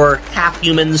humans or half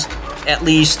humans at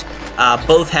least.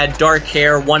 Both had dark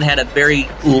hair. One had a very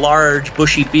large,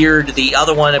 bushy beard. The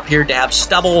other one appeared to have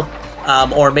stubble,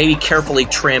 or maybe carefully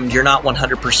trimmed. You're not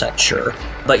 100% sure.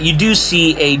 But you do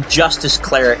see a justice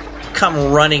cleric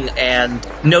come running and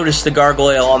notice the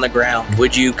gargoyle on the ground.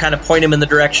 Would you kind of point him in the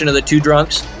direction of the two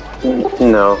drunks?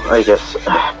 No, I just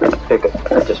pick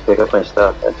up my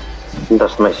stuff and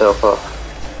dust myself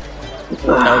off.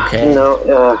 Okay.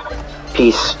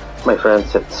 Peace, my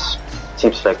friends. It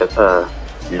seems like a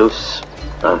loose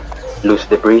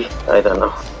debris. I don't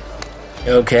know.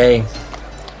 Okay.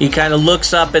 He kind of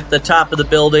looks up at the top of the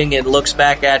building and looks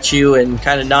back at you and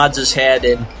kind of nods his head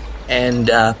and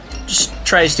just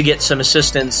tries to get some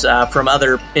assistance from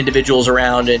other individuals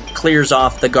around and clears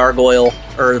off the gargoyle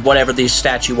or whatever the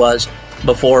statue was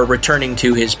before returning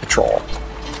to his patrol.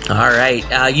 All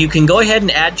right. You can go ahead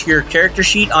and add to your character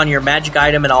sheet on your magic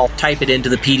item, and I'll type it into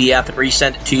the PDF and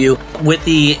resend it to you. With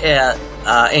the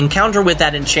encounter with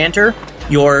that enchanter,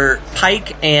 your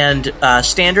pike and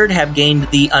standard have gained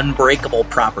the unbreakable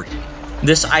property.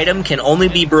 This item can only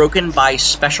be broken by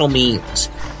special means.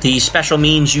 The special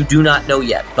means you do not know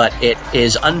yet, but it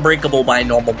is unbreakable by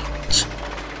normal means.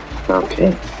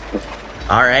 Okay.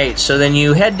 All right, so then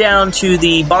you head down to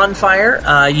the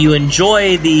bonfire. You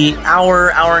enjoy the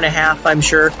hour and a half, I'm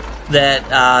sure,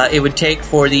 that it would take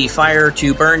for the fire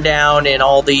to burn down and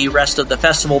all the rest of the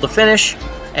festival to finish.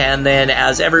 And then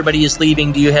as everybody is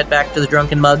leaving, do you head back to the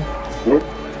Drunken Mug?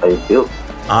 I do.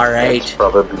 All right. It's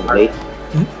probably late.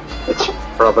 It's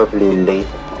probably late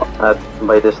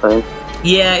by this time.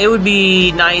 Yeah, it would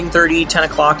be 9:30, 10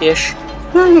 o'clock-ish.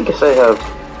 Yeah, I guess I have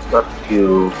a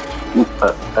few...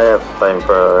 I have time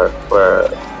for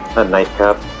a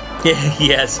nightcap.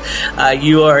 Yes.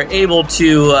 You are able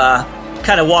to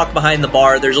kind of walk behind the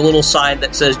bar. There's a little sign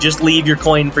that says, just leave your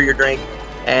coin for your drink.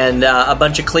 And a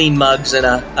bunch of clean mugs and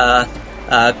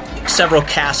several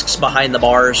casks behind the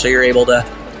bar, so you're able to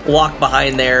walk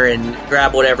behind there and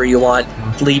grab whatever you want,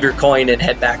 leave your coin, and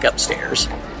head back upstairs.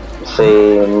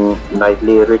 Same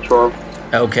nightly ritual.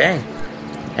 Okay.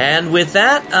 And with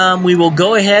that, we will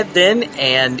go ahead then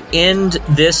and end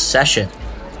this session.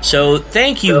 So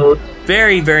thank you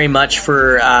very, very much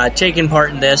for taking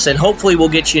part in this, and hopefully we'll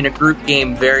get you in a group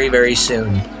game very, very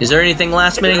soon. Is there anything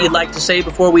last minute you'd like to say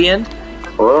before we end?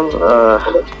 Well,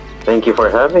 thank you for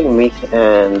having me,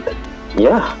 and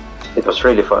yeah, it was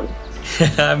really fun.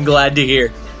 I'm glad to hear.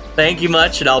 Thank you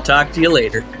much, and I'll talk to you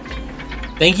later.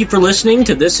 Thank you for listening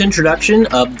to this introduction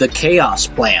of the Chaos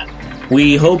Plan.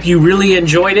 We hope you really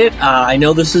enjoyed it. I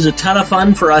know this is a ton of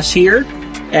fun for us here,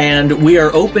 and we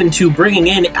are open to bringing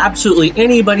in absolutely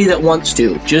anybody that wants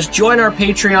to. Just join our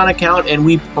Patreon account, and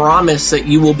we promise that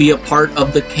you will be a part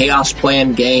of the Chaos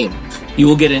Plan game. You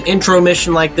will get an intro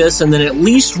mission like this, and then at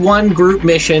least one group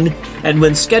mission, and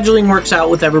when scheduling works out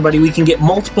with everybody, we can get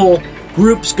multiple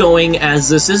groups going, as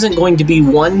this isn't going to be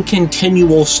one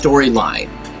continual storyline.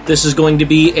 This is going to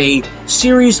be a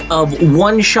series of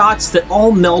one-shots that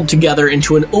all meld together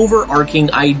into an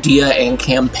overarching idea and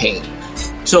campaign.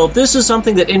 So if this is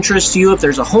something that interests you, if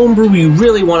there's a homebrew you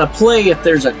really want to play, if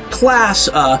there's a class,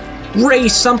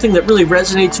 race, something that really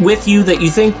resonates with you that you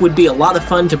think would be a lot of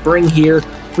fun to bring here,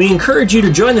 we encourage you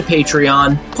to join the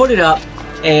Patreon, put it up,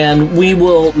 and we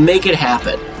will make it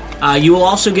happen. You will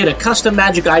also get a custom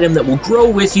magic item that will grow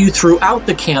with you throughout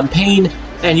the campaign,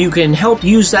 and you can help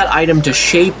use that item to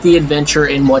shape the adventure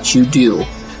in what you do.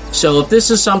 So if this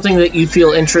is something that you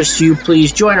feel interests you,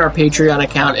 please join our Patreon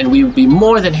account, and we would be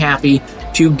more than happy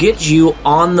to get you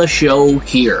on the show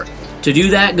here. To do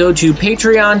that, go to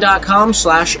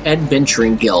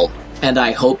patreon.com/adventuringguild, and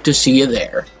I hope to see you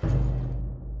there.